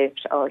likely hit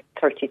our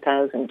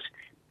 30,000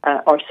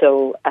 or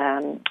so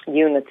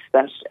units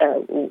that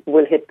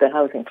will hit the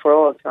Housing for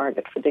All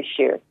target for this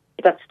year.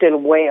 But that's still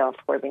way off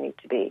where we need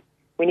to be.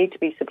 We need to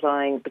be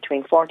supplying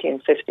between 40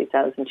 and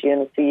 50,000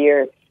 units a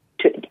year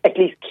to at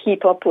least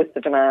keep up with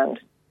the demand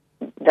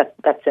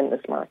that's in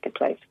this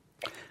marketplace.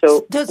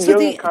 So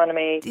young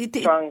economy,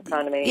 strong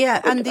economy. Yeah,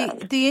 and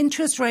the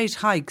interest rate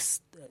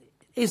hikes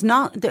is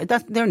not,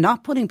 they're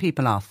not putting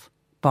people off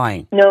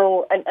buying.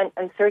 No,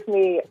 and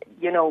certainly,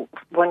 you know,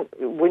 when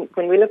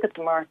we look at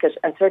the market,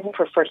 and certainly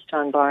for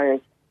first-time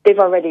buyers, they've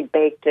already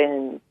baked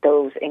in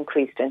those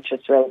increased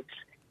interest rates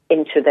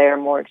into their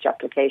mortgage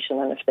application,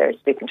 and if they're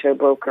speaking to a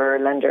broker or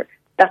lender,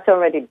 that's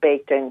already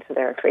baked into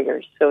their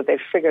figures. So they've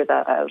figured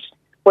that out.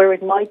 Where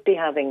it might be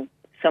having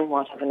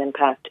somewhat of an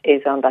impact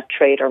is on that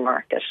trader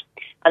market.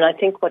 And I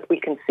think what we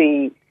can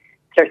see,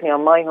 certainly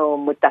on My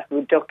Home, with that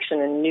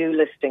reduction in new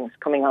listings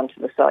coming onto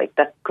the site,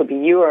 that could be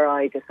you or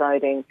I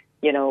deciding,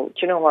 you know, do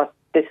you know what,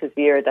 this is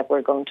the year that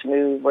we're going to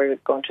move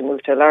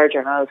to a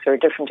larger house or a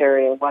different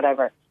area,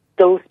 whatever.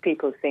 Those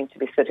people seem to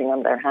be sitting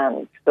on their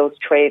hands, those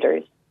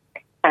traders,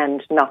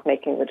 and not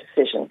making the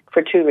decision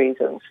for two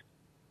reasons.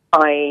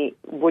 I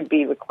would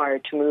be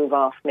required to move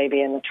off maybe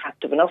an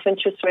attractive enough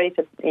interest rate,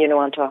 you know,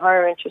 onto a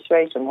higher interest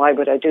rate, and why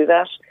would I do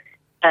that?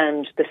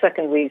 And the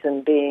second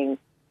reason being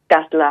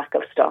that lack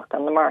of stock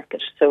on the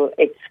market. So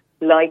it's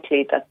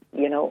likely that,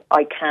 you know,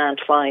 I can't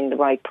find the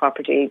right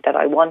property that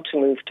I want to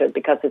move to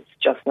because it's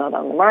just not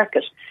on the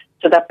market.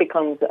 So that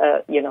becomes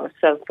a, you know,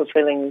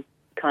 self-fulfilling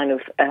kind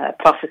of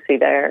prophecy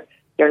there.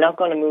 You're not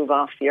going to move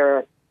off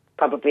your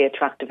probably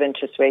attractive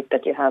interest rate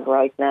that you have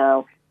right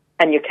now,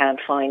 and you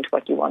can't find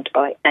what you want to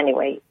buy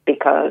anyway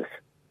because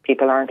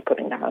people aren't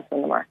putting their house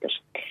on the market.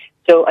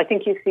 So I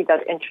think you see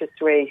that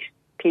interest rate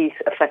piece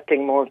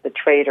affecting more of the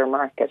trader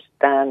market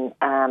than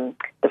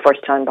the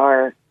first-time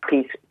buyer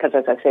piece, because,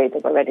 as I say,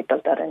 they've already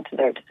built that into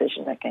their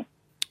decision-making.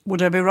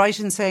 Would I be right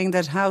in saying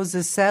that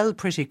houses sell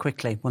pretty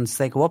quickly once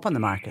they go up on the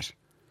market?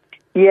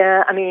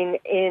 Yeah, I mean,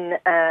 in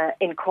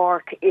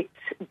Cork, it's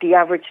the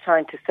average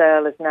time to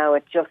sell is now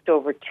at just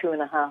over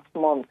 2.5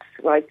 months,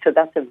 right? So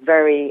that's a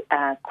very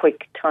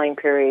quick time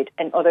period.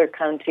 In other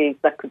counties,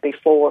 that could be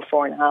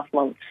 4.5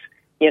 months,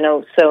 you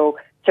know. So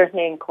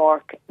certainly in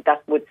Cork,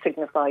 that would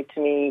signify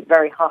to me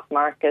very hot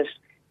market,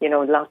 you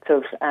know, lots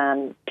of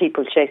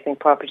people chasing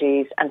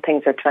properties and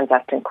things are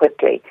transacting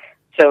quickly.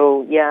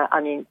 So, yeah,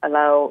 I mean,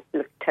 allow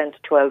 10 to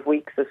 12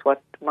 weeks is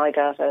what my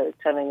data is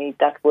telling me.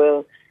 That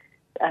will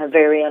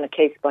vary on a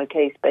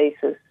case-by-case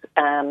basis,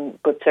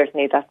 but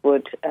certainly that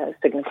would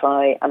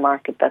signify a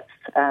market that's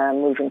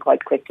moving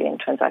quite quickly and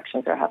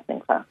transactions are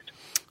happening fast.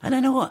 And I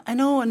know,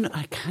 and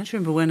I can't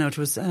remember when it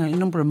was, a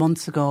number of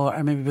months ago,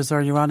 or maybe it was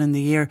earlier on in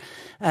the year,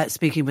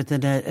 speaking with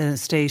an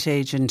estate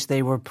agent,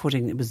 they were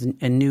putting, it was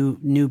a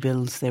new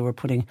builds, they were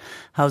putting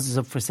houses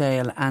up for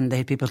sale, and they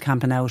had people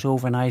camping out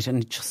overnight,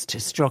 and it just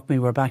struck me,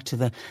 we're back to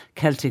the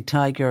Celtic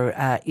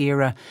Tiger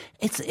era.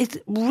 It's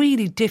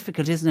really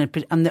difficult, isn't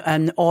it?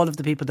 And all of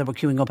the people that were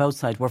queuing up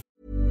outside were...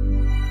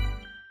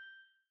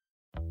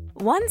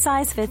 One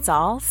size fits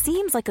all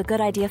seems like a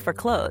good idea for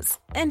clothes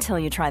until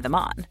you try them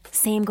on.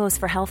 Same goes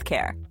for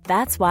healthcare.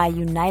 That's why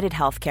United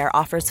Healthcare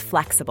offers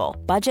flexible,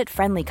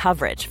 budget-friendly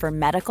coverage for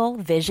medical,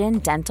 vision,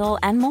 dental,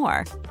 and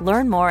more.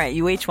 Learn more at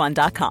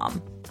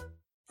uh1.com.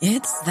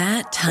 It's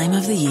that time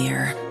of the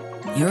year.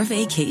 Your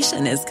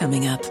vacation is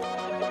coming up.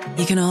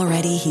 You can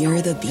already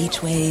hear the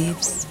beach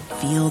waves,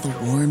 feel the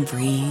warm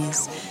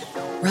breeze,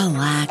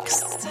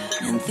 relax,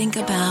 and think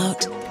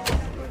about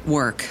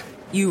work.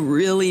 You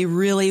really,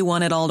 really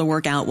want it all to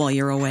work out while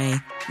you're away.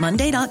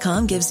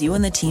 Monday.com gives you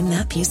and the team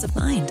that peace of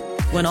mind.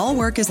 When all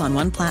work is on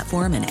one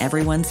platform and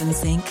everyone's in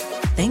sync,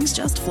 things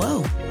just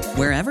flow.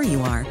 Wherever you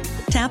are,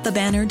 tap the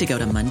banner to go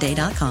to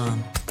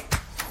Monday.com.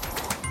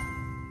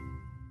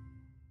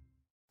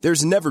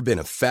 There's never been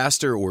a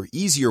faster or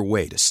easier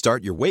way to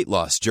start your weight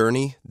loss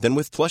journey than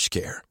with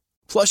PlushCare.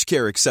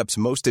 PlushCare accepts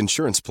most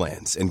insurance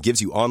plans and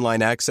gives you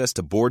online access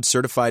to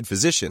board-certified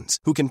physicians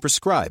who can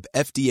prescribe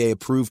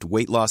FDA-approved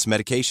weight loss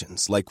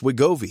medications like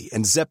Wegovy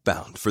and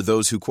Zepbound for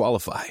those who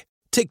qualify.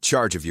 Take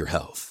charge of your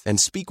health and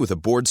speak with a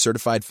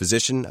board-certified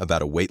physician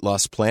about a weight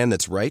loss plan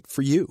that's right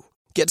for you.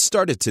 Get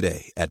started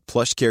today at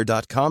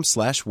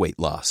plushcare.com/weight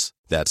loss.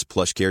 That's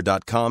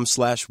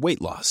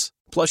plushcare.com/weight loss.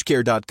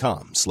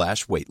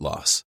 plushcare.com/weight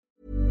loss.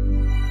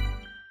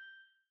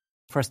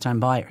 First-time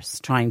buyers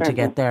trying to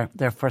get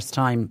their first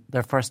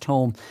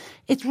home.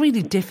 It's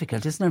really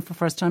difficult, isn't it, for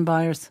first-time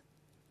buyers?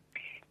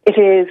 It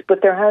is,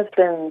 but there has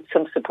been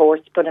some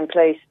supports put in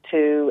place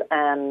to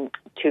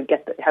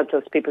help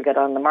those people get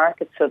on the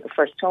market. So the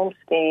First Home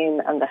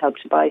Scheme and the Help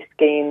to Buy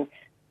scheme,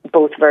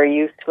 both very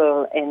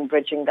useful in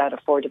bridging that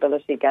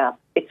affordability gap.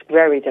 It's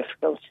very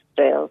difficult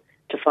still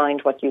to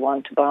find what you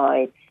want to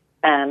buy.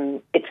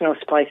 It's no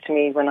surprise to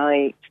me when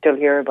I still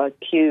hear about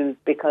queues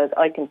because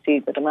I can see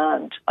the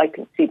demand. I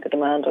can see the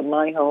demand on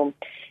my home.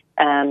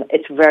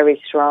 It's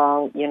very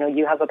strong. You know,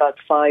 you have about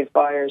 5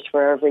 buyers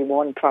for every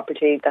 1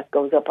 property that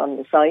goes up on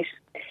the site.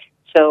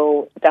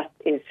 So that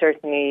is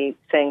certainly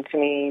saying to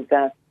me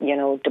that, you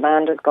know,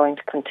 demand is going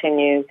to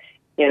continue.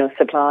 You know,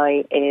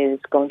 supply is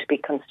going to be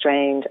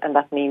constrained. And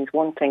that means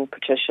one thing,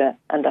 Patricia,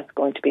 and that's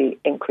going to be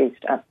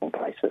increased asking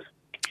prices.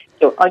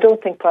 So I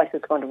don't think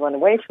prices are going to run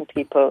away from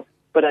people.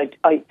 But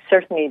I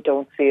certainly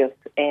don't see us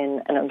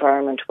in an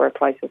environment where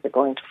prices are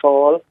going to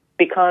fall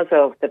because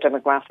of the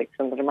demographics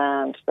and the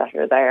demand that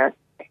are there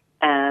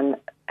and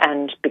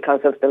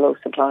because of the low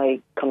supply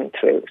coming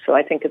through. So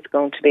I think it's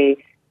going to be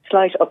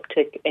slight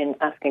uptick in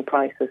asking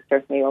prices,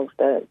 certainly over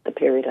the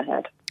period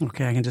ahead.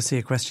 Okay, I can just see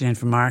a question in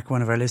from Mark,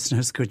 one of our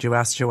listeners. Could you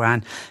ask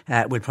Joanne,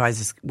 will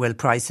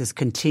prices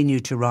continue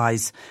to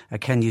rise?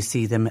 Can you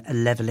see them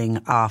levelling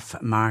off?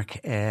 Mark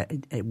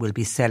will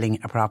be selling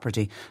a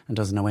property and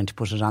doesn't know when to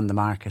put it on the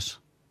market.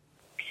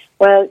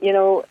 Well, you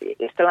know,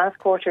 if the last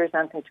quarter is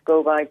anything to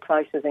go by,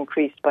 prices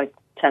increased by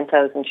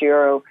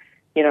 €10,000.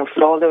 You know,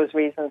 for all those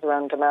reasons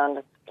around demand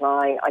and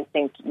supply, I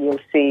think you'll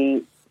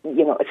see,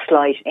 you know, a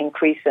slight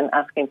increase in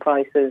asking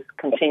prices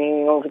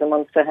continuing over the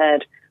months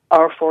ahead.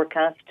 Our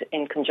forecast,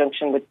 in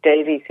conjunction with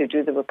Davies, who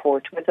do the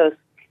report with us,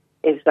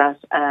 is that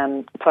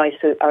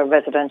prices, our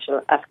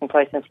residential asking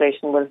price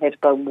inflation will hit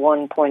about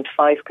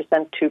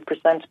 1.5%,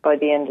 2% by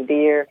the end of the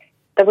year.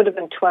 That would have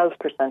been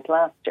 12%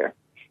 last year.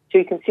 So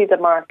you can see the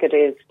market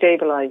is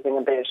stabilising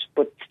a bit,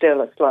 but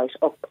still a slight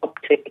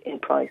uptick in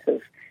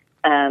prices.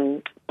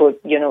 But,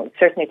 you know,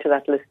 certainly to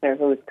that listener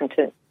who is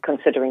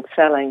considering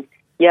selling,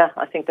 yeah,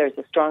 I think there's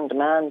a strong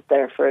demand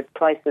there for it.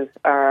 Prices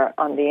are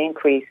on the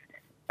increase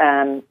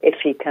if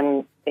he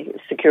can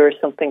secure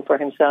something for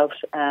himself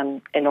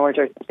in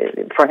order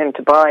for him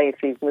to buy if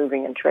he's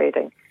moving and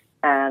trading.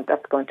 And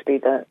that's going to be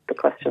the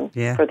question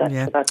for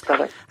that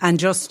product. And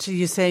just,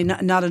 you say,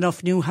 not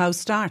enough new house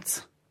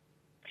starts?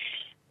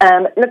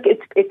 Look,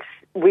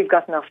 we've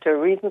gotten off to a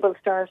reasonable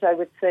start, I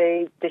would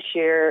say, this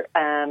year.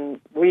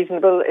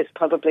 Reasonable is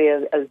probably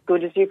as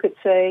good as you could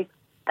say.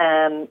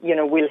 You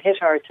know, we'll hit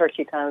our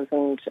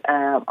 30,000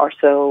 or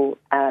so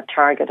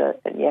target,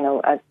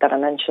 that I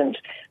mentioned.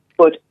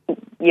 But,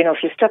 you know,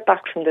 if you step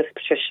back from this,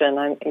 Patricia, and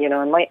I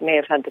may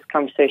have had this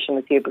conversation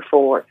with you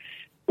before,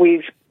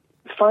 we've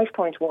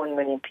 5.1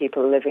 million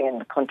people living in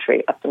the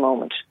country at the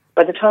moment.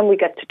 By the time we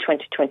get to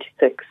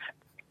 2026,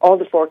 all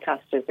the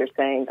forecasters are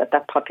saying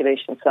that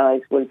population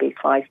size will be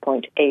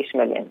 5.8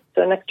 million.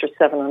 So an extra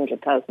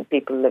 700,000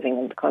 people living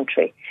in the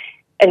country.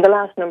 In the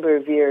last number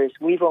of years,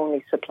 we've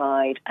only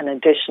supplied an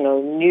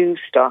additional new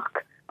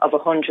stock of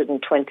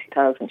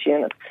 120,000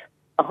 units.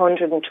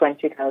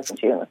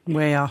 120,000 units.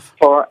 Way off.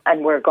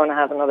 And we're going to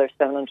have another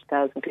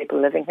 700,000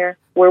 people living here.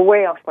 We're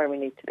way off where we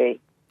need to be.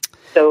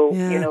 So,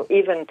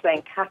 even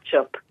playing catch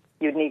up,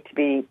 you'd need to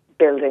be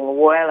building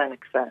well in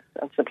excess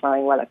and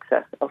supplying well in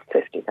excess of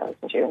 50,000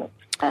 units.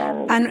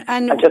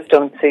 And I just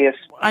don't see it.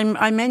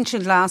 I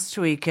mentioned last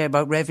week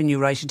about revenue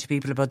writing to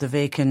people about the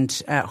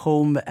vacant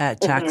home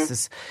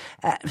taxes.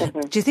 Do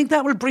you think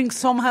that will bring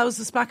some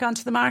houses back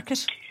onto the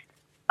market?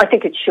 I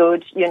think it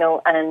should,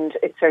 and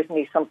it's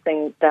certainly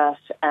something that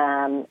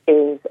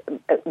is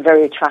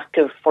very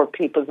attractive for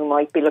people who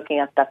might be looking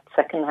at that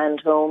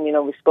second-hand home.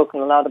 We've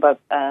spoken a lot about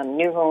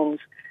new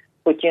homes,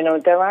 but,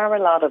 there are a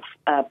lot of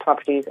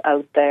properties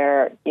out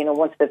there.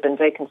 Once they've been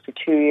vacant for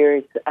 2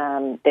 years,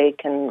 they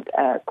can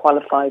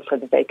qualify for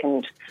the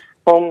vacant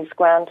homes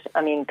grant.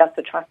 I mean, that's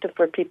attractive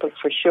for people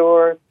for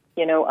sure.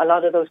 A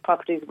lot of those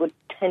properties would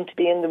tend to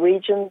be in the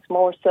regions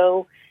more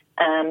so.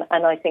 And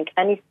I think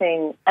any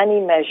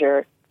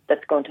measure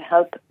that's going to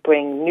help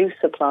bring new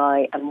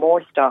supply and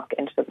more stock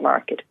into the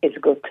market is a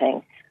good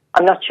thing.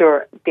 I'm not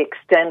sure the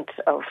extent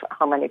of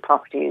how many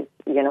properties,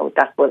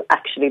 that will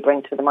actually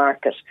bring to the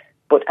market,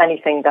 but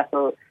anything that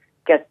will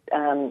get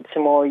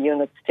some more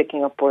units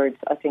ticking upwards,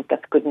 I think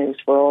that's good news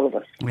for all of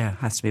us. Yeah,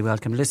 has to be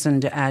welcome.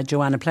 Listen,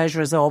 Joanne, a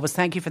pleasure as always.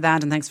 Thank you for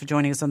that, and thanks for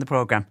joining us on the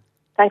programme.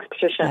 Thanks,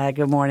 Patricia.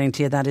 Good morning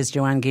to you. That is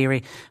Joanne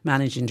Geary,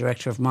 Managing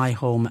Director of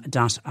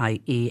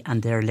myhome.ie,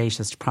 and their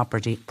latest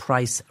property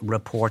price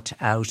report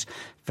out,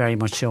 very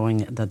much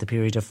showing that the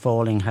period of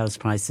falling house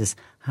prices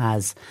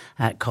has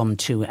come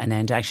to an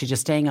end. Actually,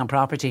 just staying on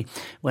property,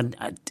 when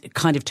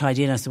kind of tied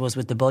in, I suppose,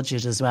 with the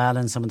budget as well,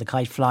 and some of the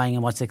kite flying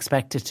and what's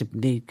expected to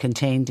be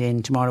contained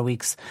in tomorrow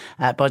week's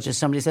budget.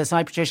 Somebody says,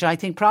 hi Patricia, I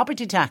think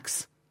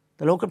the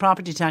local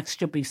property tax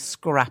should be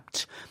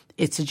scrapped.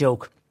 It's a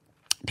joke.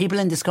 People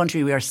in this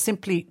country, we are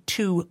simply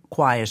too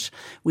quiet.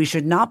 We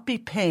should not be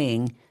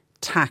paying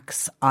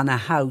tax on a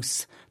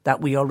house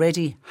that we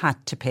already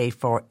had to pay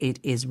for. It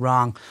is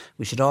wrong.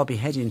 We should all be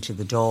heading to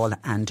the Dáil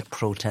and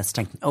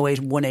protesting.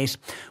 0818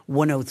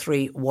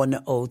 103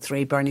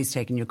 103. Bernie's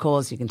taking your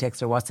calls. You can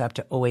text or WhatsApp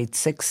to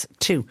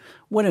 0862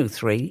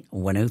 103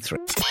 103.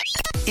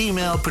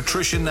 Email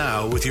Patricia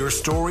now with your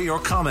story or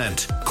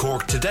comment.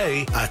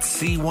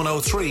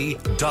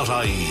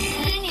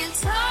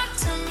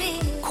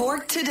 CorkToday@c103.ie.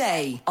 Cork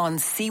Today on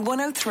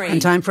C103.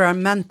 And time for our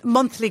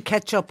monthly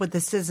catch-up with the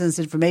Citizens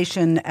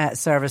Information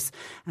Service.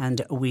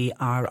 And we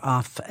are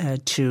off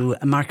to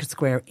Market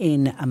Square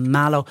in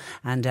Mallow.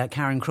 And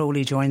Karen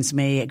Crowley joins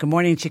me. Good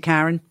morning to you,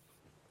 Karen.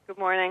 Good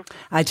morning.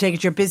 I take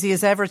it you're busy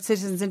as ever at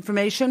Citizens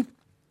Information?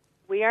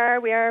 We are.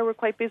 We're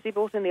quite busy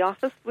both in the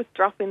office with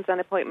drop-ins and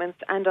appointments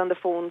and on the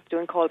phones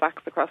doing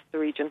callbacks across the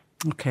region.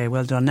 OK,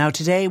 well done. Now,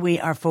 today we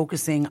are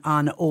focusing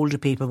on older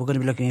people. We're going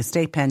to be looking at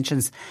state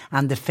pensions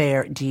and the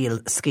Fair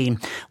Deal scheme.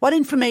 What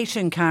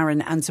information,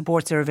 Karen, and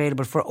supports are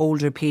available for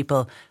older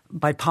people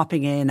by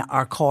popping in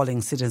or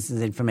calling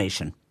Citizens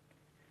Information?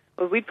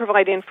 Well, we'd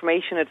provide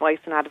information,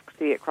 advice and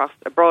advocacy across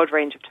a broad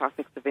range of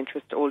topics of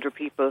interest to older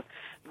people.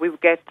 We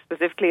would get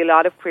specifically a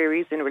lot of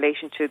queries in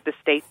relation to the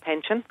state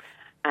pension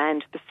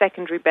and the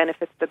secondary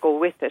benefits that go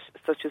with it,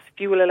 such as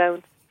fuel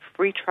allowance,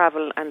 free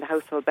travel and the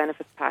household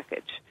benefits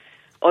package.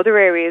 Other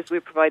areas we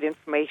provide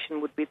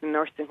information would be the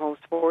nursing home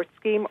support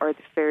scheme or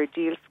the Fair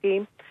Deal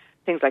scheme,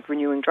 things like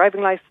renewing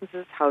driving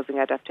licences, housing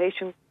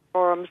adaptation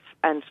forums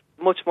and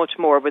much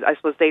more, but I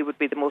suppose they would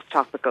be the most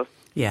topical.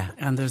 Yeah,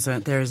 and there's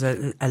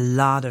a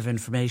lot of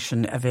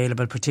information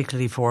available,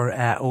 particularly for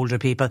older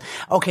people.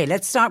 OK,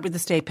 let's start with the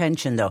state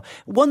pension though.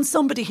 Once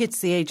somebody hits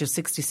the age of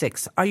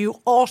 66, are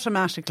you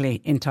automatically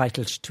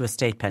entitled to a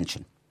state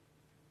pension?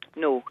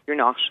 No, you're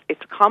not.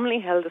 It's a commonly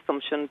held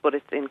assumption, but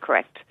it's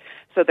incorrect.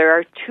 So there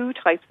are two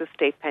types of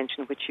state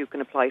pension which you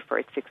can apply for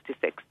at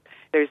 66.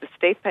 There's the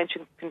state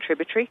pension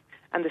contributory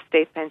and the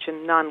state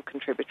pension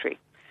non-contributory.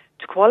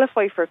 To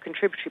qualify for a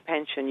contributory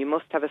pension, you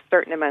must have a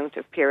certain amount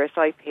of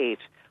PRSI paid,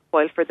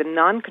 while for the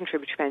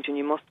non-contributory pension,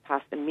 you must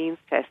pass the means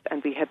test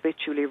and be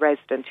habitually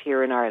resident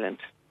here in Ireland.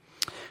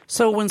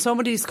 So when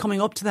somebody's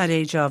coming up to that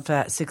age of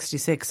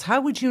 66,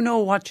 how would you know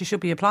what you should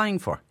be applying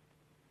for?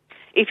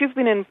 If you've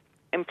been in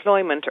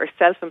employment or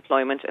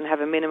self-employment and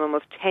have a minimum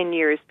of 10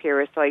 years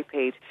PRSI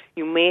paid,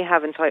 you may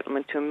have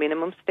entitlement to a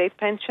minimum state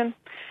pension.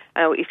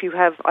 Now, if you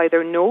have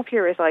either no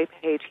PRSI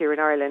paid here in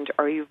Ireland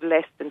or you've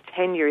less than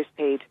 10 years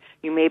paid,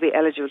 you may be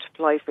eligible to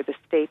apply for the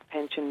state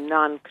pension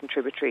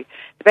non-contributory.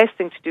 The best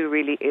thing to do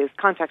really is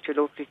contact your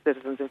local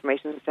Citizens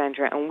Information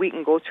Centre and we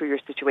can go through your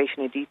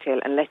situation in detail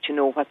and let you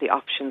know what the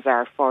options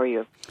are for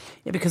you.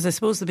 Yeah, because I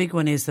suppose the big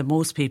one is that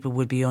most people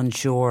would be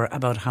unsure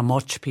about how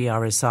much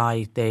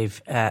PRSI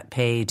they've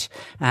paid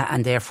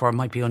and therefore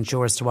might be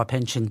unsure as to what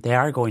pension they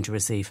are going to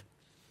receive.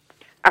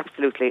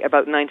 Absolutely.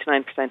 About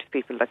 99% of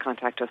people that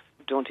contact us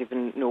don't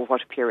even know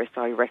what a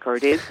PRSI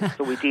record is,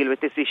 so we deal with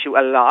this issue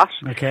a lot.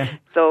 Okay.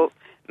 So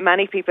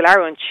many people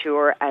are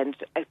unsure, and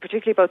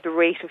particularly about the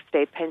rate of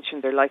state pension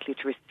they're likely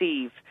to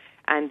receive.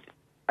 And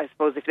I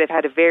suppose if they've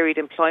had a varied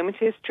employment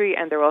history,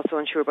 and they're also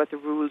unsure about the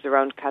rules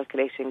around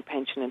calculating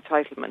pension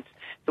entitlement.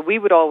 So we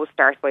would always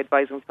start by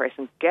advising the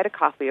person get a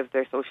copy of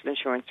their social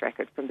insurance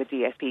record from the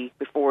DFE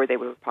before they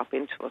will pop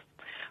into us.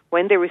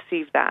 When they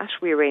receive that,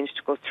 we arrange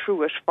to go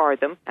through it for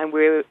them, and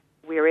we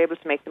are able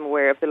to make them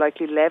aware of the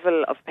likely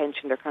level of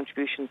pension their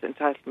contributions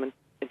entitle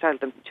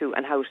them to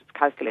and how it is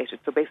calculated.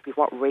 So basically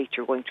what rate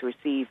you're going to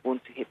receive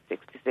once you hit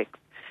 66.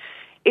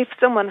 If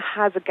someone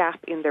has a gap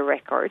in their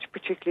record,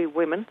 particularly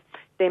women,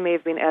 they may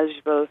have been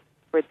eligible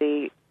for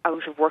the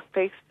out of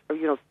workplace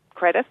or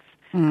credits,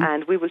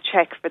 and we will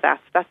check for that.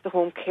 That's the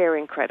home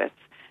caring credits,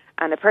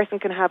 and a person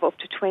can have up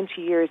to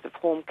 20 years of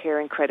home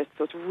caring credits.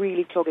 So it's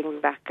really plugging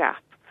that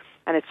gap.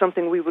 And it's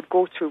something we would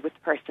go through with the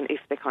person if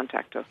they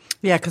contact us.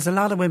 Yeah, because a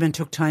lot of women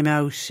took time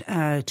out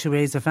to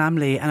raise a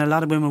family, and a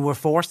lot of women were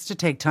forced to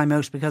take time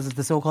out because of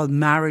the so-called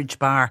marriage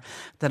bar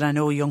that I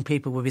know young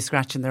people would be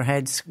scratching their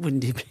heads,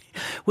 wouldn't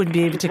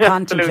be able to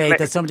contemplate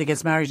that somebody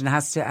gets married and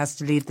has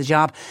to leave the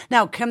job.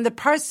 Now, can the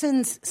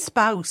person's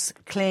spouse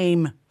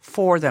claim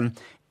for them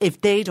if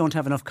they don't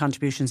have enough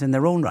contributions in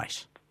their own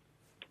right?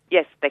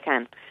 Yes, they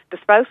can. The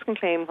spouse can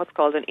claim what's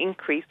called an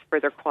increase for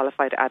their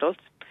qualified adult.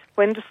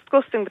 When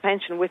discussing the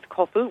pension with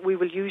couple, we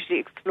will usually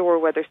explore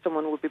whether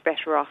someone would be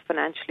better off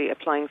financially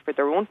applying for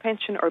their own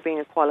pension or being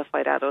a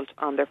qualified adult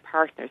on their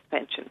partner's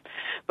pension.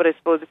 But I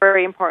suppose it's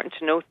very important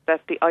to note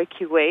that the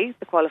IQA,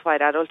 the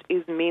qualified adult,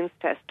 is means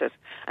tested.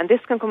 And this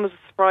can come as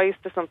a surprise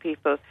to some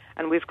people.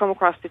 And we've come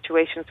across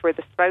situations where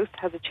the spouse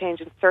has a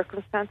change in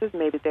circumstances.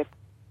 Maybe they've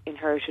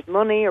inherited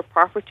money or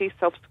property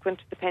subsequent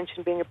to the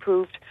pension being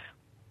approved,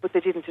 but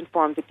they didn't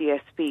inform the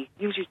DSP,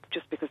 usually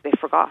just because they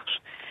forgot.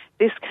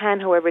 This can,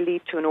 however,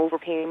 lead to an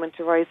overpayment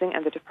arising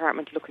and the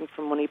department looking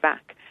for money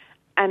back.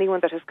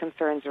 Anyone that has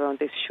concerns around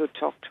this should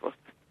talk to us.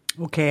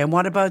 Okay, and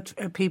what about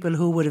people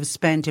who would have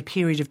spent a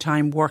period of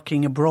time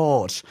working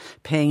abroad,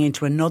 paying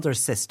into another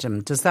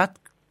system? Does that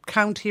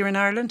count here in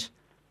Ireland?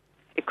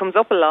 It comes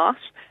up a lot.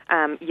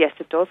 Yes,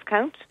 it does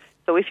count.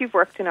 So if you've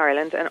worked in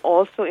Ireland and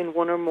also in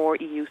one or more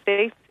EU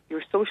states,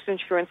 your social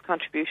insurance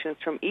contributions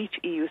from each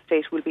EU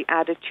state will be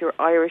added to your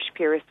Irish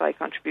PRSI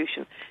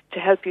contribution to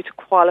help you to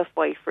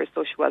qualify for a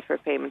social welfare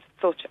payment,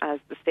 such as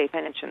the state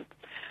pension.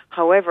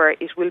 However,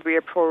 it will be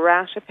a pro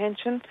rata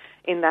pension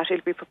in that it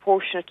will be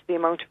proportionate to the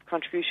amount of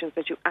contributions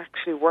that you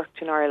actually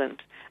worked in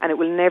Ireland, and it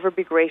will never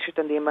be greater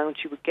than the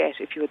amount you would get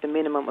if you had the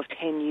minimum of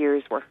 10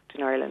 years worked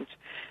in Ireland.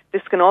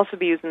 This can also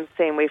be used in the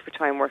same way for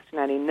time worked in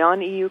any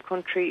non-EU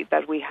country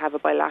that we have a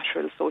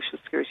bilateral social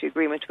security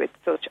agreement with,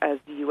 such as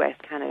the US,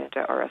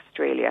 Canada or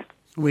Australia.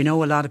 We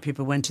know a lot of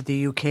people went to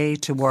the UK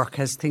to work.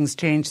 Has things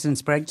changed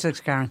since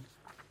Brexit, Karen?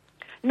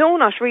 No,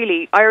 not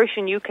really. Irish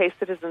and UK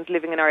citizens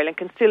living in Ireland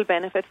can still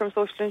benefit from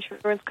social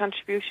insurance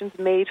contributions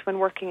made when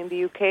working in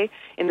the UK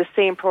in the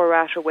same pro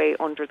rata way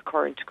under the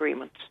current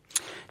agreement.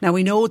 Now,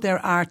 we know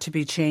there are to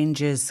be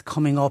changes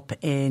coming up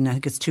in, I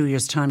think it's 2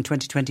 years' time,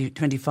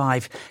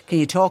 2025. Can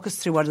you talk us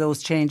through what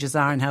those changes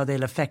are and how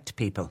they'll affect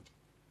people?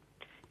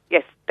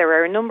 Yes, there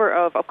are a number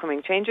of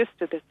upcoming changes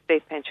to the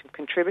state pension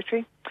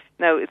contributory.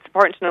 Now, it's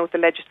important to note the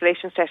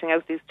legislation setting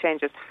out these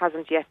changes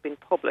hasn't yet been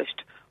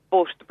published,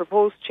 but the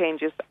proposed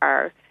changes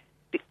are,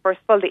 first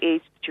of all, the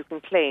age that you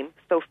can claim.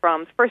 So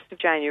from the 1st of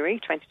January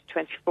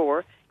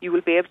 2024, you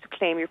will be able to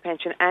claim your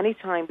pension any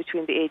time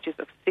between the ages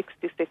of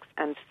 66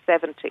 and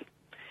 70.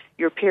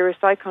 Your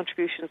PRSI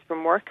contributions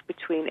from work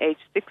between age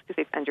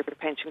 66 and your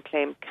pension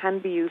claim can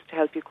be used to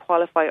help you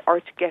qualify or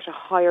to get a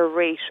higher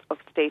rate of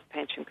state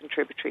pension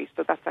contributory.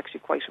 So that's actually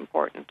quite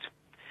important.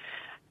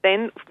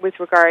 Then, with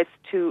regards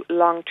to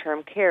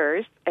long-term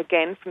carers,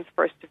 again, from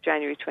the 1st of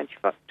January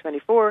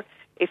 2024,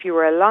 if you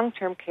were a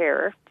long-term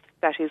carer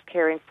that is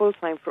caring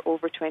full-time for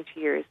over 20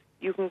 years,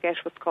 you can get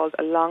what's called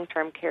a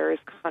long-term carers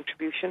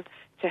contribution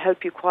to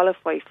help you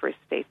qualify for a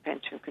state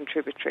pension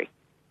contributory.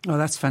 Oh,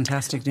 that's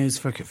fantastic news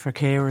for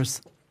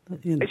carers.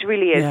 It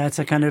really is. Yeah, it's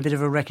a kind of a bit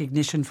of a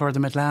recognition for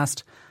them at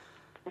last.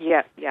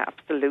 Yeah,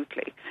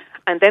 absolutely.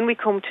 And then we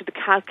come to the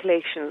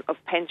calculation of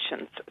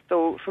pensions.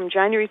 So from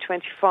January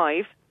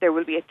 25, there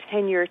will be a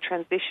 10-year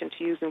transition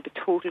to using the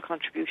total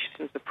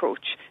contributions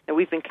approach. Now,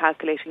 we've been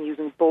calculating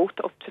using both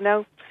up to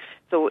now.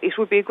 So it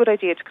would be a good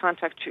idea to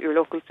contact your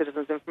local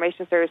Citizens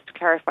Information Service to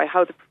clarify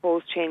how the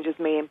proposed changes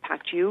may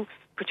impact you,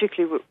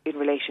 particularly in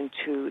relation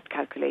to the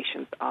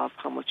calculations of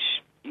how much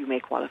you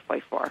may qualify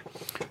for.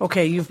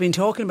 Okay, you've been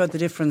talking about the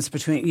difference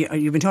between,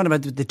 you've been talking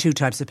about the two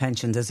types of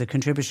pensions, there's a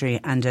contributory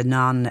and a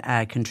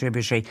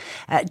non-contributory.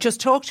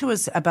 Just talk to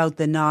us about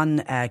the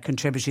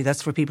non-contributory,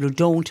 that's for people who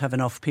don't have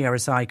enough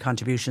PRSI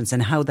contributions,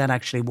 and how that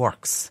actually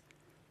works.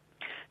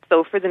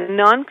 So for the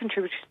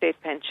non-contributory state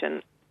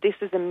pension, this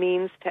is a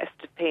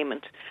means-tested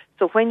payment.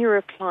 So when you're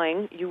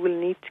applying, you will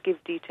need to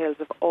give details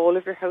of all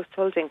of your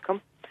household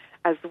income,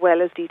 as well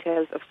as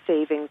details of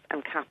savings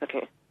and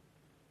capital.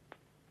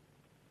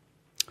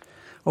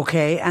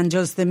 Okay, and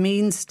does the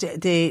means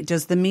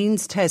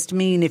test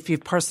mean if your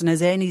person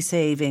has any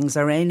savings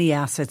or any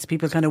assets,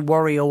 people kind of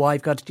worry,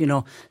 I've got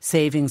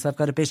savings, I've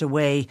got a bit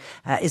away.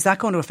 Is that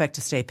going to affect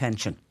a state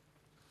pension?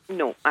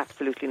 No,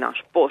 absolutely not.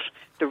 But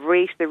the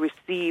rate they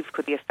receive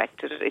could be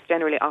affected. It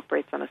generally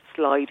operates on a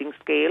sliding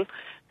scale.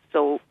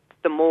 So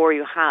the more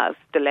you have,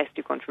 the less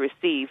you're going to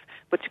receive.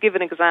 But to give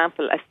an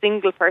example, a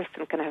single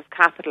person can have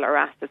capital or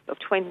assets of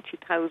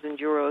 20,000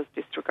 euros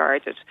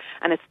disregarded.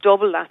 And it's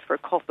double that for a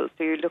couple.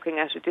 So you're looking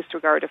at a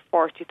disregard of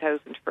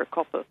 40,000 for a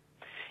couple.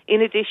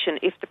 In addition,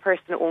 if the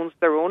person owns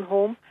their own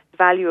home, the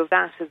value of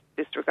that is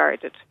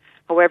disregarded.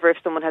 However, if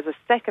someone has a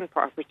second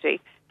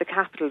property, the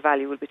capital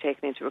value will be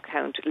taken into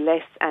account,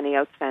 less any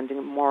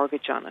outstanding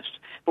mortgage on it.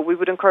 But we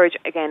would encourage,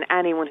 again,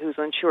 anyone who's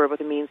unsure about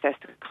the means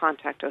test to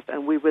contact us,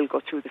 and we will go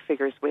through the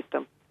figures with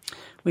them.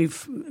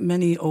 We've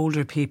many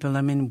older people.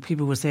 I mean,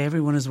 people will say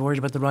everyone is worried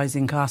about the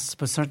rising costs,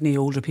 but certainly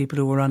older people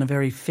who are on a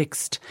very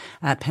fixed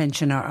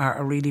pension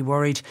are really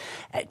worried.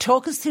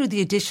 Talk us through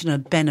the additional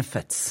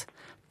benefits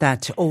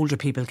that older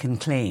people can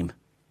claim.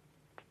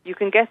 You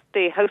can get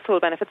the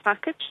household benefits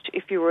package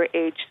if you were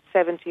aged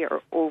 70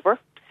 or over.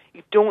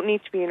 You don't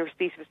need to be in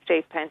receipt of a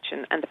state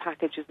pension, and the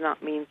package is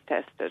not means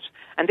tested.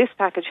 And this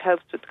package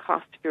helps with the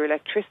cost of your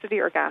electricity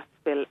or gas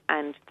bill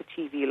and the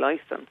TV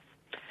licence.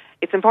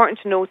 It's important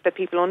to note that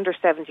people under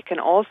 70 can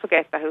also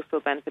get the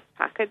household benefits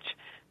package,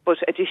 but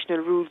additional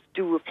rules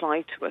do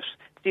apply to it.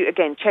 So you,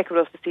 again, check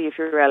with us to see if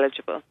you're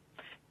eligible.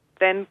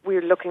 Then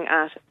we're looking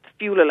at the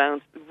fuel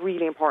allowance,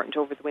 really important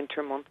over the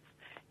winter months.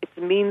 It's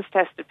a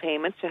means-tested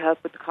payment to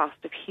help with the cost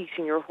of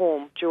heating your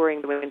home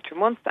during the winter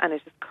months, and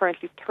it is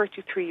currently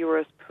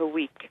 €33 per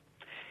week.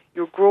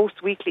 Your gross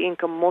weekly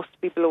income must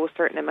be below a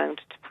certain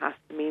amount to pass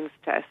the means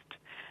test.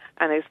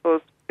 And I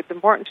suppose it's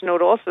important to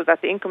note also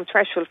that the income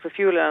threshold for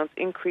fuel allowance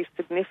increased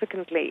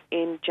significantly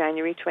in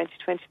January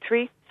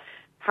 2023.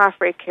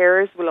 Half-rate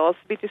carers will also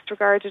be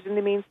disregarded in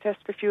the means test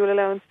for fuel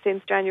allowance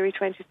since January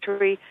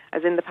 23,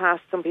 as in the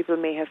past some people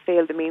may have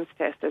failed the means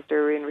test as they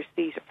were in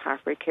receipt of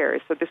half-rate carers,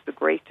 so this is a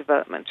great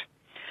development.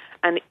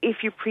 And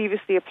if you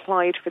previously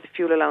applied for the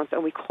fuel allowance,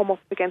 and we come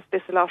up against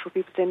this a lot where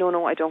people say,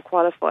 no, I don't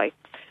qualify,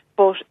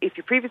 but if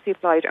you previously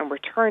applied and were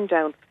turned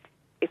down,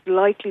 it's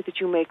likely that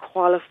you may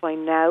qualify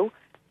now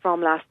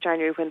from last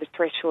January when the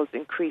thresholds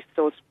increased,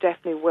 so it's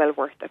definitely well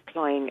worth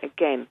applying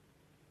again.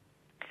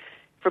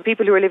 For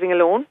people who are living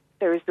alone,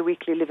 there is the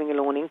weekly living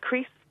alone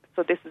increase.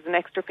 So this is an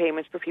extra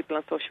payment for people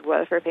on social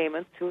welfare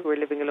payments who are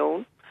living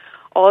alone.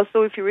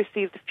 Also, if you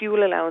receive the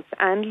fuel allowance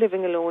and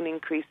living alone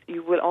increase,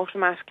 you will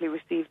automatically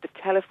receive the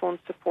telephone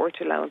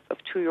support allowance of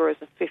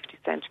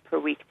 €2.50 per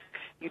week.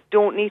 You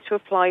don't need to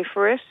apply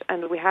for it,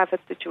 and we have a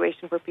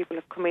situation where people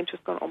have come into us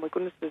going, oh my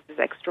goodness, there's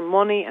extra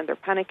money, and they're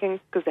panicking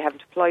because they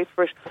haven't applied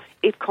for it.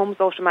 It comes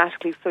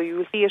automatically, so you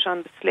will see it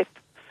on the slip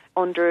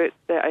under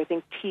the, I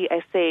think,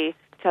 TSA,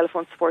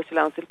 telephone support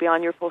allowance. It'll be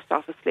on your post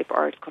office slip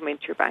or it'll come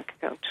into your bank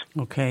account.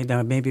 OK,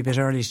 now it may be a bit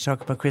early to talk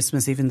about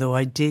Christmas, even though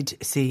I did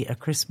see a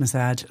Christmas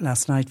ad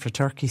last night for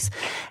turkeys.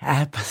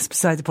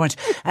 Beside the point.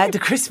 The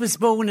Christmas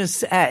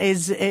bonus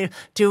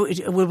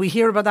will we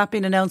hear about that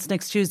being announced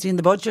next Tuesday in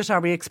the budget?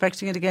 Are we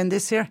expecting it again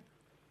this year?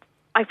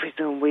 I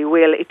presume we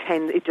will. It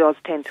does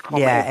tend to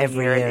come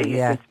every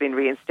year. It's been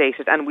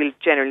reinstated, and we'll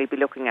generally be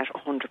looking at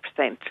 100%.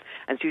 And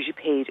it's usually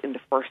paid in the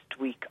first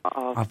week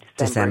of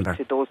December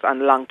to those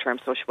on long-term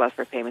social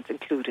welfare payments,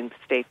 including the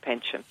state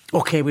pension.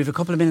 OK, we've a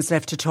couple of minutes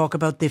left to talk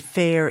about the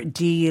Fair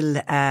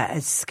Deal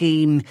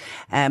scheme.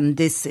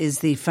 This is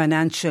the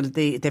financial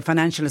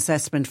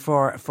assessment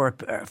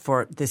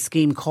for the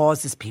scheme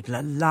causes people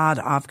a lot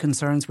of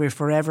concerns. We're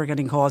forever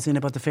getting calls in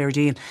about the Fair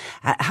Deal.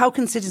 How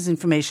can citizens'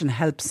 information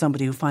help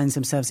somebody who finds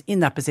themselves in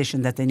that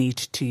position that they need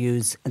to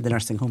use the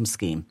nursing home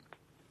scheme?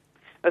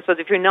 So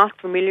if you're not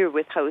familiar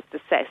with how it's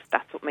assessed,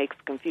 that's what makes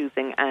it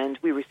confusing, and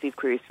we receive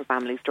queries from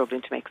families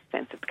struggling to make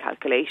sense of the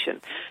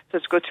calculation. So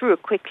to go through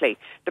it quickly,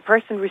 the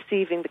person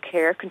receiving the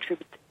care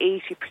contributes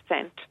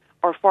 80%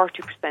 or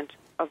 40%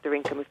 of their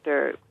income if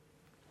they're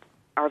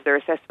their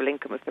assessable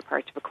income if they're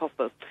part of a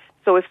couple.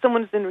 So if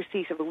someone is in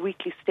receipt of a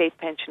weekly state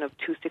pension of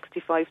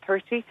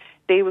 $265.30,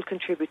 they will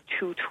contribute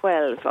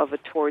 $212 of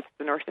it towards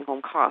the nursing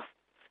home costs.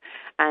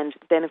 And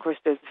then, of course,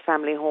 there's the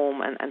family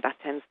home, and that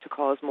tends to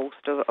cause most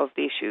of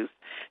the issues.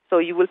 So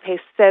you will pay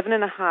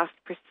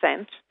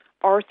 7.5%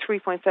 or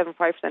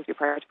 3.75% if you're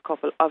part of a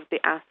couple of the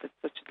assets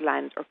such as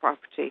land or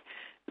property.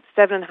 With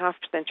 7.5%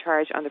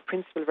 charge on the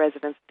principal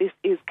residence, this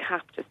is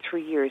capped at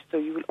 3 years, so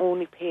you will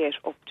only pay it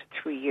up to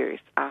 3 years.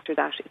 After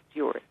that, it's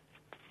yours.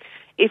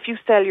 If you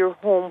sell your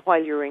home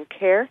while you're in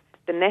care,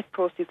 the net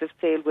proceeds of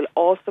sale will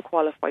also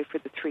qualify for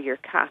the 3-year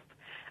cap.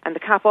 And the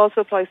cap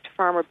also applies to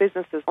farmer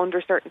businesses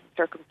under certain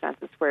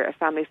circumstances where a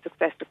family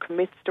successor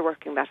commits to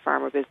working that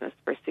farmer business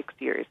for 6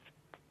 years.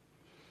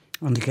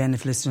 And again,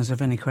 if listeners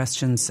have any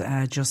questions,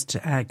 just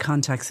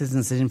contact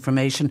Citizens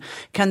Information.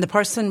 Can the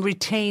person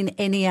retain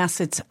any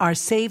assets or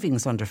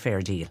savings under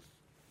Fair Deal?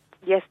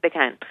 Yes, they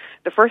can.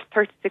 The first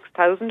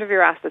 36,000 of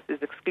your assets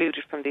is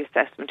excluded from the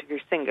assessment if you're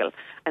single,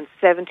 and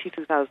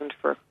 72,000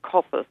 for a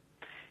couple.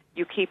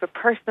 You keep a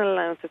personal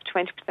allowance of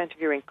 20% of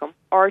your income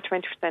or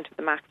 20% of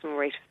the maximum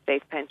rate of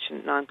state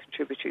pension,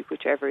 non-contributory,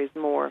 whichever is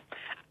more.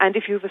 And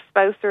if you have a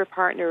spouse or a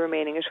partner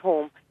remaining at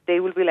home, they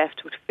will be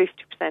left with 50%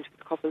 of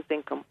the couple's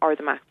income or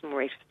the maximum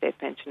rate of state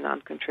pension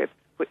non-contrib,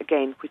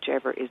 again,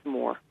 whichever is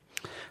more.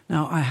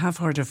 Now, I have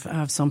heard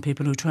of some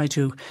people who try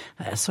to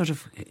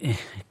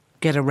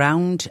get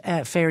around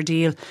Fair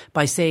Deal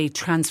by, say,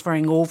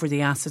 transferring over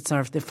the assets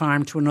of the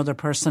farm to another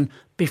person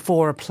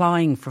before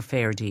applying for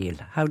Fair Deal.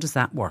 How does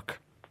that work?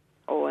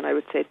 Oh, and I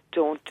would say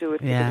don't do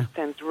it because it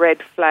sends red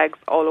flags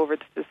all over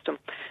the system.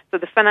 So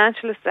the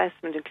financial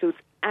assessment includes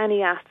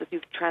any asset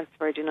you've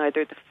transferred in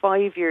either the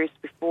 5 years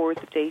before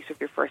the date of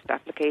your first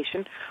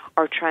application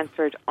or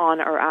transferred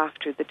on or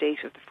after the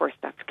date of the first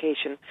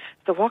application.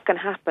 So what can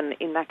happen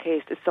in that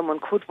case is someone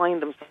could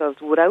find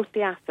themselves without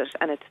the asset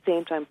and at the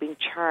same time being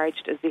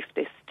charged as if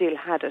they still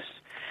had it.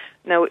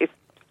 Now, it's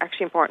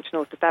actually important to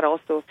note that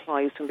also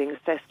applies when being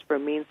assessed for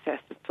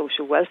means-tested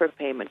social welfare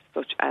payments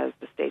such as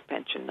the state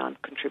pension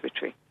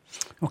non-contributory.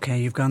 Okay,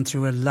 you've gone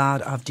through a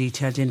lot of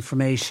detailed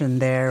information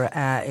there.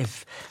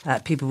 If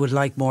people would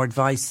like more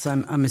advice,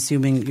 I'm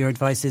assuming your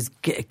advice is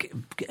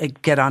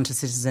get onto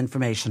Citizens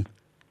Information.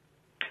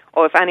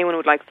 Or if anyone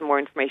would like some more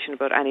information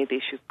about any of the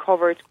issues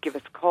covered, give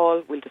us a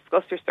call. We'll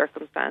discuss your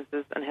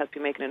circumstances and help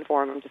you make an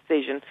informed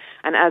decision.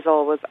 And as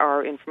always,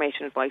 our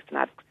information, advice and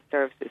advocacy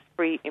service is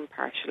free,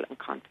 impartial and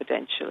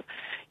confidential.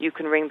 You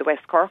can ring the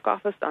West Cork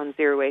office on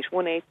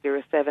 0818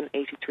 07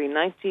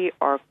 8390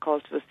 or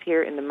call to us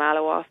here in the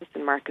Mallow office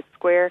in Market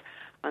Square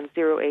on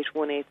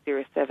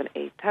 0818 07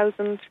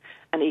 8000,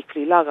 and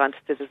equally log on to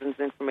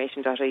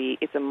citizensinformation.ie.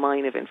 It's a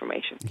mine of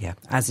information. Yeah,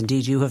 as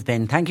indeed you have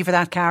been. Thank you for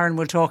that, Karen.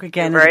 We'll talk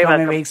again You're in the very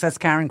coming welcome. weeks. That's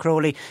Karen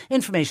Crowley,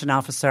 Information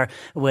Officer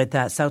with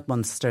South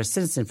Munster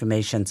Citizens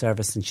Information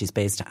Service, and she's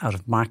based out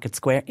of Market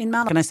Square in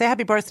Mallow. Can I say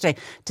happy birthday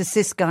to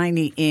Sis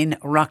Guiney in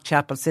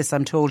Rockchapel? Sis,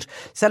 I'm told,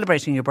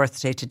 celebrating your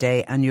birthday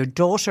today, and your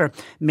daughter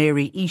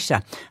Mary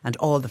Isha and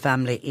all the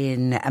family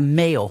in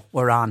Mayo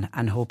were on,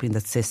 and hoping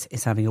that Sis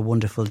is having a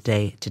wonderful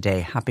day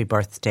today. Happy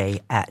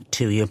birthday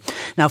to you.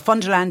 Now,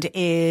 Funderland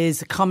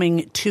is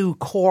coming to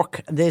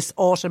Cork this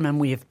autumn,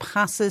 and we have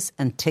passes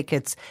and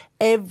tickets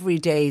every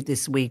day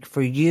this week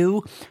for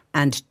you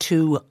and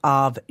two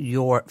of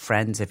your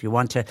friends. If you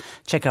want to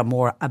check out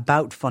more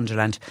about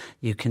Funderland,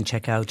 you can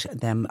check out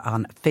them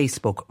on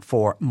Facebook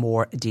for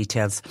more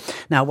details.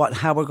 Now,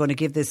 how we're going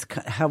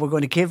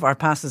to give our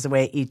passes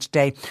away each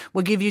day,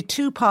 we'll give you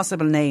two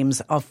possible names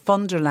of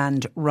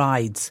Funderland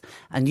rides,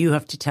 and you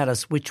have to tell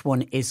us which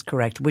one is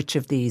correct. Which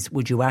of these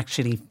would you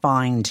actually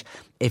find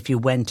if you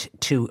went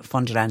to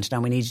Funderland?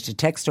 Now, we need you to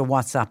text or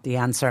WhatsApp the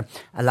answer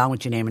along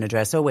with your name and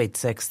address.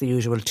 086, the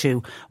usual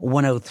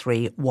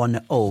 103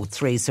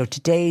 103. So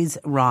today's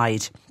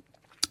ride,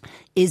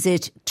 is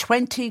it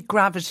 20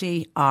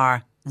 gravity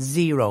or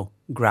 0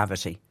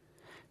 gravity?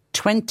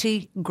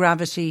 20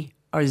 gravity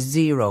or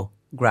 0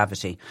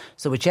 gravity?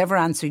 So whichever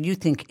answer you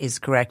think is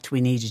correct, we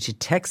need you to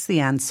text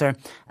the answer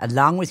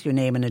along with your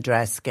name and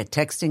address. Get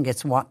texting, get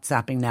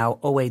WhatsApping now,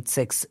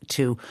 086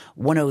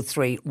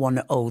 103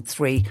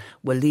 103.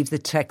 We'll leave the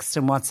text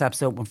and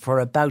WhatsApps open for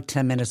about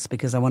 10 minutes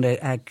because I want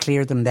to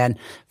clear them then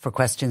for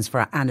questions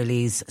for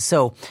Annalise.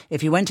 So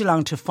if you went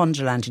along to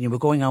Funderland and you were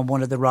going on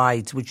one of the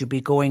rides, would you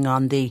be going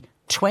on the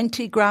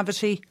 20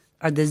 gravity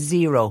or the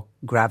 0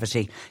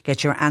 gravity?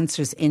 Get your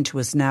answers into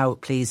us now,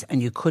 please,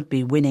 and you could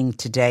be winning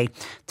today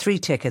 3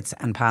 tickets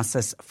and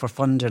passes for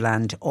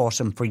Funderland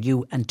Autumn for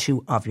you and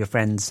two of your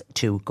friends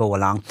to go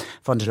along.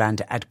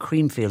 Funderland at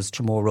Creamfields,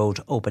 Tremore Road,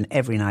 open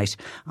every night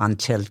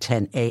until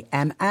 10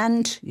 a.m.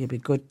 and you'll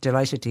be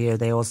delighted to hear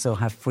they also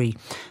have free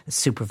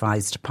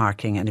supervised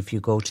parking, and if you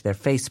go to their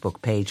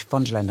Facebook page,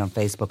 Funderland on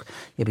Facebook,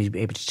 you'll be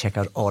able to check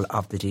out all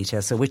of the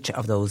details. So which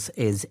of those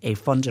is a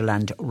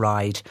Funderland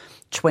ride?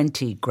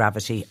 20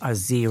 gravity or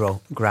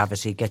 0 gravity?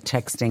 Get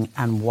texting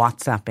and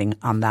WhatsApping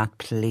on that,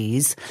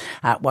 please,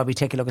 while we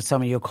take a look at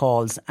some of your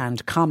calls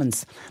and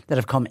comments that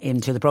have come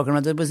into the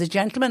programme. There was a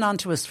gentleman on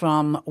to us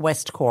from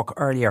West Cork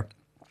earlier,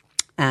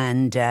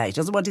 and he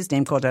doesn't want his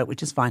name called out,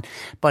 which is fine,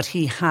 but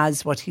he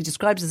has what he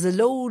describes as a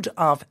load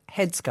of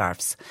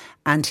headscarves,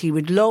 and he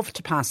would love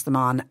to pass them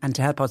on and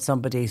to help out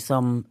somebody,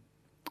 some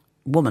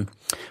woman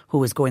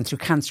who is going through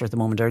cancer at the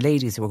moment, or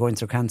ladies who are going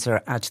through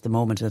cancer at the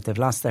moment, and if they've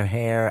lost their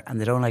hair and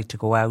they don't like to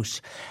go out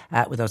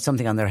without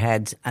something on their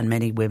head, and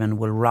many women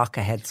will rock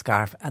a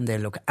headscarf and they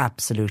look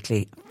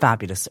absolutely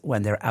fabulous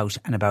when they're out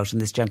and about.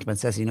 And this gentleman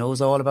says he knows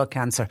all about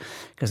cancer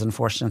because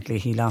unfortunately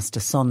he lost a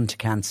son to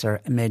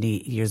cancer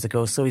many years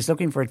ago, so he's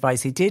looking for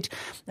advice. He did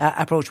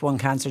approach one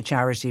cancer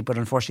charity, but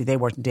unfortunately they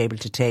weren't able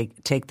to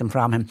take them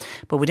from him.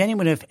 But would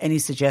anyone have any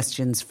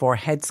suggestions for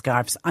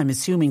headscarves? I'm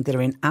assuming that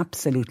are in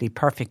absolutely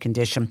perfect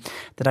condition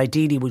that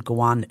ideally would go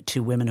on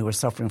to women who are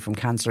suffering from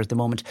cancer at the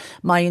moment.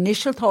 My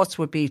initial thoughts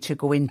would be to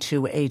go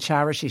into a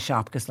charity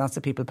shop, because lots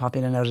of people pop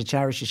in and out of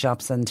charity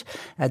shops, and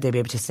they'll be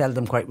able to sell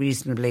them quite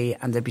reasonably,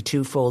 and there'll be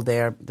twofold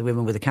there. The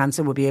women with the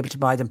cancer will be able to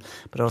buy them,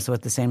 but also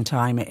at the same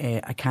time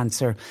a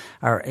cancer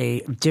or a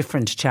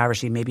different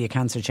charity, maybe a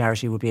cancer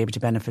charity, would be able to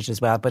benefit as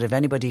well. But if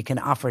anybody can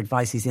offer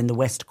advice, he's in the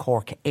West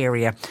Cork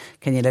area,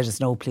 can you let us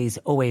know, please?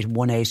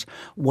 0818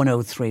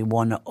 103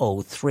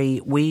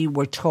 103. We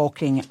were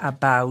talking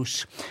about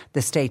about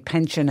the state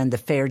pension and the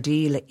fair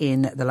deal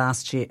in the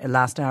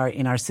last hour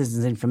in our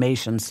Citizens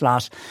Information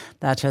slot.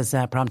 That has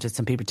prompted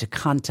some people to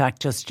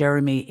contact us.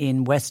 Jeremy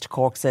in West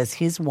Cork says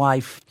his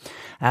wife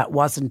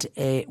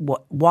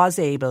was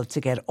able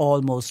to get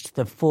almost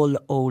the full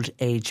old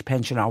age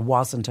pension, or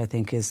wasn't, I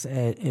think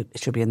it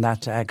should be in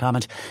that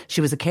comment.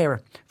 She was a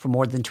carer for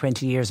more than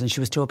 20 years and she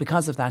was told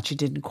because of that she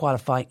didn't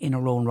qualify in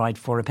her own right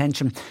for a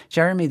pension.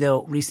 Jeremy,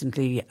 though,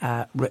 recently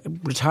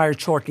retired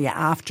shortly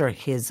after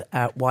his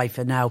wife,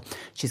 and now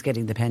she's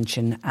getting the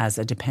pension as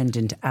a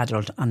dependent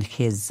adult on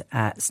his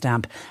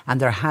stamp. And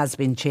there has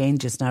been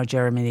changes now,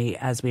 Jeremy,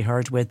 as we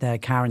heard with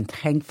Karen.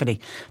 Thankfully,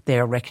 they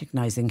are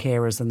recognising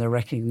carers and they're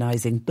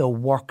recognising the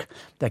work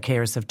that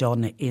carers have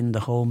done in the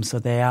home. So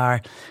they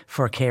are,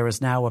 for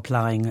carers now,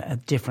 applying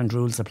different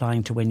rules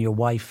applying to when your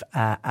wife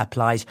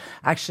applied.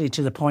 Actually,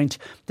 to the point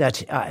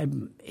that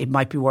it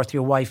might be worth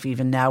your wife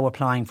even now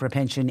applying for a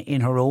pension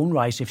in her own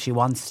right if she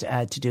wants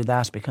to do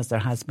that, because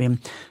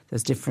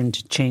there's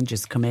different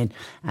changes come in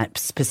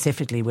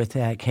specifically with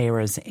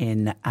carers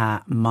in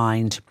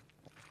mind.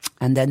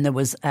 And then there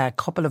was a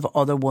couple of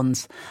other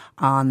ones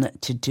on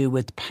to do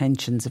with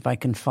pensions, if I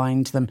can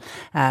find them.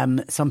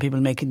 Some people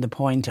making the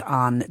point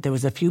on, there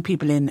was a few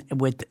people in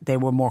with, there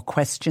were more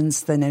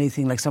questions than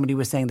anything. Like somebody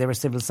was saying they were a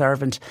civil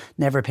servant,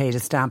 never paid a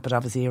stamp, but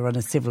obviously you're on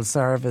a civil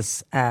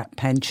service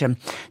pension,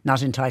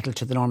 not entitled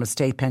to the normal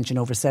state pension.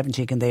 Over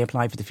 70, can they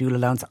apply for the fuel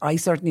allowance? I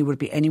certainly would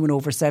be anyone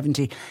over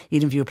 70,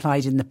 even if you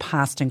applied in the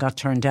past and got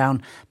turned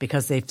down,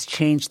 because they've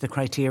changed the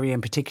criteria.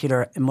 In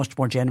particular, a much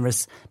more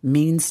generous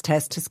means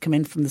test has come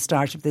in from the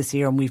start of this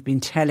year, and we've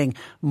been telling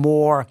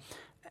more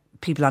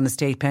people on a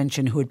state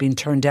pension who had been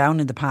turned down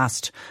in the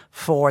past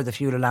for the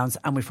fuel allowance,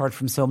 and we've heard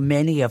from so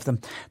many of them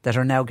that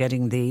are now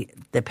getting the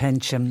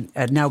pension,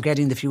 now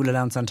getting the fuel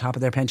allowance on top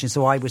of their pension.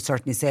 So I would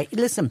certainly say,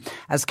 listen,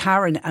 as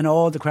Karen and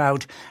all the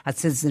crowd at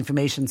Citizens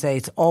Information say,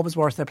 it's always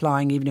worth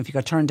applying. Even if you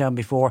got turned down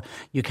before,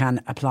 you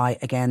can apply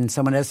again.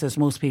 Someone else says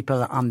most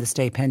people on the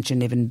state pension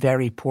live in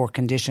very poor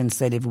conditions.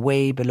 They live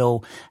way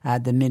below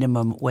the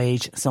minimum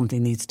wage.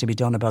 Something needs to be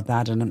done about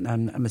that, and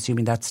I'm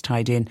assuming that's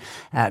tied in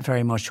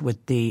very much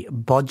with the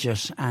budget,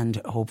 and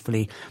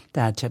hopefully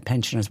that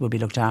pensioners will be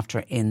looked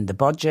after in the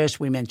budget.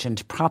 We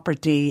mentioned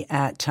property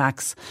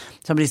tax.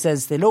 Somebody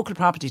says the local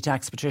property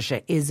tax,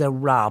 Patricia, is a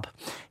rob.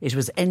 It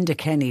was Enda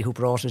Kenny who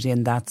brought it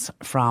in. That's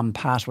from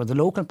Pat, where the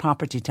local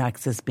property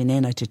tax has been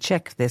in. I had to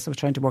check this. I was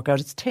trying to work out.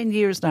 It's 10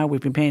 years now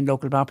we've been paying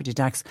local property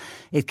tax.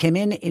 It came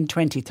in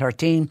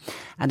 2013,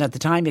 and at the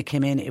time it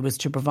came in, it was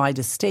to provide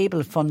a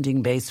stable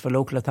funding base for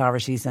local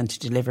authorities and to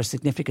deliver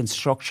significant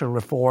structural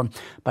reform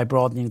by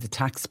broadening the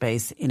tax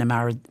base in a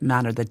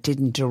manner that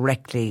didn't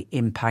directly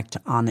impact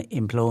on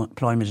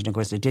employment. And of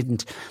course it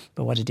didn't,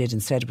 but what it did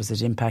instead was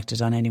it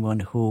impacted on anyone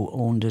who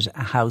owned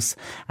a house.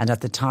 And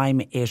at the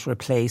time it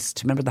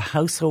replaced, remember the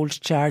household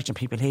charge, and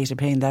people hated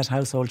paying that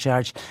household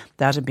charge.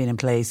 That had been in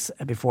place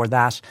before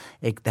that.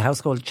 The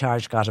household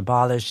charge got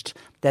abolished.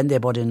 Then they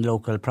put in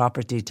local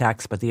property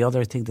tax, but the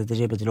other thing that they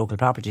did with the local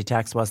property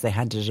tax was they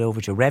handed it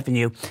over to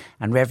Revenue,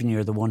 and Revenue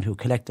are the one who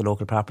collect the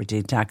local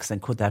property tax.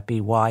 And could that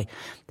be why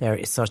there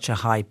is such a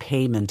high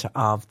payment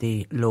of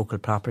the local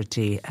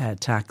property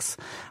tax?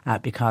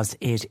 Because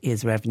it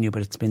is Revenue,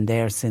 but it's been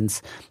there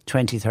since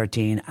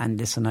 2013. And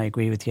listen, I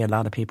agree with you, a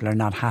lot of people are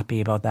not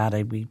happy about that.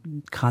 We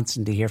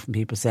constantly hear from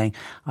people saying,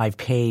 I've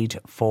paid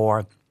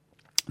for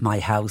my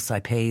house, I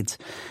paid,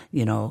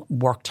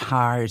 worked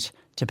hard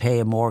to pay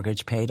a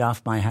mortgage, paid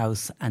off my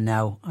house, and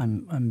now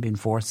I'm being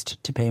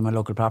forced to pay my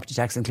local property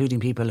tax, including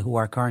people who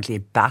are currently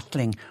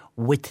battling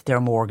with their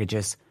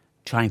mortgages,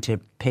 trying to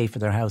pay for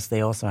their house.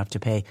 They also have to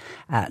pay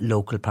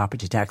local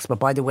property tax. But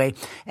by the way,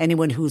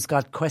 anyone who's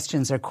got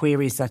questions or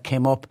queries that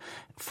came up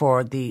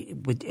in the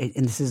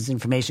Citizens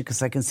Information,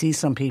 because I can see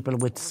some people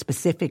with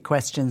specific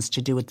questions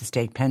to do with the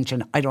state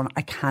pension. I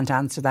can't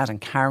answer that, and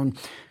Karen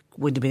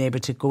would have been able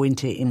to go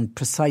into in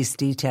precise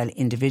detail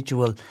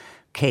individual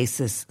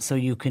cases, so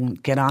you can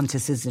get on to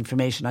Citizens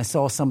Information. I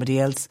saw somebody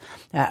else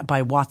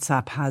by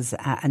WhatsApp has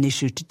an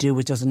issue to do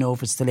with, doesn't know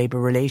if it's the Labour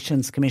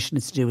Relations Commission,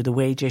 it's to do with the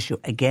wage issue.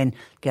 Again,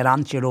 get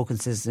on to your local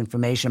Citizens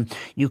Information.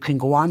 You can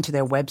go on to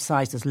their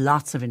website. There's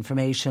lots of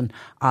information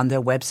on their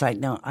website.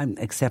 Now,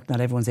 except not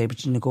everyone's able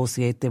to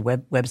negotiate the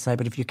website,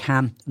 but if you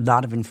can, a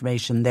lot of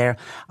information there.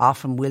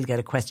 Often we'll get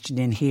a question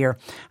in here,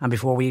 and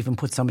before we even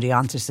put somebody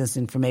onto Citizens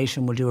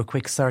Information, we'll do a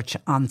quick search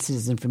on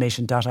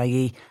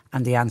citizensinformation.ie,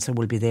 and the answer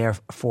will be there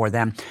for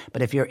them.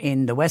 But if you're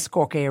in the West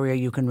Cork area,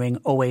 you can ring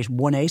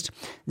 0818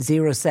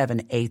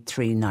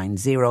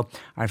 078390, or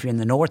if you're in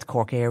the North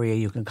Cork area,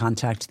 you can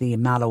contact the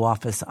Mallow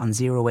office on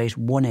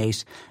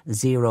 0818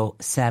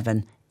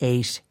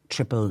 0788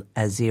 000,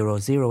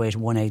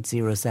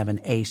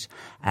 0818078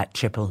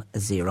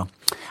 000.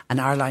 And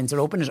our lines are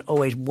open at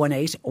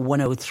 0818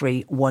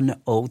 103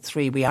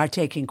 103. We are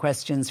taking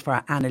questions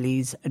for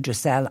Annalise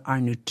Dressel, our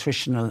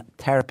nutritional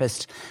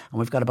therapist, and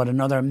we've got about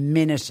another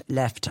minute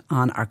left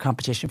on our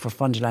competition for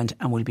Funderland,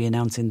 and we'll be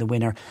announcing the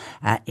winner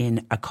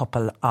in a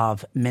couple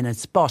of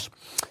minutes. But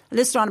a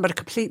listener on about a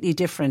completely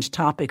different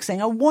topic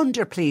saying, I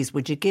wonder please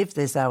would you give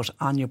this out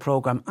on your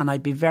programme, and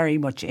I'd be very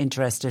much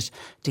interested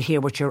to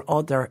hear what your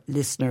other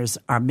listeners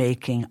are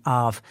making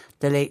of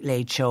the Late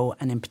Late Show,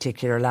 and in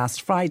particular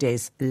last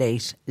Friday's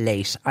Late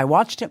Late. I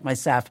watched it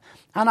myself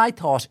and I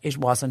thought it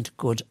wasn't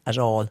good at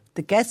all.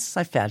 The guests,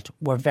 I felt,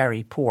 were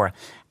very poor,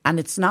 and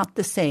it's not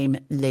the same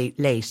Late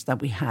Late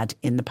that we had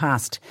in the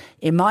past.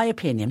 In my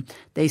opinion,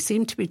 they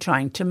seem to be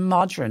trying to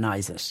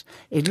modernise it.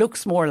 It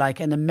looks more like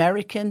an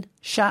American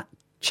chat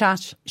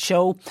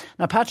show.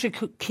 Now, Patrick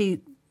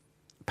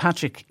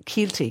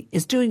Keelty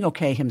is doing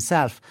okay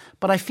himself,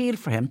 but I feel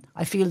for him.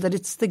 I feel that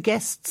it's the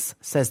guests,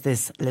 says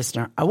this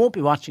listener. I won't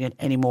be watching it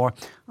anymore.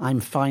 I'm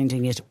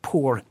finding it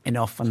poor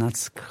enough. And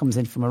that comes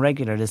in from a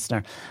regular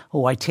listener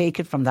who, I take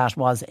it from that,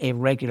 was a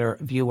regular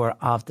viewer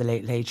of the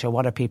Late Late Show.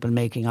 What are people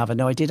making of it?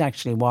 No, I did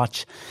actually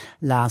watch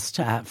last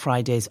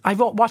Friday's. I've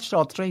watched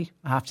all three,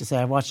 I have to say.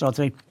 I watched all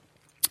three.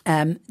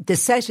 The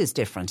set is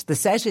different. The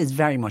set is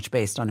very much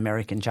based on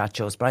American chat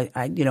shows, but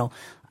I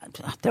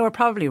they were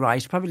probably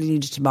right. Probably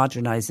needed to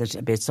modernise it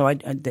a bit. So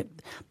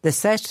the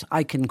set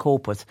I can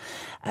cope with.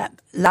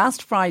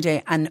 Last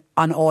Friday and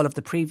on all of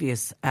the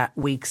previous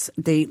weeks,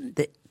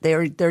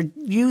 they're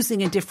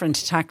using a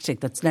different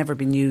tactic that's never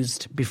been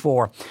used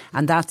before,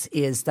 and that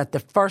is that the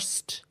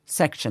first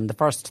section, the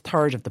first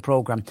third of the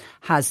programme,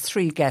 has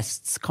three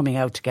guests coming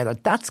out together.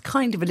 That's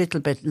kind of a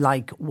little bit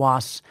like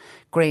what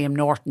Graham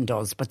Norton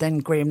does, but then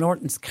Graham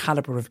Norton's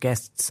calibre of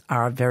guests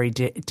are very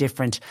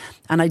different.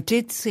 And I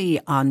did see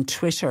on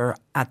Twitter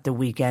at the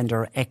weekend,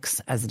 or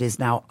X as it is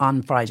now,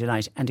 on Friday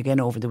night and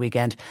again over the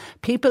weekend,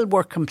 people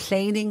were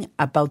complaining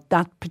about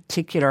that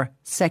particular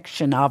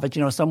section of it.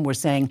 You know, some were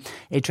saying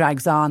it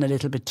drags on a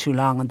little bit too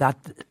long and that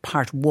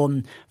part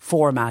one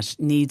format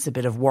needs a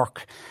bit of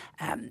work.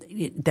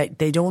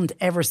 They don't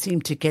ever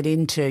seem to get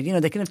into,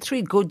 they can have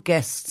three good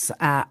guests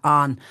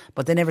on,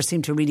 but they never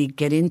seem to really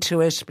get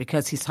into it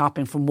because he's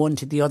hopping from one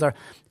to the other.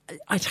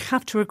 I'd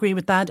have to agree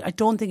with that. I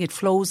don't think it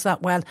flows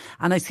that well.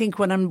 And I think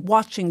when I'm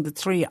watching the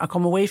three, I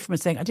come away from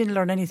it saying, I didn't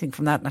learn anything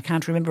from that and I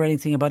can't remember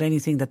anything about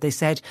anything that they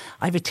said.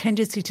 I have a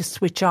tendency to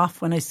switch off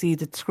when I see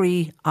the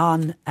three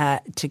on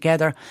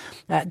together,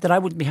 that I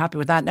wouldn't be happy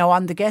with that. Now,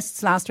 on the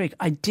guests last week,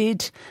 I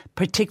did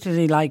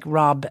particularly like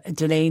Rob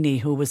Delaney,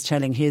 who was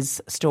telling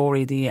his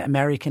story, the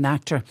American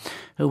actor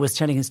who was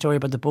telling his story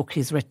about the book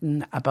he's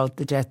written about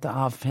the death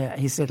of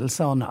his little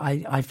son.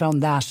 I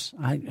found that,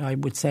 I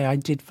would say I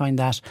did find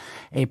that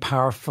a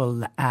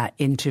powerful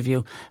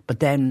interview.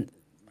 But then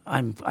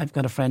I've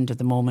got a friend at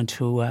the moment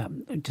who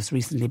just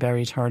recently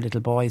buried her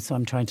little boy, so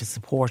I'm trying to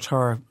support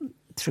her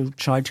through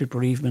childhood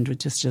bereavement,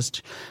 which is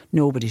just,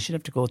 nobody should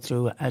have to go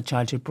through a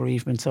childhood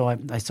bereavement. So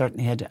I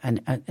certainly had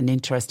an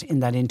interest in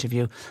that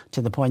interview,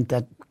 to the point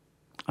that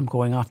I'm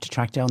going off to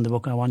track down the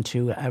book. I want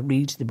to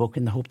read the book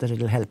in the hope that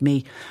it'll help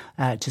me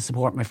to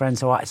support my friends.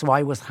 So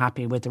I was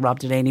happy with the Rob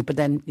Delaney, but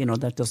then,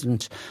 that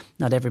doesn't,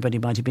 not everybody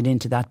might have been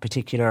into that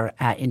particular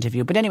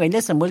interview. But anyway,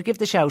 listen, we'll give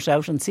the shout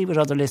out and see what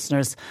other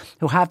listeners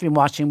who have been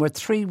watching. We're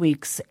 3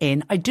 weeks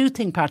in. I do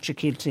think Patrick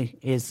Keelty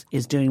is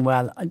doing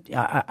well.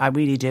 I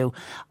really do.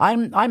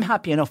 I'm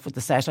happy enough with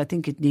the set. I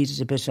think it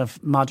needed a bit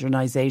of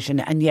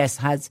modernisation. And yes,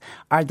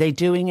 are they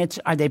doing it?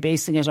 Are they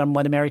basing it on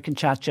what American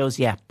chat shows?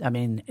 Yeah, I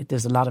mean,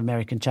 there's a lot of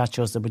American chat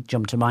shows that would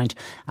jump to mind,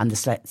 and the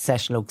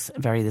set looks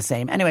very the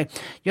same. Anyway,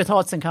 your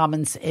thoughts and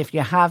comments if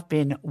you have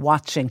been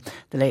watching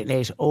the Late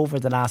Late over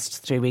the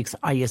last 3 weeks.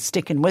 Are you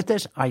sticking with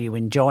it? Are you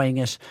enjoying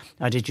it?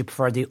 Or did you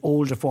prefer the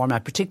older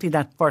format, particularly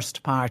that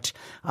first part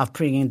of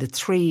bringing the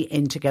three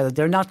in together?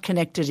 They're not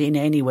connected in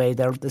any way.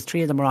 The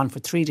three of them are on for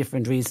three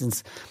different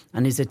reasons.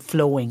 And is it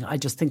flowing? I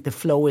just think the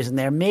flow isn't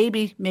there.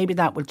 Maybe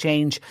that will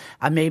change,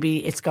 and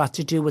maybe it's got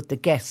to do with the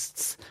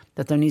guests,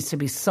 that there needs to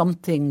be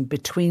something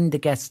between the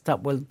guests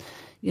that will,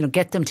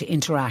 get them to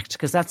interact,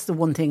 because that's the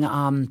one thing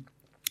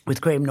with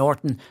Graham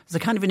Norton. There's a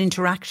kind of an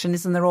interaction,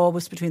 isn't there,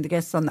 always between the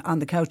guests on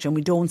the couch, and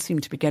we don't seem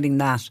to be getting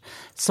that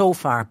so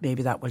far.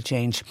 Maybe that will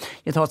change.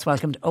 Your thoughts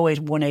welcome to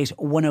 0818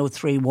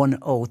 103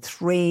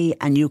 103,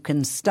 and you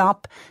can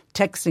stop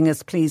texting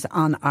us, please,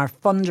 on our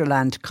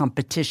Funderland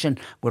competition.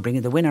 We're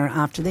bringing the winner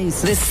after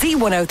these. The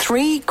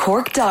C103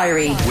 Cork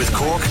Diary. With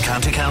Cork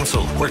County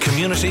Council, where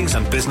communities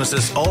and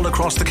businesses all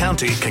across the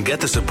county can get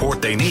the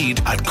support they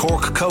need at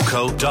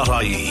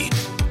corkcoco.ie.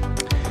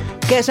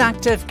 Get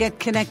active, get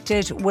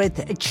connected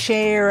with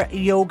Chair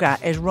Yoga.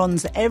 It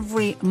runs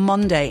every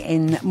Monday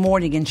in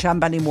morning in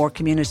Shanballymore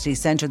Community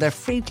Centre. They're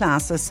free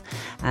classes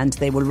and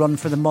they will run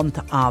for the month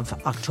of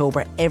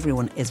October.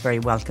 Everyone is very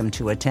welcome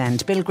to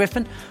attend. Bill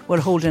Griffin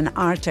will hold an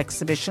art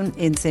exhibition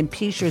in St.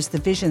 Peter's, the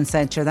Vision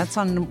Centre. That's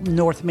on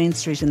North Main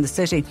Street in the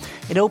city.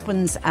 It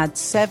opens at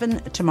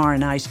 7 tomorrow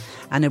night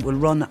and it will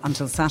run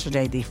until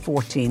Saturday the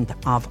 14th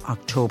of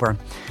October.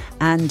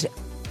 And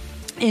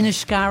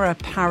Inishkara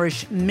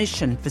Parish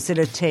Mission,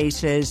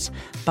 facilitated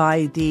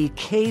by the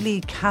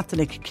Cayley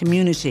Catholic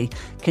Community,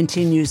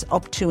 continues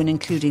up to and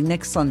including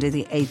next Sunday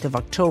the 8th of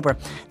October.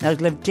 Now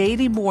it'll have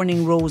daily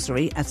morning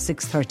rosary at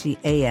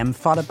 6:30am,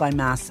 followed by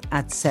Mass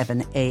at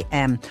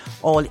 7am.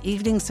 All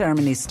evening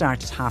ceremonies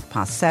start at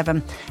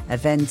 7:30.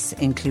 Events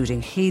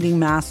including healing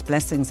Mass,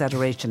 blessings,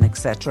 adoration,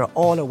 etc.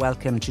 all are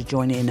welcome to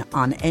join in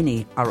on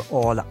any or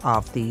all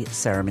of the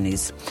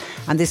ceremonies.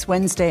 And this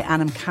Wednesday,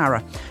 Anam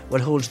Cara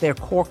will hold their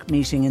Cork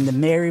meeting in the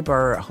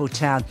Maryborough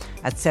Hotel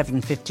at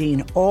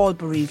 7:15. All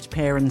bereaved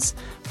parents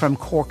from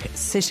Cork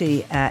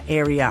City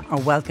area are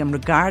welcome,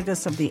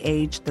 regardless of the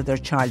age that their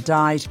child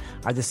died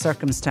or the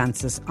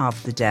circumstances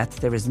of the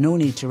death. There is no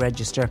need to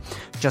register.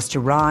 Just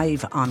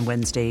arrive on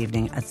Wednesday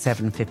evening at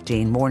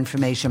 7:15. More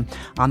information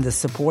on the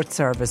support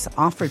service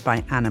offered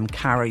by Anam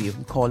Cara, you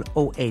can call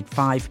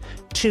 085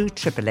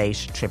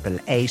 288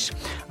 888,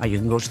 or you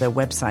can go to their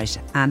website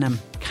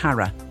anamcara.ie.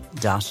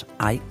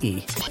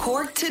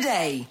 Cork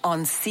Today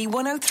on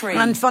C103.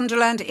 And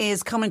Funderland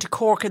is coming to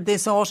Cork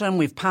this autumn.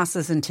 We've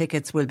passes and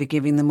tickets. We'll be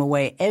giving them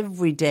away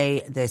every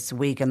day this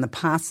week, and the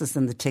passes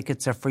and the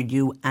tickets are for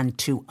you and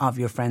 2 of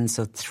your friends,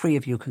 so 3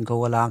 of you can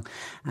go along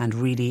and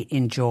really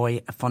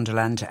enjoy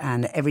Funderland.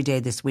 And every day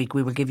this week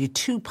we will give you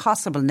 2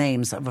 possible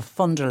names of a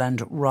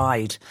Funderland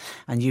ride,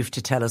 and you have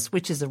to tell us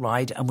which is a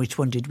ride and which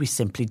one did we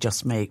simply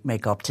just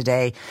make up.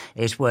 Today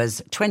it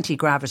was 20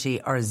 gravity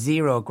or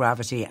 0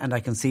 gravity, and I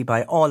can see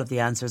by all of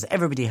the answers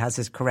everybody has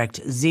his correct.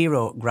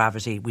 0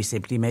 gravity. We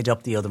simply made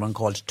up the other one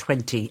called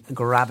 20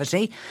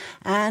 gravity,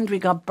 and we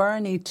got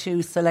Bernie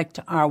to select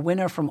our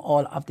winner from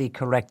all of the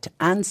correct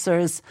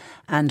answers.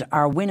 And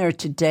our winner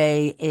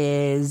today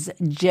is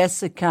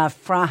Jessica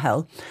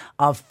Frahel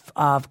of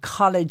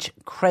College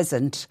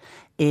Crescent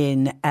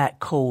in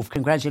Cove.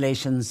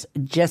 Congratulations,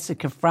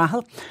 Jessica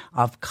Frahel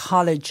of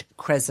College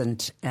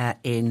Crescent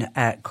in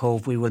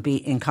Cove. We will be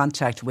in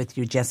contact with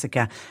you,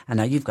 Jessica, and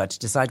now you've got to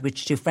decide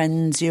which 2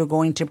 friends you're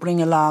going to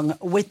bring along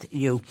with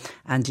you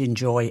and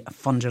enjoy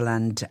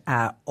Funderland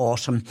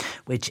Autumn,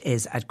 which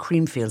is at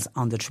Creamfields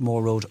on the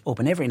Tramore Road,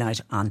 open every night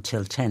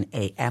until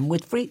 10am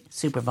with free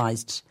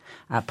supervised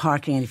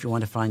parking. And if you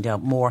want to find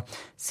out more,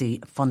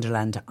 see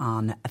Funderland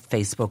on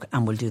Facebook,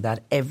 and we'll do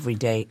that every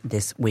day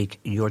this week.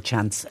 Your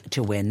chance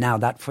to win. Now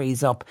that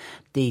frees up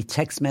the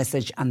text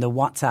message and the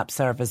WhatsApp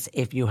service.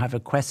 If you have a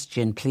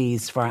question,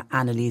 please, for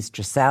Annalise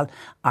Dressel,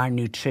 our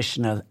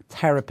nutritional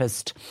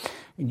therapist,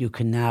 you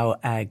can now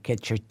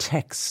get your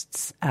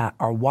texts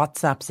or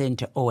WhatsApps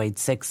into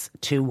 086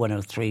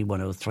 2103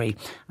 103.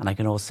 And I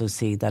can also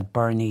see that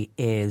Bernie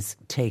is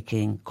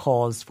taking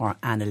calls for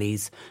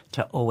Annalise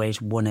to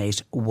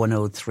 0818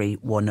 103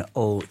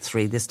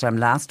 103. This time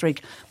last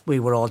week we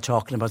were all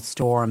talking about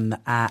Storm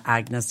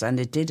Agnes, and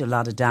it did a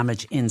lot of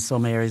damage in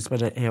some areas,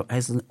 but it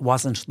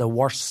wasn't the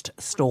worst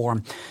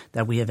storm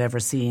that we have ever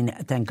seen,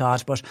 thank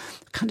God. But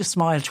I kind of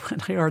smiled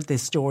when I heard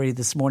this story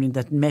this morning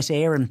that Met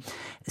Éireann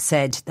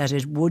said that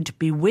it would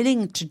be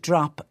willing to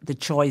drop the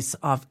choice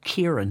of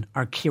Kieran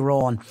or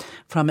Kieran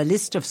from a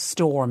list of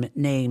storm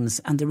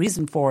names. And the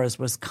reason for it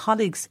was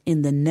colleagues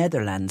in the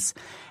Netherlands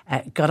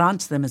got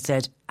onto them and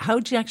said, how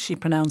do you actually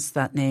pronounce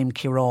that name,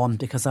 Kieran?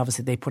 Because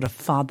obviously they put a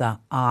fada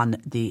on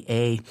the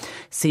A.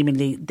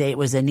 Seemingly there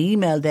was an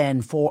email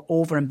then for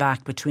over and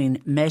back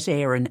between Met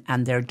Éireann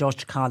and their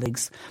Dutch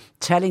colleagues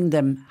telling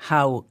them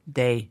how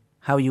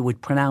you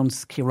would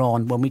pronounce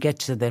Kieran when we get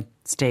to the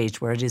stage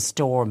where it is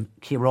Storm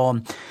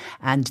Kieran.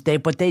 And they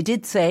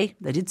did say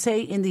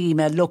in the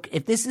email, look,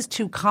 if this is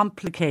too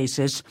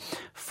complicated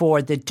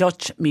for the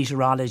Dutch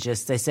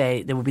meteorologists, they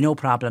say there will be no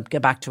problem,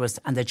 get back to us,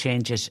 and they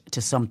change it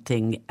to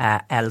something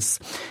else.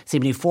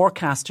 Seemingly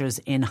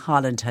forecasters in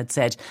Holland had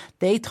said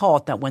they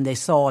thought that when they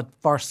saw it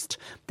first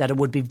that it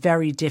would be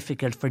very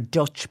difficult for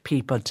Dutch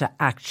people to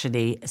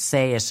actually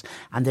say it,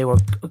 and they were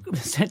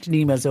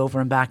sending emails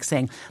over and back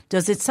saying,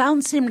 does it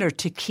sound similar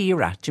to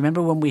Kira? Do you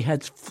remember when we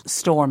had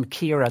Storm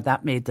Kira?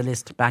 That made the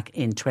list back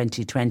in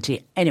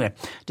 2020. Anyway,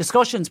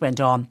 discussions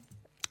went on,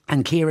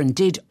 and Kieran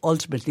did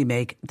ultimately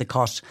make the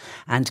cut.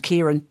 And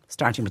Kieran,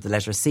 starting with the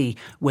letter C,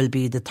 will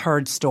be the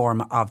 3rd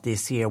storm of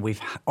this year.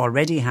 We've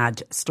already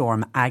had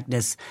Storm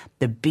Agnes,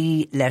 the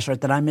B letter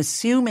that I'm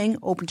assuming,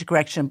 open to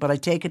correction, but I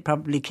take it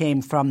probably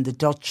came from the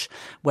Dutch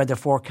weather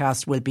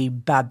forecast, will be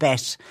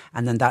Babette,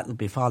 and then that will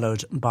be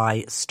followed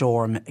by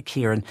Storm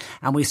Kieran.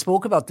 And we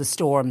spoke about the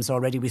storms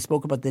already. We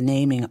spoke about the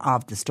naming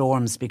of the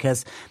storms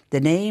because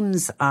the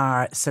names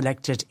are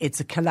selected. It's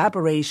a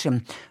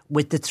collaboration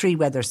with the three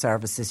weather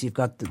services. You've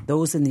got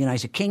those in the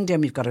United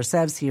Kingdom, you've got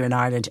ourselves here in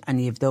Ireland, and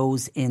you have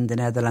those in the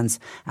Netherlands.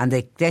 And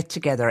they get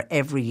together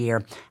every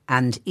year,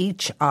 and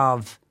each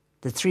of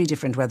the three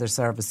different weather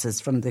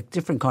services from the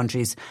different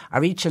countries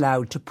are each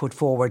allowed to put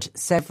forward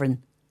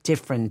 7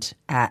 different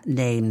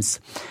names.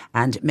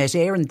 And Met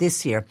Éireann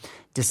this year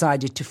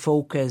decided to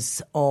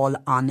focus all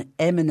on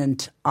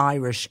eminent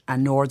Irish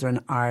and Northern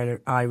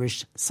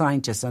Irish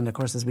scientists. And of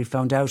course, as we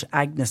found out,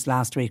 Agnes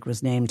last week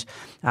was named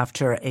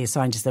after a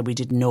scientist that we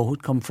didn't know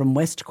who'd come from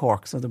West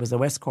Cork. So there was a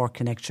West Cork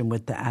connection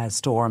with the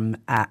storm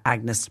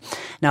Agnes.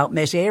 Now,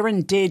 Met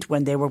Éireann did,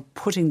 when they were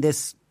putting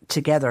this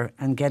together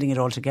and getting it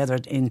all together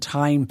in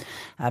time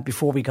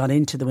before we got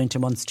into the winter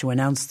months to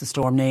announce the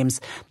storm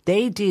names,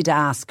 they did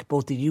ask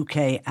both the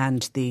UK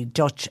and the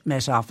Dutch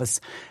Met Office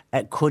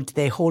could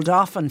they hold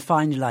off on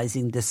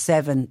finalising the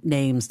 7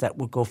 names that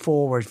would go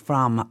forward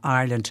from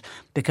Ireland,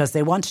 because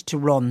they wanted to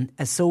run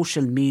a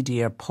social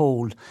media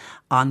poll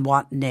on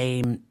what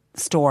name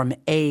Storm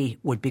A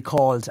would be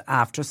called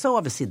after. So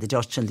obviously the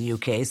Dutch and the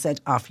UK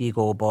said, off you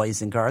go,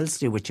 boys and girls,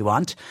 do what you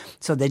want.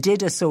 So they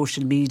did a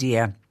social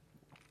media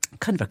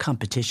kind of a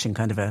competition,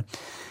 kind of a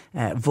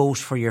vote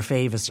for your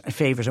favourite.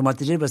 And what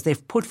they did was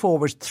they've put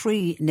forward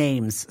 3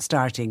 names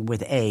starting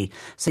with A.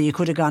 So you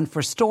could have gone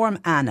for Storm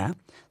Anna,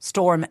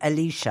 Storm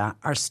Alicia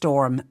or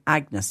Storm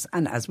Agnes.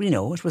 And as we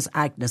know, it was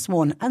Agnes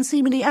won. And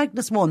seemingly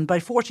Agnes won by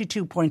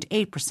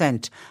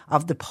 42.8%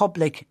 of the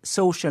public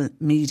social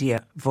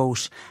media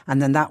vote.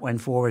 And then that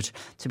went forward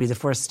to be the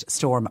first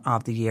storm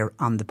of the year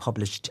on the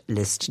published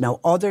list.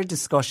 Now, other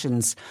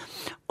discussions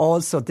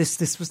also,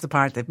 this was the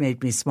part that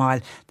made me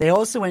smile. They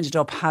also ended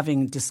up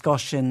having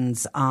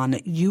discussions on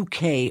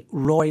UK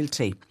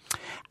royalty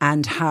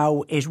and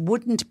how it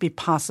wouldn't be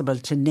possible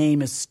to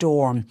name a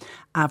storm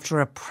after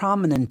a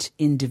prominent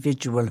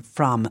individual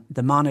from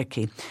the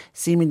monarchy.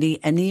 Seemingly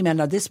an email,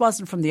 now this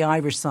wasn't from the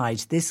Irish side,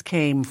 this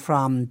came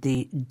from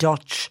the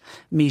Dutch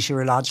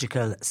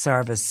Meteorological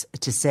Service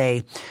to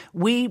say,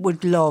 we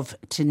would love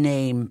to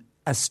name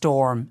a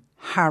storm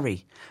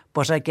Harry,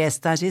 but I guess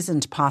that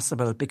isn't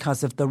possible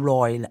because of the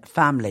royal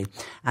family.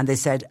 And they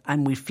said,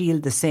 and we feel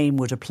the same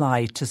would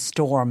apply to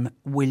Storm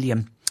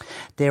William.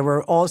 There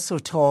were also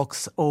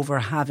talks over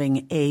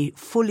having a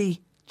fully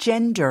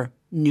gender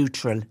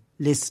neutral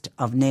list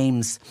of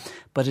names,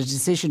 but a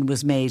decision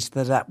was made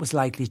that that was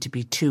likely to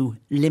be too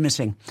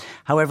limiting.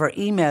 However,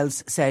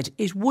 emails said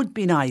it would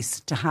be nice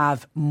to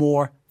have a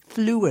more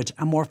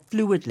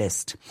fluid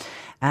list,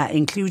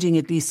 including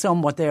at least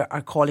some what they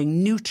are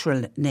calling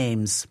neutral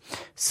names,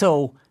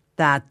 so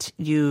that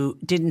you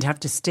didn't have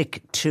to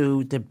stick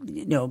to the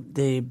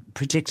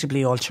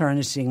predictably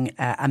alternating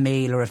a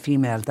male or a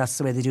female. That's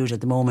the way they do it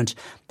at the moment.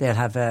 They'll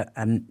have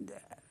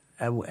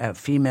a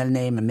female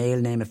name, a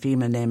male name, a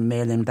female name, a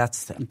male name.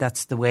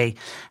 That's the way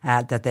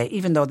that they,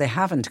 even though they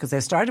haven't, because they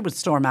started with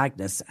Storm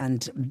Agnes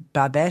and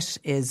Babette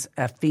is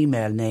a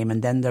female name,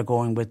 and then they're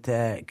going with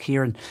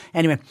Kieran.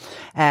 Anyway,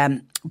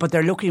 but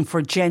they're looking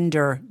for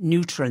gender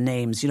neutral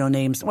names,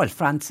 names. Well,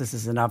 Francis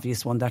is an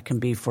obvious one that can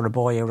be for a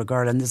boy or a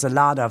girl. And there's a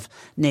lot of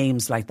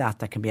names like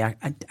that can be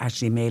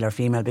actually male or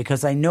female,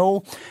 because I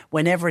know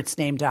whenever it's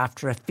named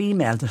after a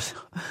female,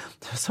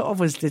 there's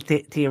always the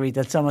theory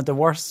that some of the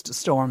worst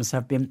storms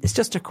have been, it's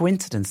just a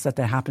coincidence that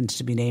they happened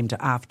to be named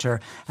after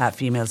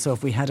female. So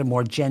if we had a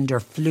more gender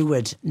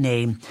fluid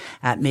name,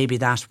 maybe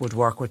that would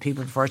work. Would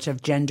people prefer to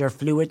have gender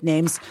fluid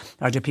names,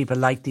 or do people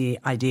like the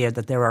idea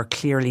that there are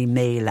clearly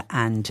male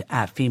and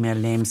female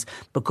names?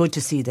 But good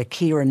to see that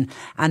Kieran,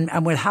 and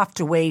we'll have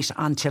to wait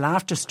until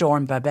after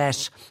Storm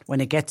Babette,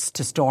 when it gets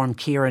to Storm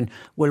Kieran.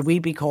 Will we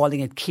be calling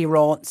it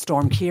Kieran,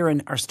 Storm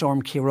Kieran or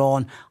Storm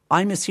Kieran?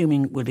 I'm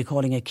assuming we'll be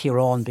calling it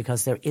Kieran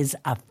because there is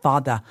a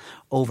fada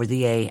over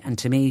the A. And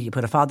to me, you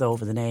put a fada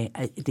over the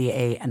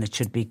A and it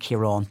should be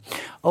Kieran.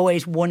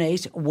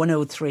 0818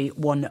 103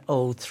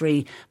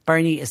 103.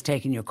 Bernie is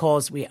taking your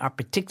calls. We are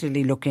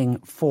particularly looking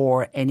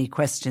for any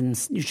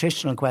questions,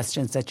 nutritional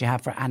questions that you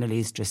have for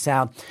Annalise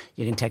Dressel.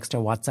 You can text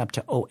or WhatsApp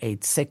to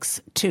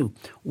 0862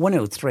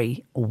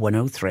 103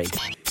 103.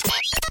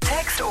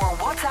 Text or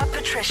WhatsApp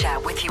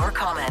Patricia with your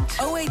comment.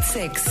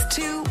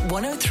 0862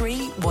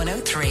 103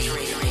 103.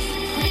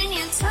 When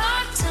you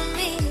talk to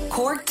me.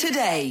 Cork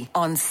Today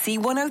on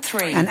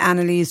C103. And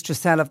Annalise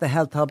Dressel of the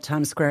Health Hub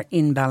Times Square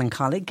in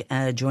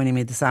Ballincollig joining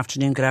me this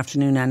afternoon. Good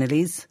afternoon,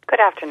 Annalise. Good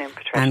afternoon,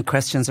 Patricia. And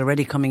questions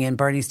already coming in.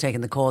 Bernie's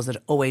taking the calls at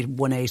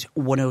 0818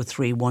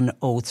 103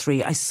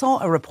 103. I saw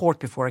a report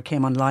before I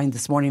came online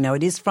this morning. Now,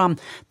 it is from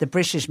the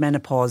British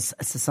Menopause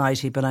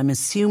Society, but I'm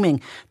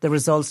assuming the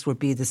results would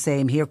be the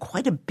same here.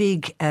 Quite a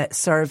big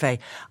survey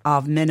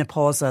of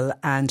menopausal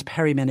and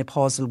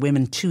perimenopausal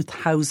women,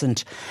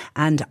 2,000.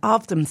 And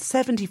of them,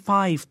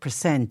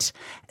 75%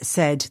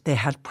 said they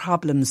had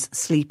problems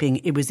sleeping.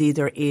 It was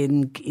either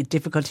in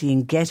difficulty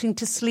in getting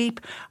to sleep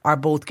or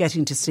both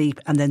getting to sleep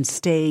and then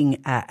staying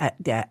being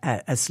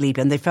asleep,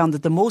 and they found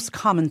that the most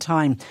common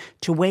time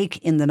to wake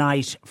in the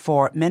night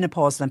for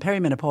menopausal and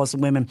perimenopausal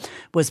women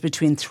was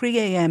between 3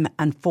 a.m.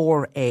 and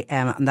 4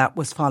 a.m. and that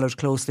was followed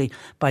closely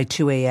by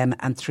 2 a.m.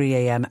 and 3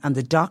 a.m. And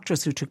the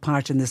doctors who took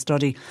part in the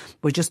study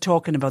were just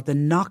talking about the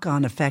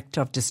knock-on effect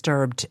of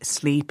disturbed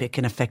sleep. It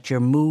can affect your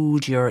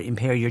mood,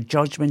 impair your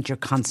judgment, your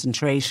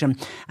concentration,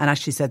 and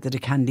actually said that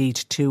it can lead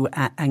to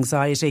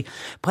anxiety.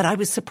 But I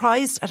was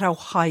surprised at how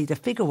high the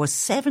figure was.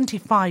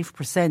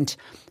 75%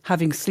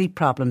 having sleep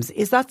problems.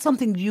 Is that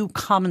something you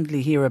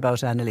commonly hear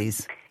about,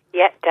 Annalise?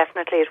 Yeah,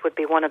 definitely. It would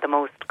be one of the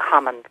most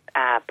common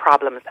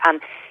problems.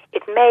 And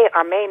it may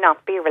or may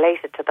not be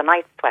related to the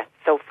night sweats.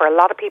 So for a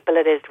lot of people,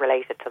 it is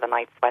related to the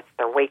night sweats.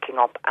 They're waking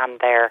up and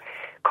they're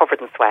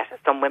covered in sweat.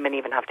 Some women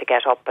even have to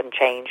get up and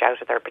change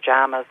out of their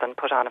pyjamas and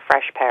put on a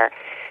fresh pair.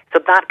 So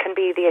that can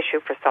be the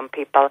issue for some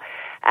people.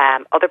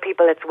 Other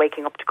people, it's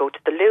waking up to go to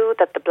the loo,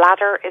 that the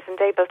bladder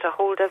isn't able to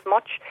hold as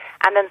much.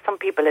 And then some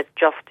people, it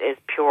just is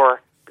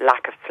pure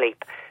lack of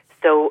sleep.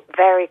 So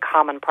very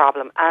common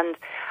problem. And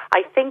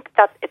I think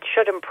that it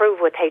should improve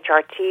with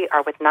HRT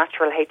or with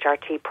natural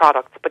HRT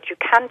products, but you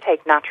can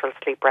take natural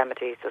sleep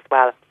remedies as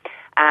well.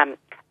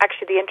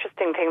 Actually, the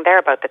interesting thing there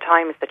about the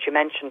times that you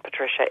mentioned,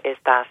 Patricia, is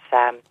that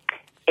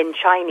in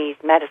Chinese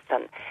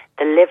medicine,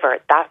 the liver,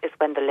 that is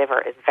when the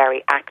liver is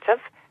very active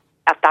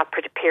at that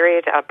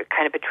period,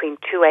 kind of between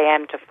 2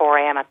 a.m. to 4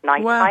 a.m. at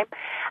night time.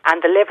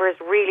 And the liver is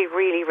really,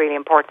 really, really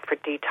important for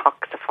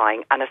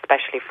detoxifying and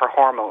especially for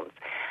hormones.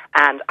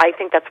 And I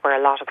think that's where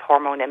a lot of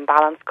hormone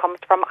imbalance comes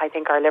from. I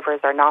think our livers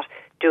are not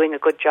doing a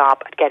good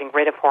job at getting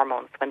rid of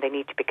hormones when they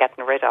need to be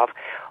getting rid of.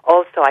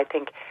 Also, I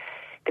think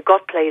the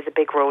gut plays a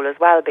big role as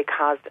well,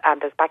 because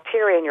there's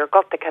bacteria in your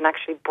gut that can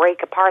actually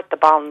break apart the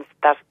bonds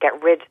that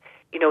get rid,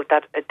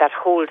 that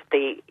hold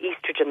the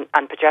estrogen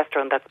and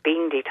progesterone that's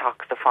being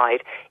detoxified.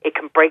 It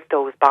can break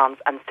those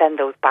bonds and send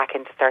those back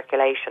into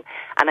circulation.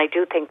 And I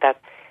do think that,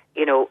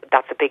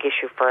 that's a big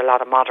issue for a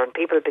lot of modern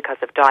people because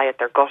of diet.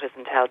 Their gut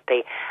isn't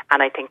healthy,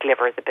 and I think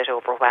liver is a bit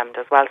overwhelmed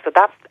as well. So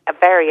that's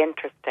very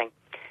interesting.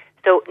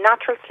 So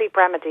natural sleep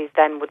remedies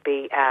then would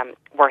be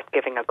worth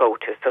giving a go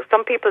to. So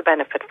some people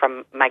benefit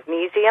from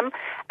magnesium.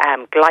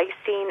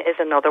 Glycine is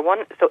another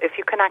one. So if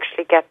you can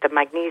actually get the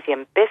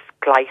magnesium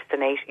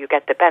bisglycinate, you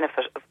get the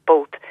benefit of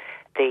both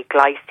the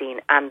glycine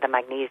and the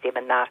magnesium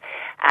in that.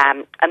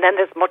 And then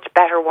there's much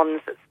better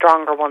ones,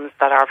 stronger ones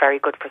that are very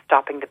good for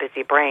stopping the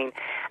busy brain.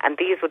 And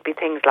these would be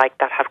things like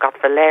that have got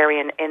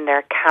valerian in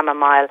there,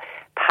 chamomile,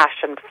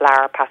 passion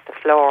flower,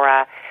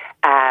 passiflora,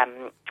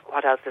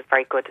 what else is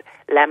very good?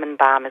 Lemon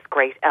balm is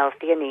great,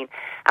 L-theanine.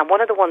 And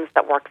one of the ones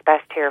that works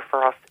best here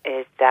for us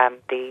is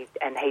the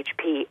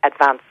NHP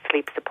Advanced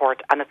Sleep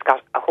Support, and it's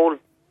got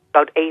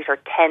about 8 or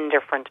 10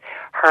 different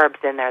herbs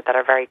in there that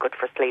are very good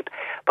for sleep.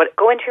 But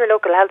go into your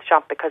local health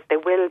shop because they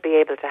will be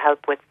able to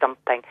help with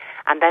something.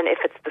 And then if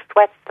it's the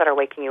sweats that are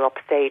waking you up,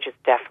 sage is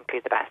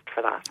definitely the best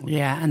for that.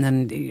 Yeah, and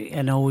then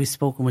I know we've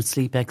spoken with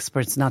sleep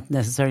experts, not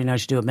necessarily now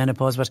to do with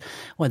menopause, but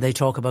when they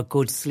talk about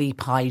good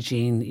sleep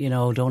hygiene,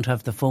 don't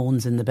have the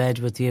phones in the bed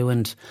with you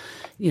and,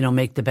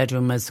 make the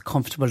bedroom as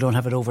comfortable, don't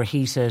have it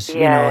overheated.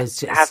 Yeah,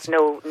 have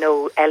no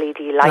LED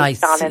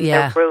lights on in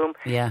the room.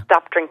 Yeah.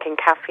 Stop drinking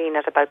caffeine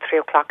at about 3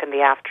 o'clock in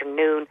the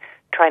afternoon.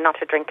 Try not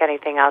to drink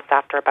anything else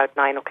after about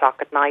 9 o'clock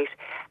at night,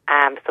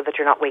 so that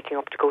you're not waking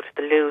up to go to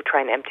the loo.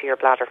 Try and empty your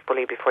bladder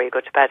fully before you go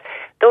to bed.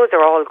 Those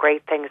are all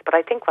great things, but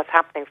I think what's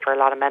happening for a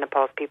lot of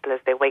menopause people is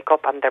they wake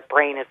up and their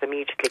brain is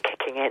immediately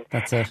kicking in.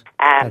 That's it.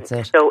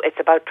 So it's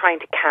about trying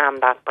to calm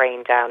that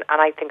brain down.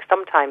 And I think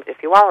sometimes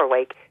if you are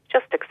awake,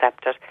 just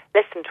accept it,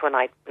 listen to a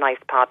nice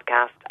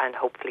podcast, and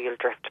hopefully you'll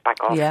drift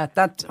back off. Yeah,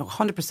 that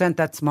 100%.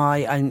 That's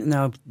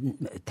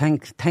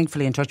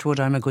thankfully in touch wood,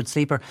 I'm a good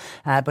sleeper.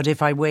 But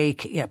if I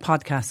wake,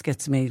 podcast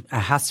gets me. It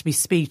has to be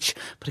speech,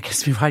 but it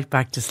gets me right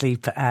back to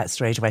sleep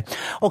straight away.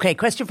 Okay,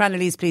 question for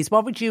Annalise, please.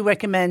 What would you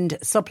recommend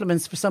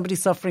supplements for somebody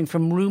suffering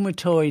from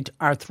rheumatoid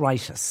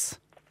arthritis?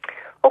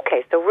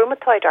 Okay, so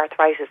rheumatoid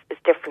arthritis is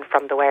different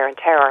from the wear and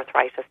tear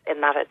arthritis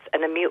in that it's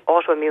an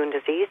autoimmune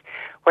disease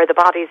where the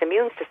body's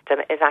immune system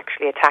is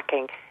actually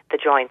attacking the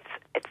joints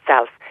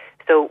itself.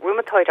 So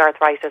rheumatoid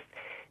arthritis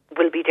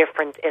will be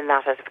different in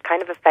that it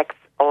kind of affects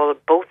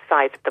both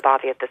sides of the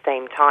body at the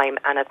same time,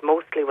 and it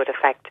mostly would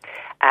affect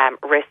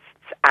wrists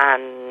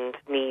and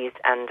knees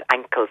and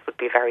ankles would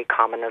be very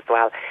common as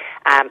well.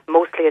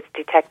 Mostly it's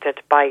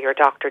detected by your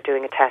doctor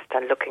doing a test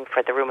and looking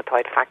for the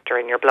rheumatoid factor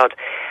in your blood.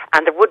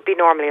 And there would be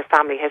normally a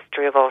family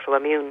history of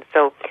autoimmune.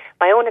 So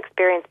my own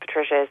experience,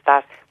 Patricia, is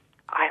that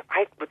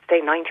I would say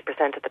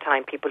 90% of the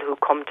time people who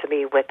come to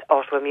me with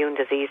autoimmune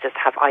diseases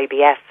have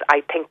IBS.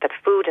 I think that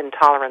food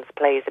intolerance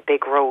plays a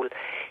big role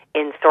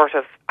in sort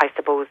of, I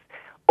suppose,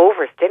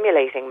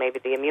 overstimulating maybe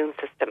the immune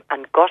system,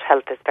 and gut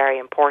health is very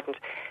important.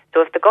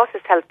 So if the gut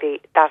is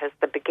healthy, that is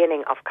the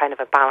beginning of kind of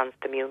a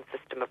balanced immune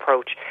system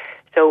approach.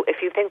 So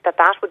if you think that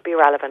would be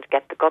relevant,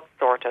 get the gut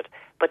sorted.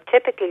 But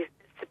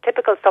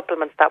typical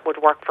supplements that would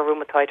work for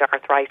rheumatoid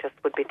arthritis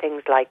would be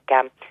things like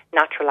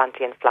natural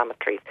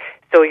anti-inflammatories.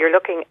 So you're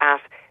looking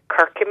at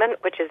curcumin,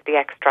 which is the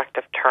extract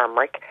of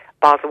turmeric.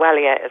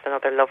 Boswellia is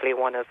another lovely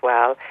one as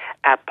well.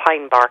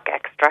 Pine bark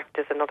extract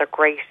is another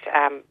great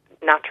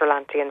natural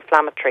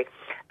anti-inflammatory.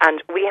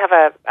 And we have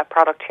a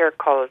product here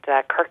called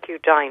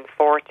CorkToday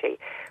 40,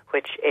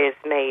 which is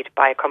made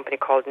by a company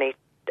called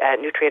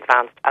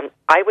Nutri-Advanced. And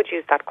I would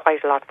use that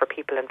quite a lot for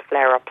people in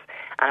flare-ups,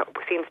 and it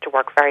seems to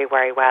work very,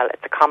 very well.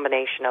 It's a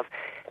combination of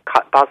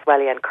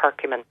Boswellia and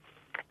curcumin.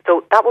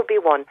 So that would be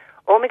one.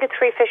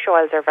 Omega-3 fish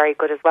oils are very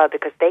good as well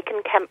because they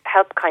can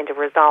help kind of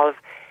resolve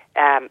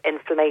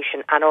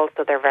inflammation, and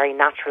also they're very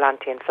natural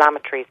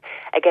anti-inflammatories.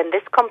 Again,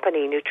 this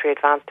company,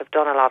 Nutri-Advanced, have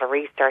done a lot of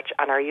research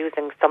and are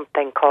using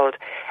something called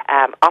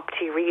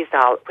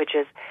OptiResol, which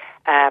is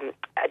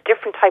a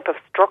different type of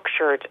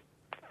structured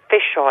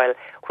fish oil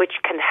which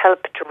can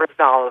help to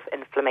resolve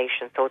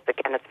inflammation. So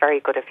it's very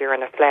good if you're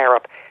in a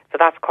flare-up. So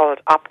that's called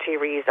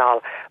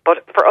OptiResol.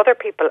 But for other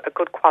people, a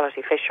good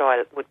quality fish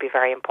oil would be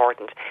very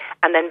important.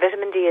 And then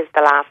vitamin D is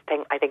the last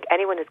thing. I think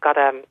anyone who's got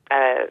an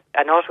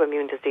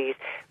autoimmune disease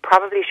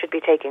probably should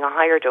be taking a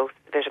higher dose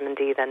of vitamin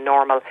D than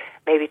normal,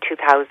 maybe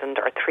 2,000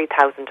 or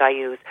 3,000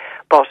 IUs.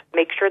 But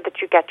make sure that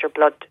you get your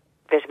blood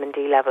vitamin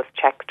D levels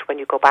checked when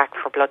you go back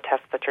for blood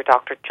tests at your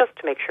doctor, just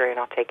to make sure you're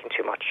not taking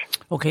too much.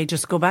 Okay,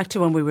 just go back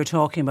to when we were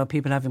talking about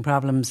people having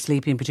problems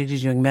sleeping,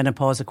 particularly during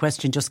menopause. A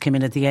question just came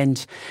in at the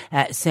end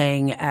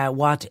saying,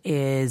 what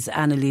is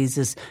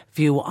Annalise's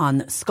view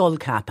on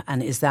skullcap,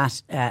 and is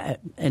that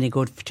any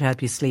good to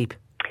help you sleep?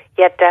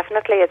 Yeah,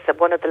 definitely. It's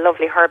one of the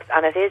lovely herbs,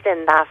 and it is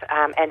in that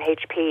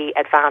NHP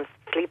Advanced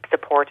Sleep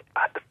Support.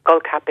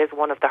 Skullcap is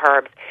one of the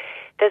herbs.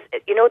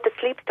 The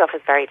sleep stuff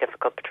is very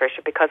difficult,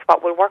 Patricia, because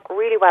what will work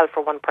really well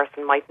for one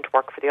person mightn't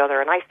work for the other,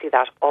 and I see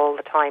that all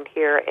the time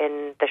here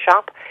in the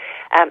shop.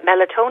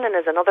 Melatonin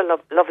is another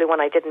lovely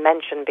one I didn't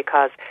mention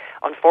because,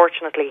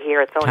 unfortunately,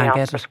 here it's only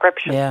on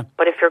prescription. Yeah.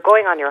 But if you're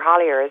going on your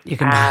Holliers, you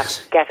can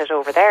get it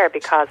over there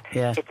because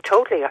it's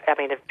totally,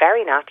 it's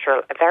very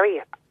natural,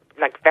 very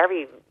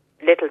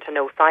little to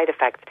no side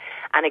effects.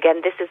 And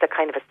again, this is a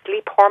kind of a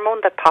sleep hormone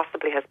that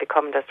possibly has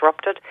become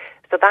disrupted.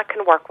 So that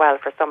can work well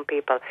for some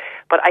people.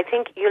 But I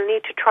think you'll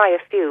need to try a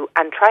few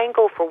and try and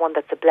go for one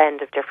that's a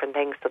blend of different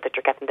things so that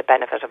you're getting the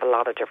benefit of a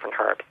lot of different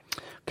herbs.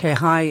 Okay,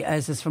 hi,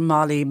 this is from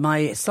Molly.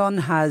 My son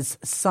has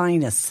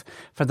sinus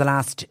for the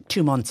last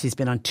 2 months. He's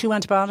been on 2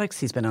 antibiotics,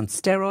 he's been on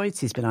steroids,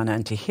 he's been on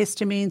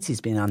antihistamines,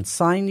 he's been on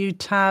Sinew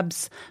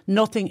tabs.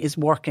 Nothing is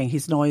working.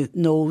 His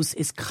nose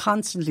is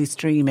constantly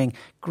streaming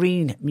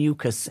green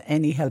mucus.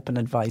 Any help and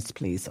advice,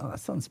 please? Oh,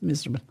 that sounds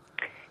miserable.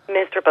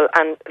 Miserable,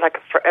 and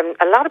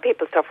a lot of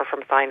people suffer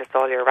from sinus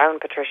all year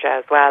round, Patricia,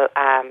 as well,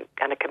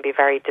 and it can be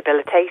very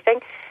debilitating.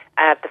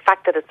 The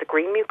fact that it's a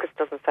green mucus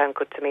doesn't sound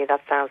good to me.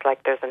 That sounds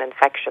like there's an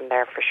infection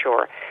there for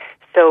sure.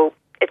 So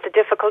it's a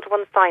difficult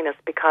one, sinus,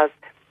 because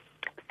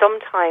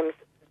sometimes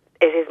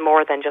it is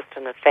more than just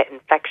an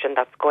infection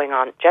that's going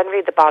on.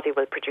 Generally, the body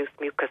will produce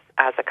mucus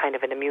as a kind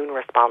of an immune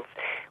response,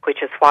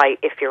 which is why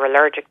if you're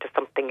allergic to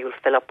something, you'll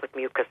fill up with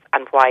mucus,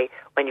 and why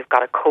when you've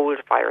got a cold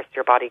virus,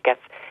 your body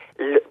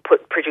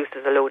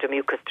produces a load of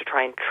mucus to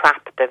try and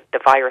trap the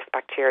virus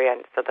bacteria,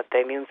 and so that the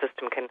immune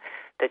system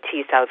the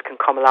T cells can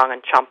come along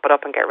and chomp it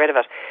up and get rid of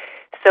it.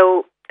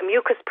 So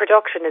mucus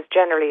production is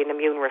generally an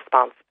immune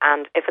response,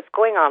 and if it's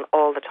going on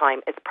all the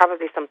time, it's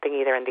probably something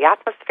either in the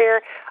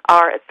atmosphere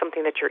or it's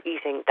something that you're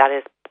eating that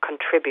is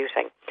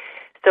contributing.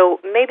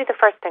 So maybe the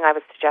first thing I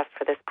would suggest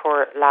for this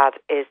poor lad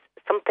is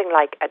something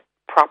like a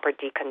proper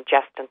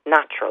decongestant,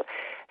 natural.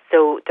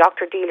 So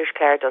Dr. Dealish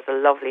Clare does a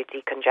lovely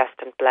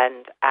decongestant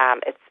blend.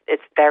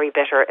 It's very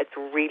bitter. It's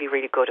really,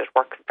 really good. It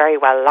works very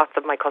well. Lots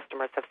of my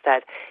customers have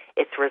said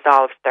it's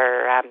resolved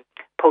their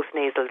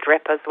postnasal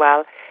drip as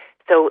well.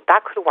 So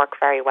that could work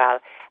very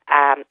well.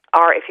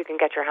 Or if you can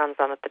get your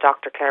hands on it, the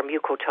Dr. Clare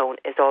Mucotone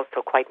is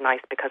also quite nice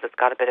because it's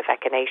got a bit of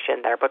echinacea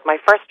in there. But my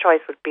first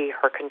choice would be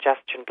her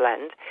congestion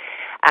blend.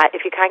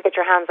 If you can't get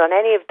your hands on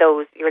any of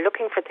those, you're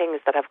looking for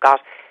things that have got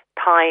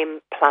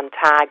thyme,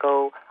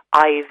 plantago,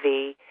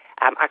 ivy,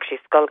 actually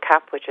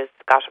skullcap, which has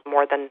got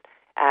more than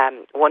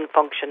one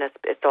function.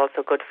 It's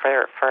also good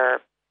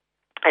for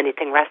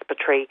anything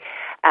respiratory.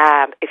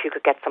 If you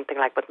could get something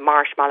like with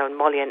marshmallow and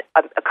mullein,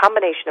 a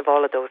combination of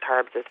all of those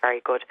herbs is very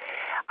good.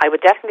 I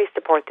would definitely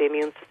support the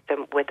immune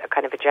system with a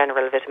kind of a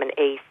general vitamin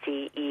A,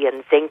 C, E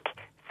and zinc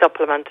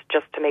supplement,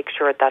 just to make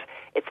sure that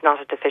it's not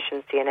a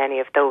deficiency in any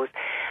of those.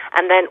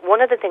 And then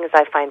one of the things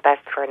I find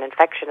best for an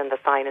infection in the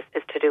sinus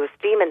is to do a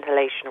steam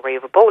inhalation where you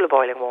have a bowl of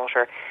boiling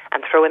water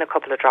and throw in a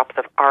couple of drops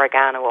of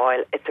oregano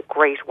oil. It's a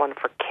great one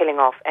for killing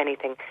off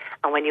anything,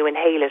 and when you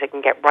inhale it, it can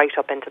get right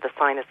up into the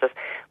sinuses.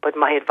 But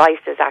my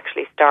advice is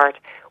actually start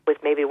with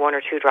maybe 1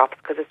 or 2 drops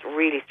because it's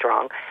really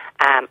strong.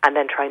 and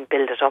then try and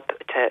build it up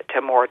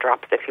to more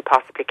drops if you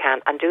possibly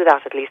can, and do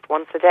that at least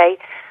once a day.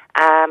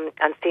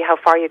 And see how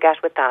far you get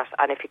with that.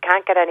 And if you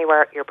can't get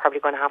anywhere, you're probably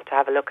going to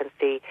have a look and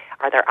see,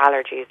 are there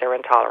allergies or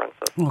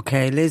intolerances.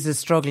 Okay, Liz is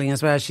struggling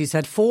as well. She's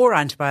had 4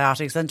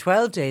 antibiotics and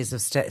 12 days of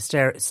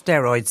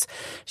steroids.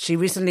 She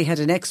recently had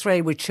an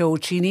x-ray which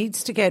showed she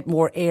needs to get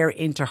more air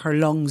into her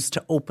lungs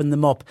to open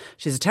them up.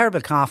 She has a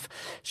terrible cough.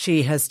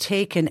 She has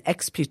taken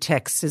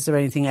Exputex. Is there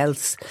anything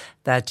else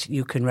that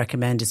you can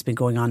recommend? It's been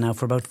going on now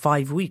for about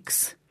 5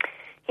 weeks.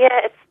 Yeah,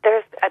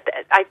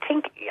 I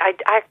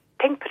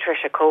think,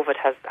 Patricia, COVID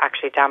has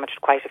actually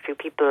damaged quite a few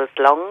people's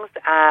lungs.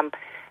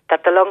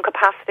 That the lung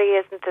capacity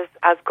isn't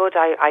as good.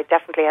 I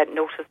definitely had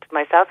noticed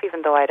myself,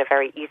 even though I had a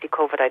very easy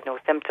COVID, I had no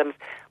symptoms.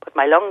 But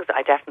my lungs,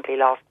 I definitely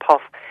lost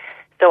puff.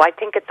 So I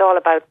think it's all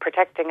about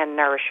protecting and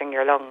nourishing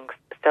your lungs.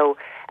 So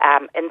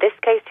in this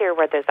case here,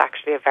 where there's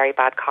actually a very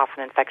bad cough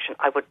and infection,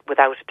 I would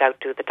without a doubt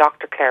do the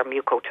Dr. Clare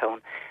Mucotone,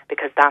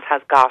 because that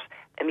has got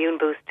immune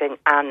boosting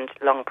and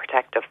lung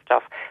protective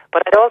stuff.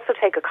 But I'd also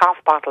take a cough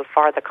bottle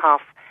for the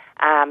cough.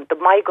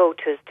 My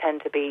go-tos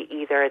tend to be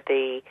either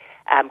the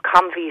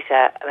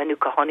Comvita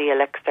Manuka honey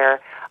elixir,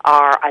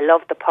 or I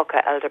love the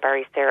Pucca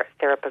elderberry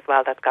syrup as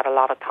well. That's got a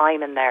lot of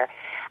thyme in there.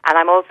 And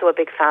I'm also a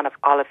big fan of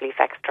olive leaf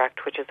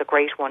extract, which is a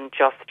great one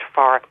just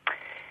for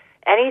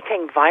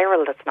anything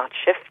viral that's not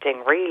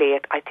shifting, really.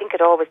 I think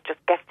it always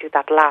just gets you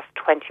that last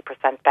 20%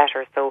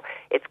 better. So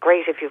it's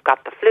great if you've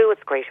got the flu,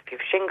 it's great if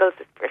you've shingles,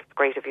 it's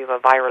great if you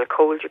have a viral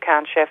cold you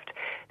can't shift.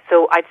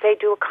 So I'd say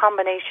do a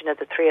combination of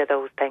the 3 of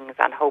those things,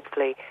 and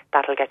hopefully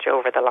that'll get you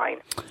over the line.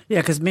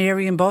 Yeah, because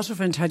Mary in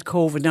Butterfield had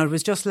COVID. Now, it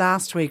was just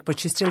last week, but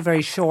she's still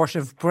very short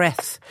of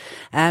breath.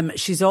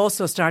 She's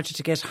also started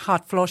to get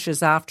hot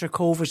flushes after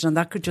COVID, and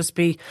that could just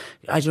be,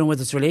 I don't know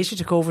whether it's related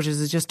to COVID,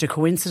 is it just a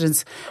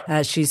coincidence?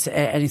 She's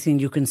anything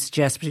you can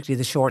suggest, particularly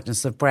the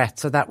shortness of breath.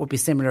 So that would be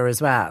similar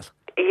as well.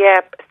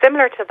 Yeah,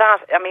 similar to that.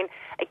 I mean,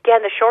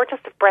 again, the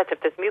shortness of breath,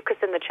 if there's mucus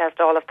in the chest,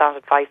 all of that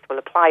advice will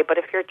apply. But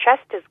if your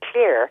chest is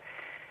clear,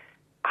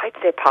 I'd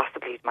say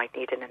possibly you might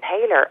need an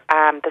inhaler.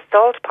 The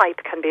salt pipe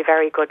can be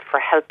very good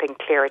for helping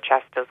clear a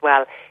chest as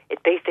well.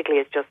 It basically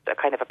is just a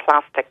kind of a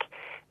plastic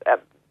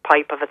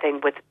pipe of a thing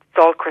with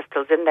salt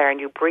crystals in there, and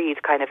you breathe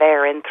kind of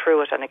air in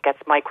through it, and it gets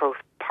micro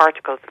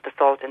particles of the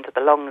salt into the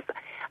lungs.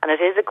 And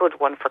it is a good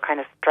one for kind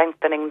of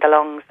strengthening the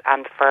lungs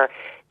and for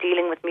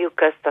dealing with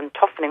mucus and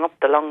toughening up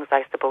the lungs,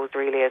 I suppose,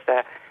 really is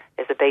a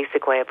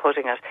basic way of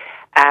putting it.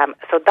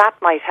 So that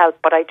might help.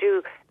 But I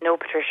do know,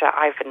 Patricia,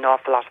 I've an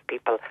awful lot of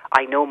people,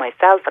 I know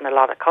myself and a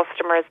lot of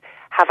customers,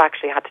 have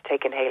actually had to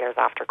take inhalers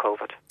after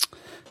COVID.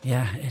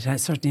 Yeah, it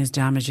certainly is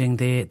damaging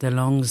the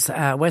lungs.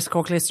 West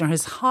Cork listener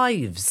has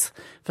hives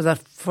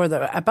for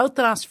about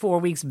the last 4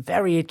 weeks,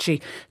 very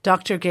itchy.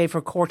 Doctor gave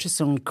her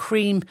cortisone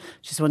cream.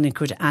 She's wondering,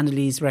 could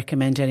Annalise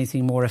recommend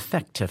anything more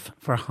effective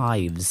for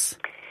hives?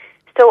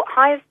 So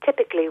hives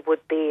typically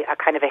would be a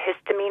kind of a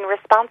histamine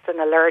response, an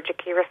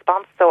allergic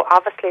response, so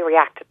obviously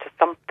reacted to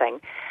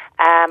something.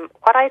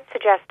 What I'd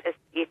suggest is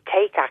you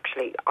take,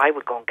 actually, I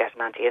would go and get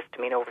an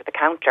antihistamine over the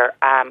counter,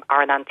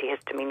 or an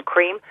antihistamine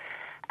cream.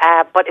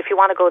 But if you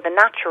want to go the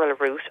natural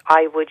route,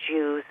 I would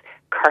use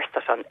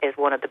quercetin, is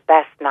one of the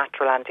best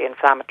natural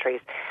anti-inflammatories.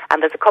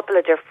 And there's a couple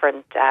of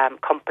different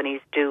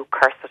companies do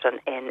quercetin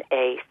in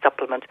a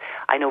supplement.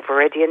 I know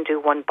Viridian do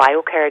one,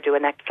 BioCare do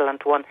an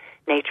excellent one,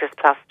 Nature's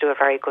Plus do a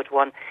very good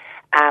one.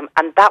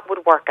 And that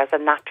would work as a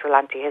natural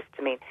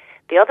antihistamine.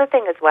 The other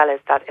thing as well is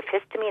that if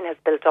histamine has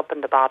built up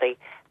in the body,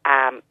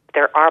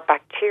 there are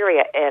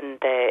bacteria in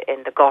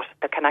the gut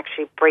that can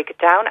actually break it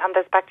down, and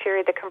there's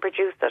bacteria that can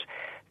produce it.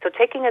 So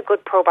taking a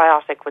good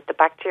probiotic with the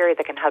bacteria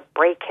that can help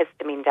break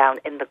histamine down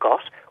in the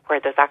gut, where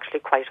there's actually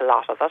quite a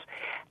lot of it,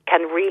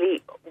 can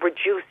really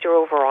reduce your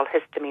overall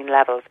histamine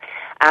levels.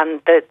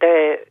 And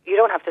you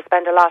don't have to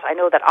spend a lot. I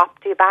know that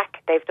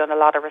OptiBac, they've done a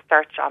lot of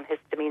research on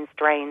histamine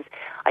strains.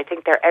 I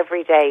think their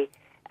everyday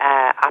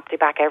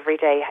OptiBac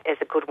Everyday is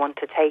a good one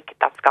to take.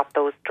 That's got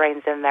those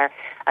strains in there.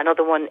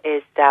 Another one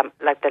is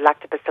like the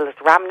Lactobacillus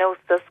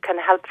rhamnosus can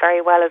help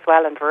very well as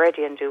well, and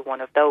Viridian do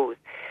one of those.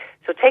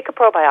 So take a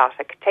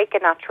probiotic, take a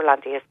natural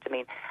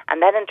antihistamine,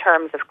 and then in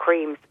terms of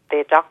creams,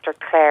 the Dr.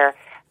 Clare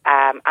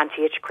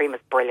anti-itch cream is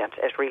brilliant.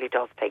 It really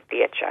does take the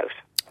itch out.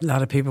 A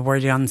lot of people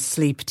worried on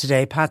sleep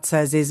today. Pat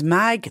says, is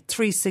MAG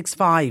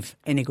 365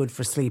 any good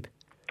for sleep?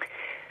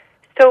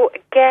 So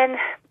again,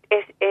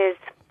 it is...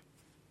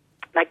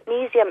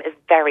 Magnesium is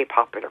very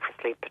popular for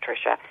sleep,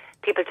 Patricia.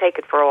 People take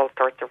it for all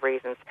sorts of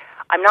reasons.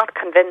 I'm not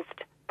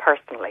convinced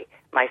personally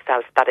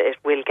myself that it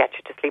will get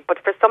you to sleep, but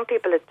for some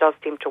people it does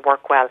seem to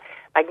work well.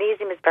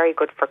 Magnesium is very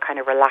good for kind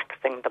of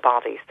relaxing the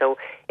body. So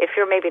if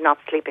you're maybe not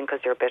sleeping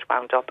because you're a bit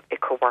wound up,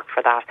 it could work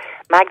for that.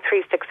 MAG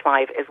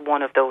 365 is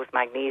one of those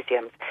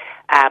magnesiums,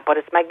 but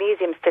it's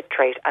magnesium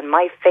citrate, and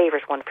my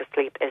favourite one for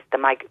sleep is the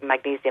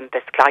magnesium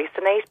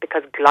bisglycinate,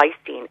 because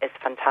glycine is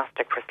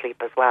fantastic for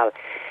sleep as well.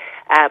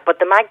 But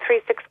the MAG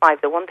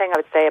 365, the one thing I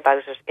would say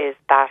about it is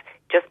that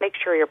just make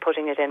sure you're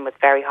putting it in with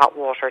very hot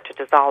water to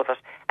dissolve it,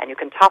 and you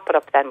can top it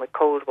up then with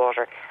cold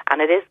water.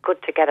 And it is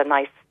good to get a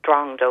nice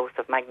strong dose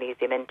of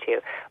magnesium into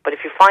you. But if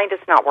you find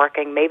it's not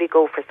working, maybe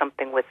go for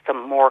something with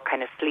some more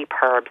kind of sleep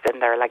herbs in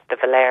there, like the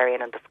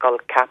valerian and the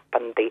skullcap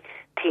and the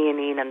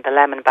theanine and the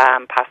lemon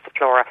balm,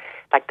 passiflora,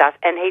 like that.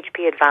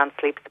 NHP Advanced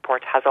Sleep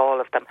Support has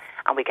all of them,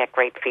 and we get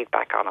great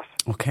feedback on it.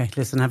 Okay,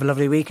 listen, have a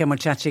lovely weekend. We'll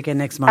chat to you again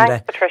next Monday.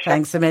 Thanks, Patricia.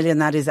 Thanks a million.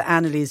 That is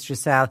Annalise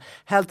Dressel,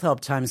 Health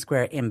Hub Times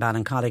Square in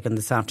Ballincolligan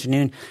this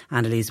afternoon.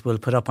 Annalise will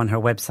put up on her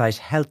website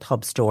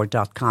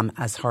healthhubstore.com,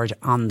 as heard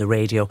on the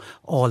radio,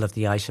 all of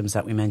the items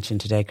that we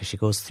mentioned today, because she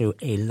goes through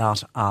a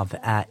lot of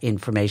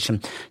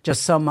information.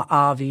 Just some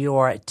of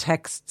your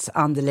texts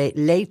on the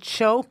Late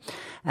Show.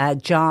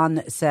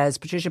 John says,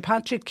 Patricia,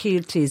 Patrick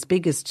Keelty's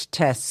biggest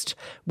test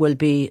will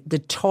be the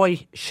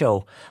toy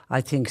show.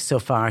 I think so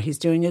far he's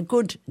doing a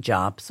good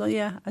job. So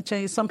yeah, I tell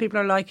you, some people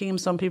are liking him,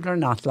 some people are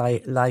not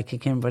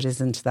liking him, but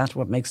isn't that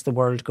what makes the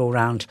world go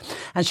round?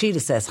 And Sheila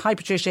says, hi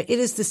Patricia, it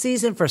is the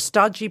season for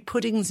stodgy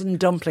puddings and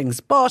dumplings,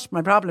 but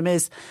my problem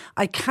is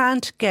I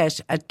can't get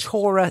a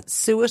Torah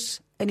suet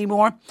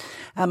anymore.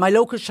 My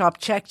local shop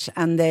checked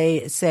and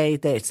they say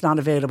that it's not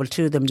available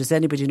to them. Does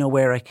anybody know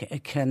where I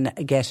can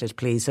get it,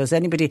 please? So is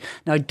anybody,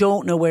 now I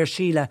don't know where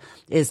Sheila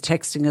is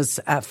texting us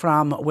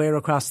from, where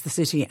across the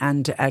city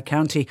and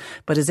county,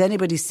 but has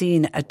anybody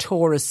seen a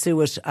Torah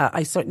suet?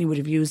 I certainly would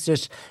have used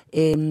it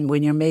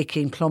when you're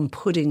making plum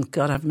pudding.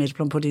 God, I haven't made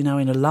plum pudding now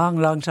in a long,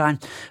 long time,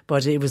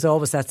 but it was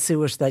always that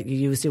suet that you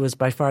used. It was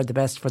by far the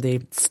best for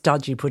the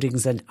stodgy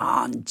puddings and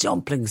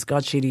dumplings.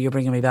 God, Sheila, you're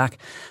bringing me back.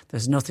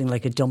 There's nothing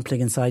like a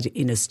dumpling inside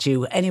in a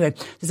stew. Anyway,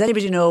 does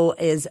anybody know,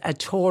 is a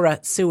Torah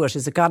suet,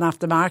 is it gone off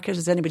the market?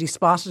 Has anybody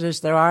spotted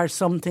it? There are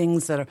some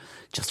things that are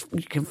just,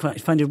 you can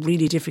find it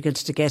really difficult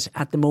to get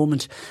at the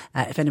moment.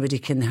 If anybody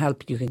can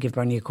help, you can give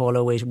Bernie a call,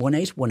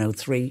 0818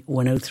 103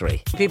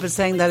 103. People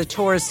saying that a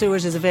Torah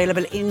suet is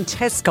available in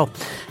Tesco.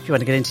 If you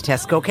want to get into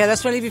Tesco. Okay,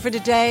 that's what I leave you for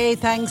today.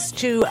 Thanks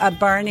to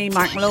Bernie.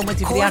 Mark Malone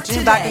with you for the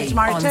afternoon. Back in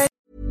tomorrow.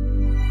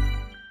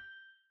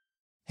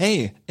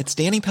 Hey, it's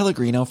Danny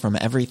Pellegrino from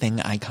Everything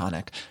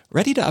Iconic.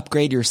 Ready to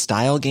upgrade your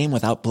style game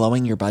without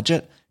blowing your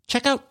budget?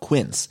 Check out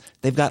Quince.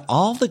 They've got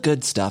all the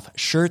good stuff,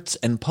 shirts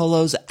and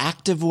polos,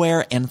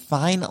 activewear, and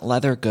fine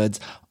leather goods,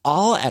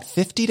 all at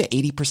 50 to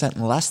 80%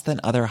 less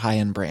than other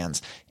high-end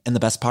brands. And the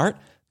best part?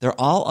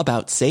 They're all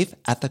about safe,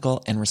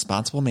 ethical, and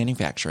responsible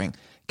manufacturing.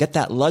 Get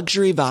that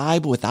luxury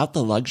vibe without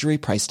the luxury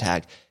price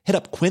tag. Hit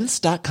up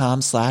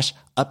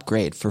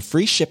quince.com/upgrade for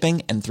free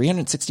shipping and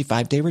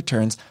 365-day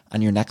returns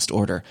on your next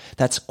order.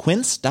 That's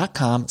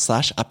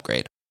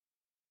quince.com/upgrade.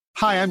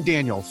 Hi, I'm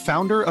Daniel,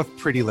 founder of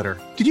Pretty Litter.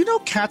 Did you know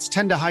cats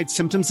tend to hide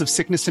symptoms of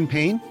sickness and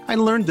pain? I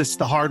learned this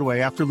the hard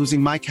way after losing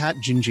my cat,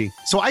 Gingy.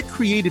 So I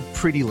created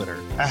Pretty Litter,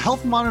 a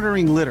health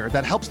monitoring litter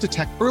that helps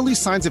detect early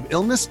signs of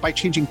illness by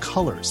changing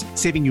colors,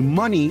 saving you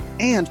money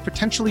and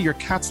potentially your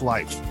cat's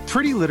life.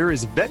 Pretty Litter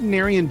is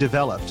veterinarian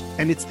developed,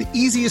 and it's the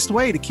easiest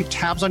way to keep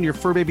tabs on your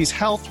fur baby's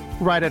health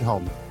right at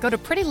home. Go to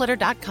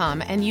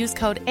prettylitter.com and use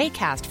code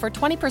ACAST for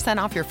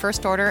 20% off your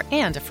first order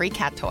and a free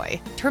cat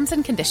toy. Terms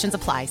and conditions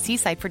apply. See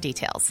site for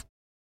details.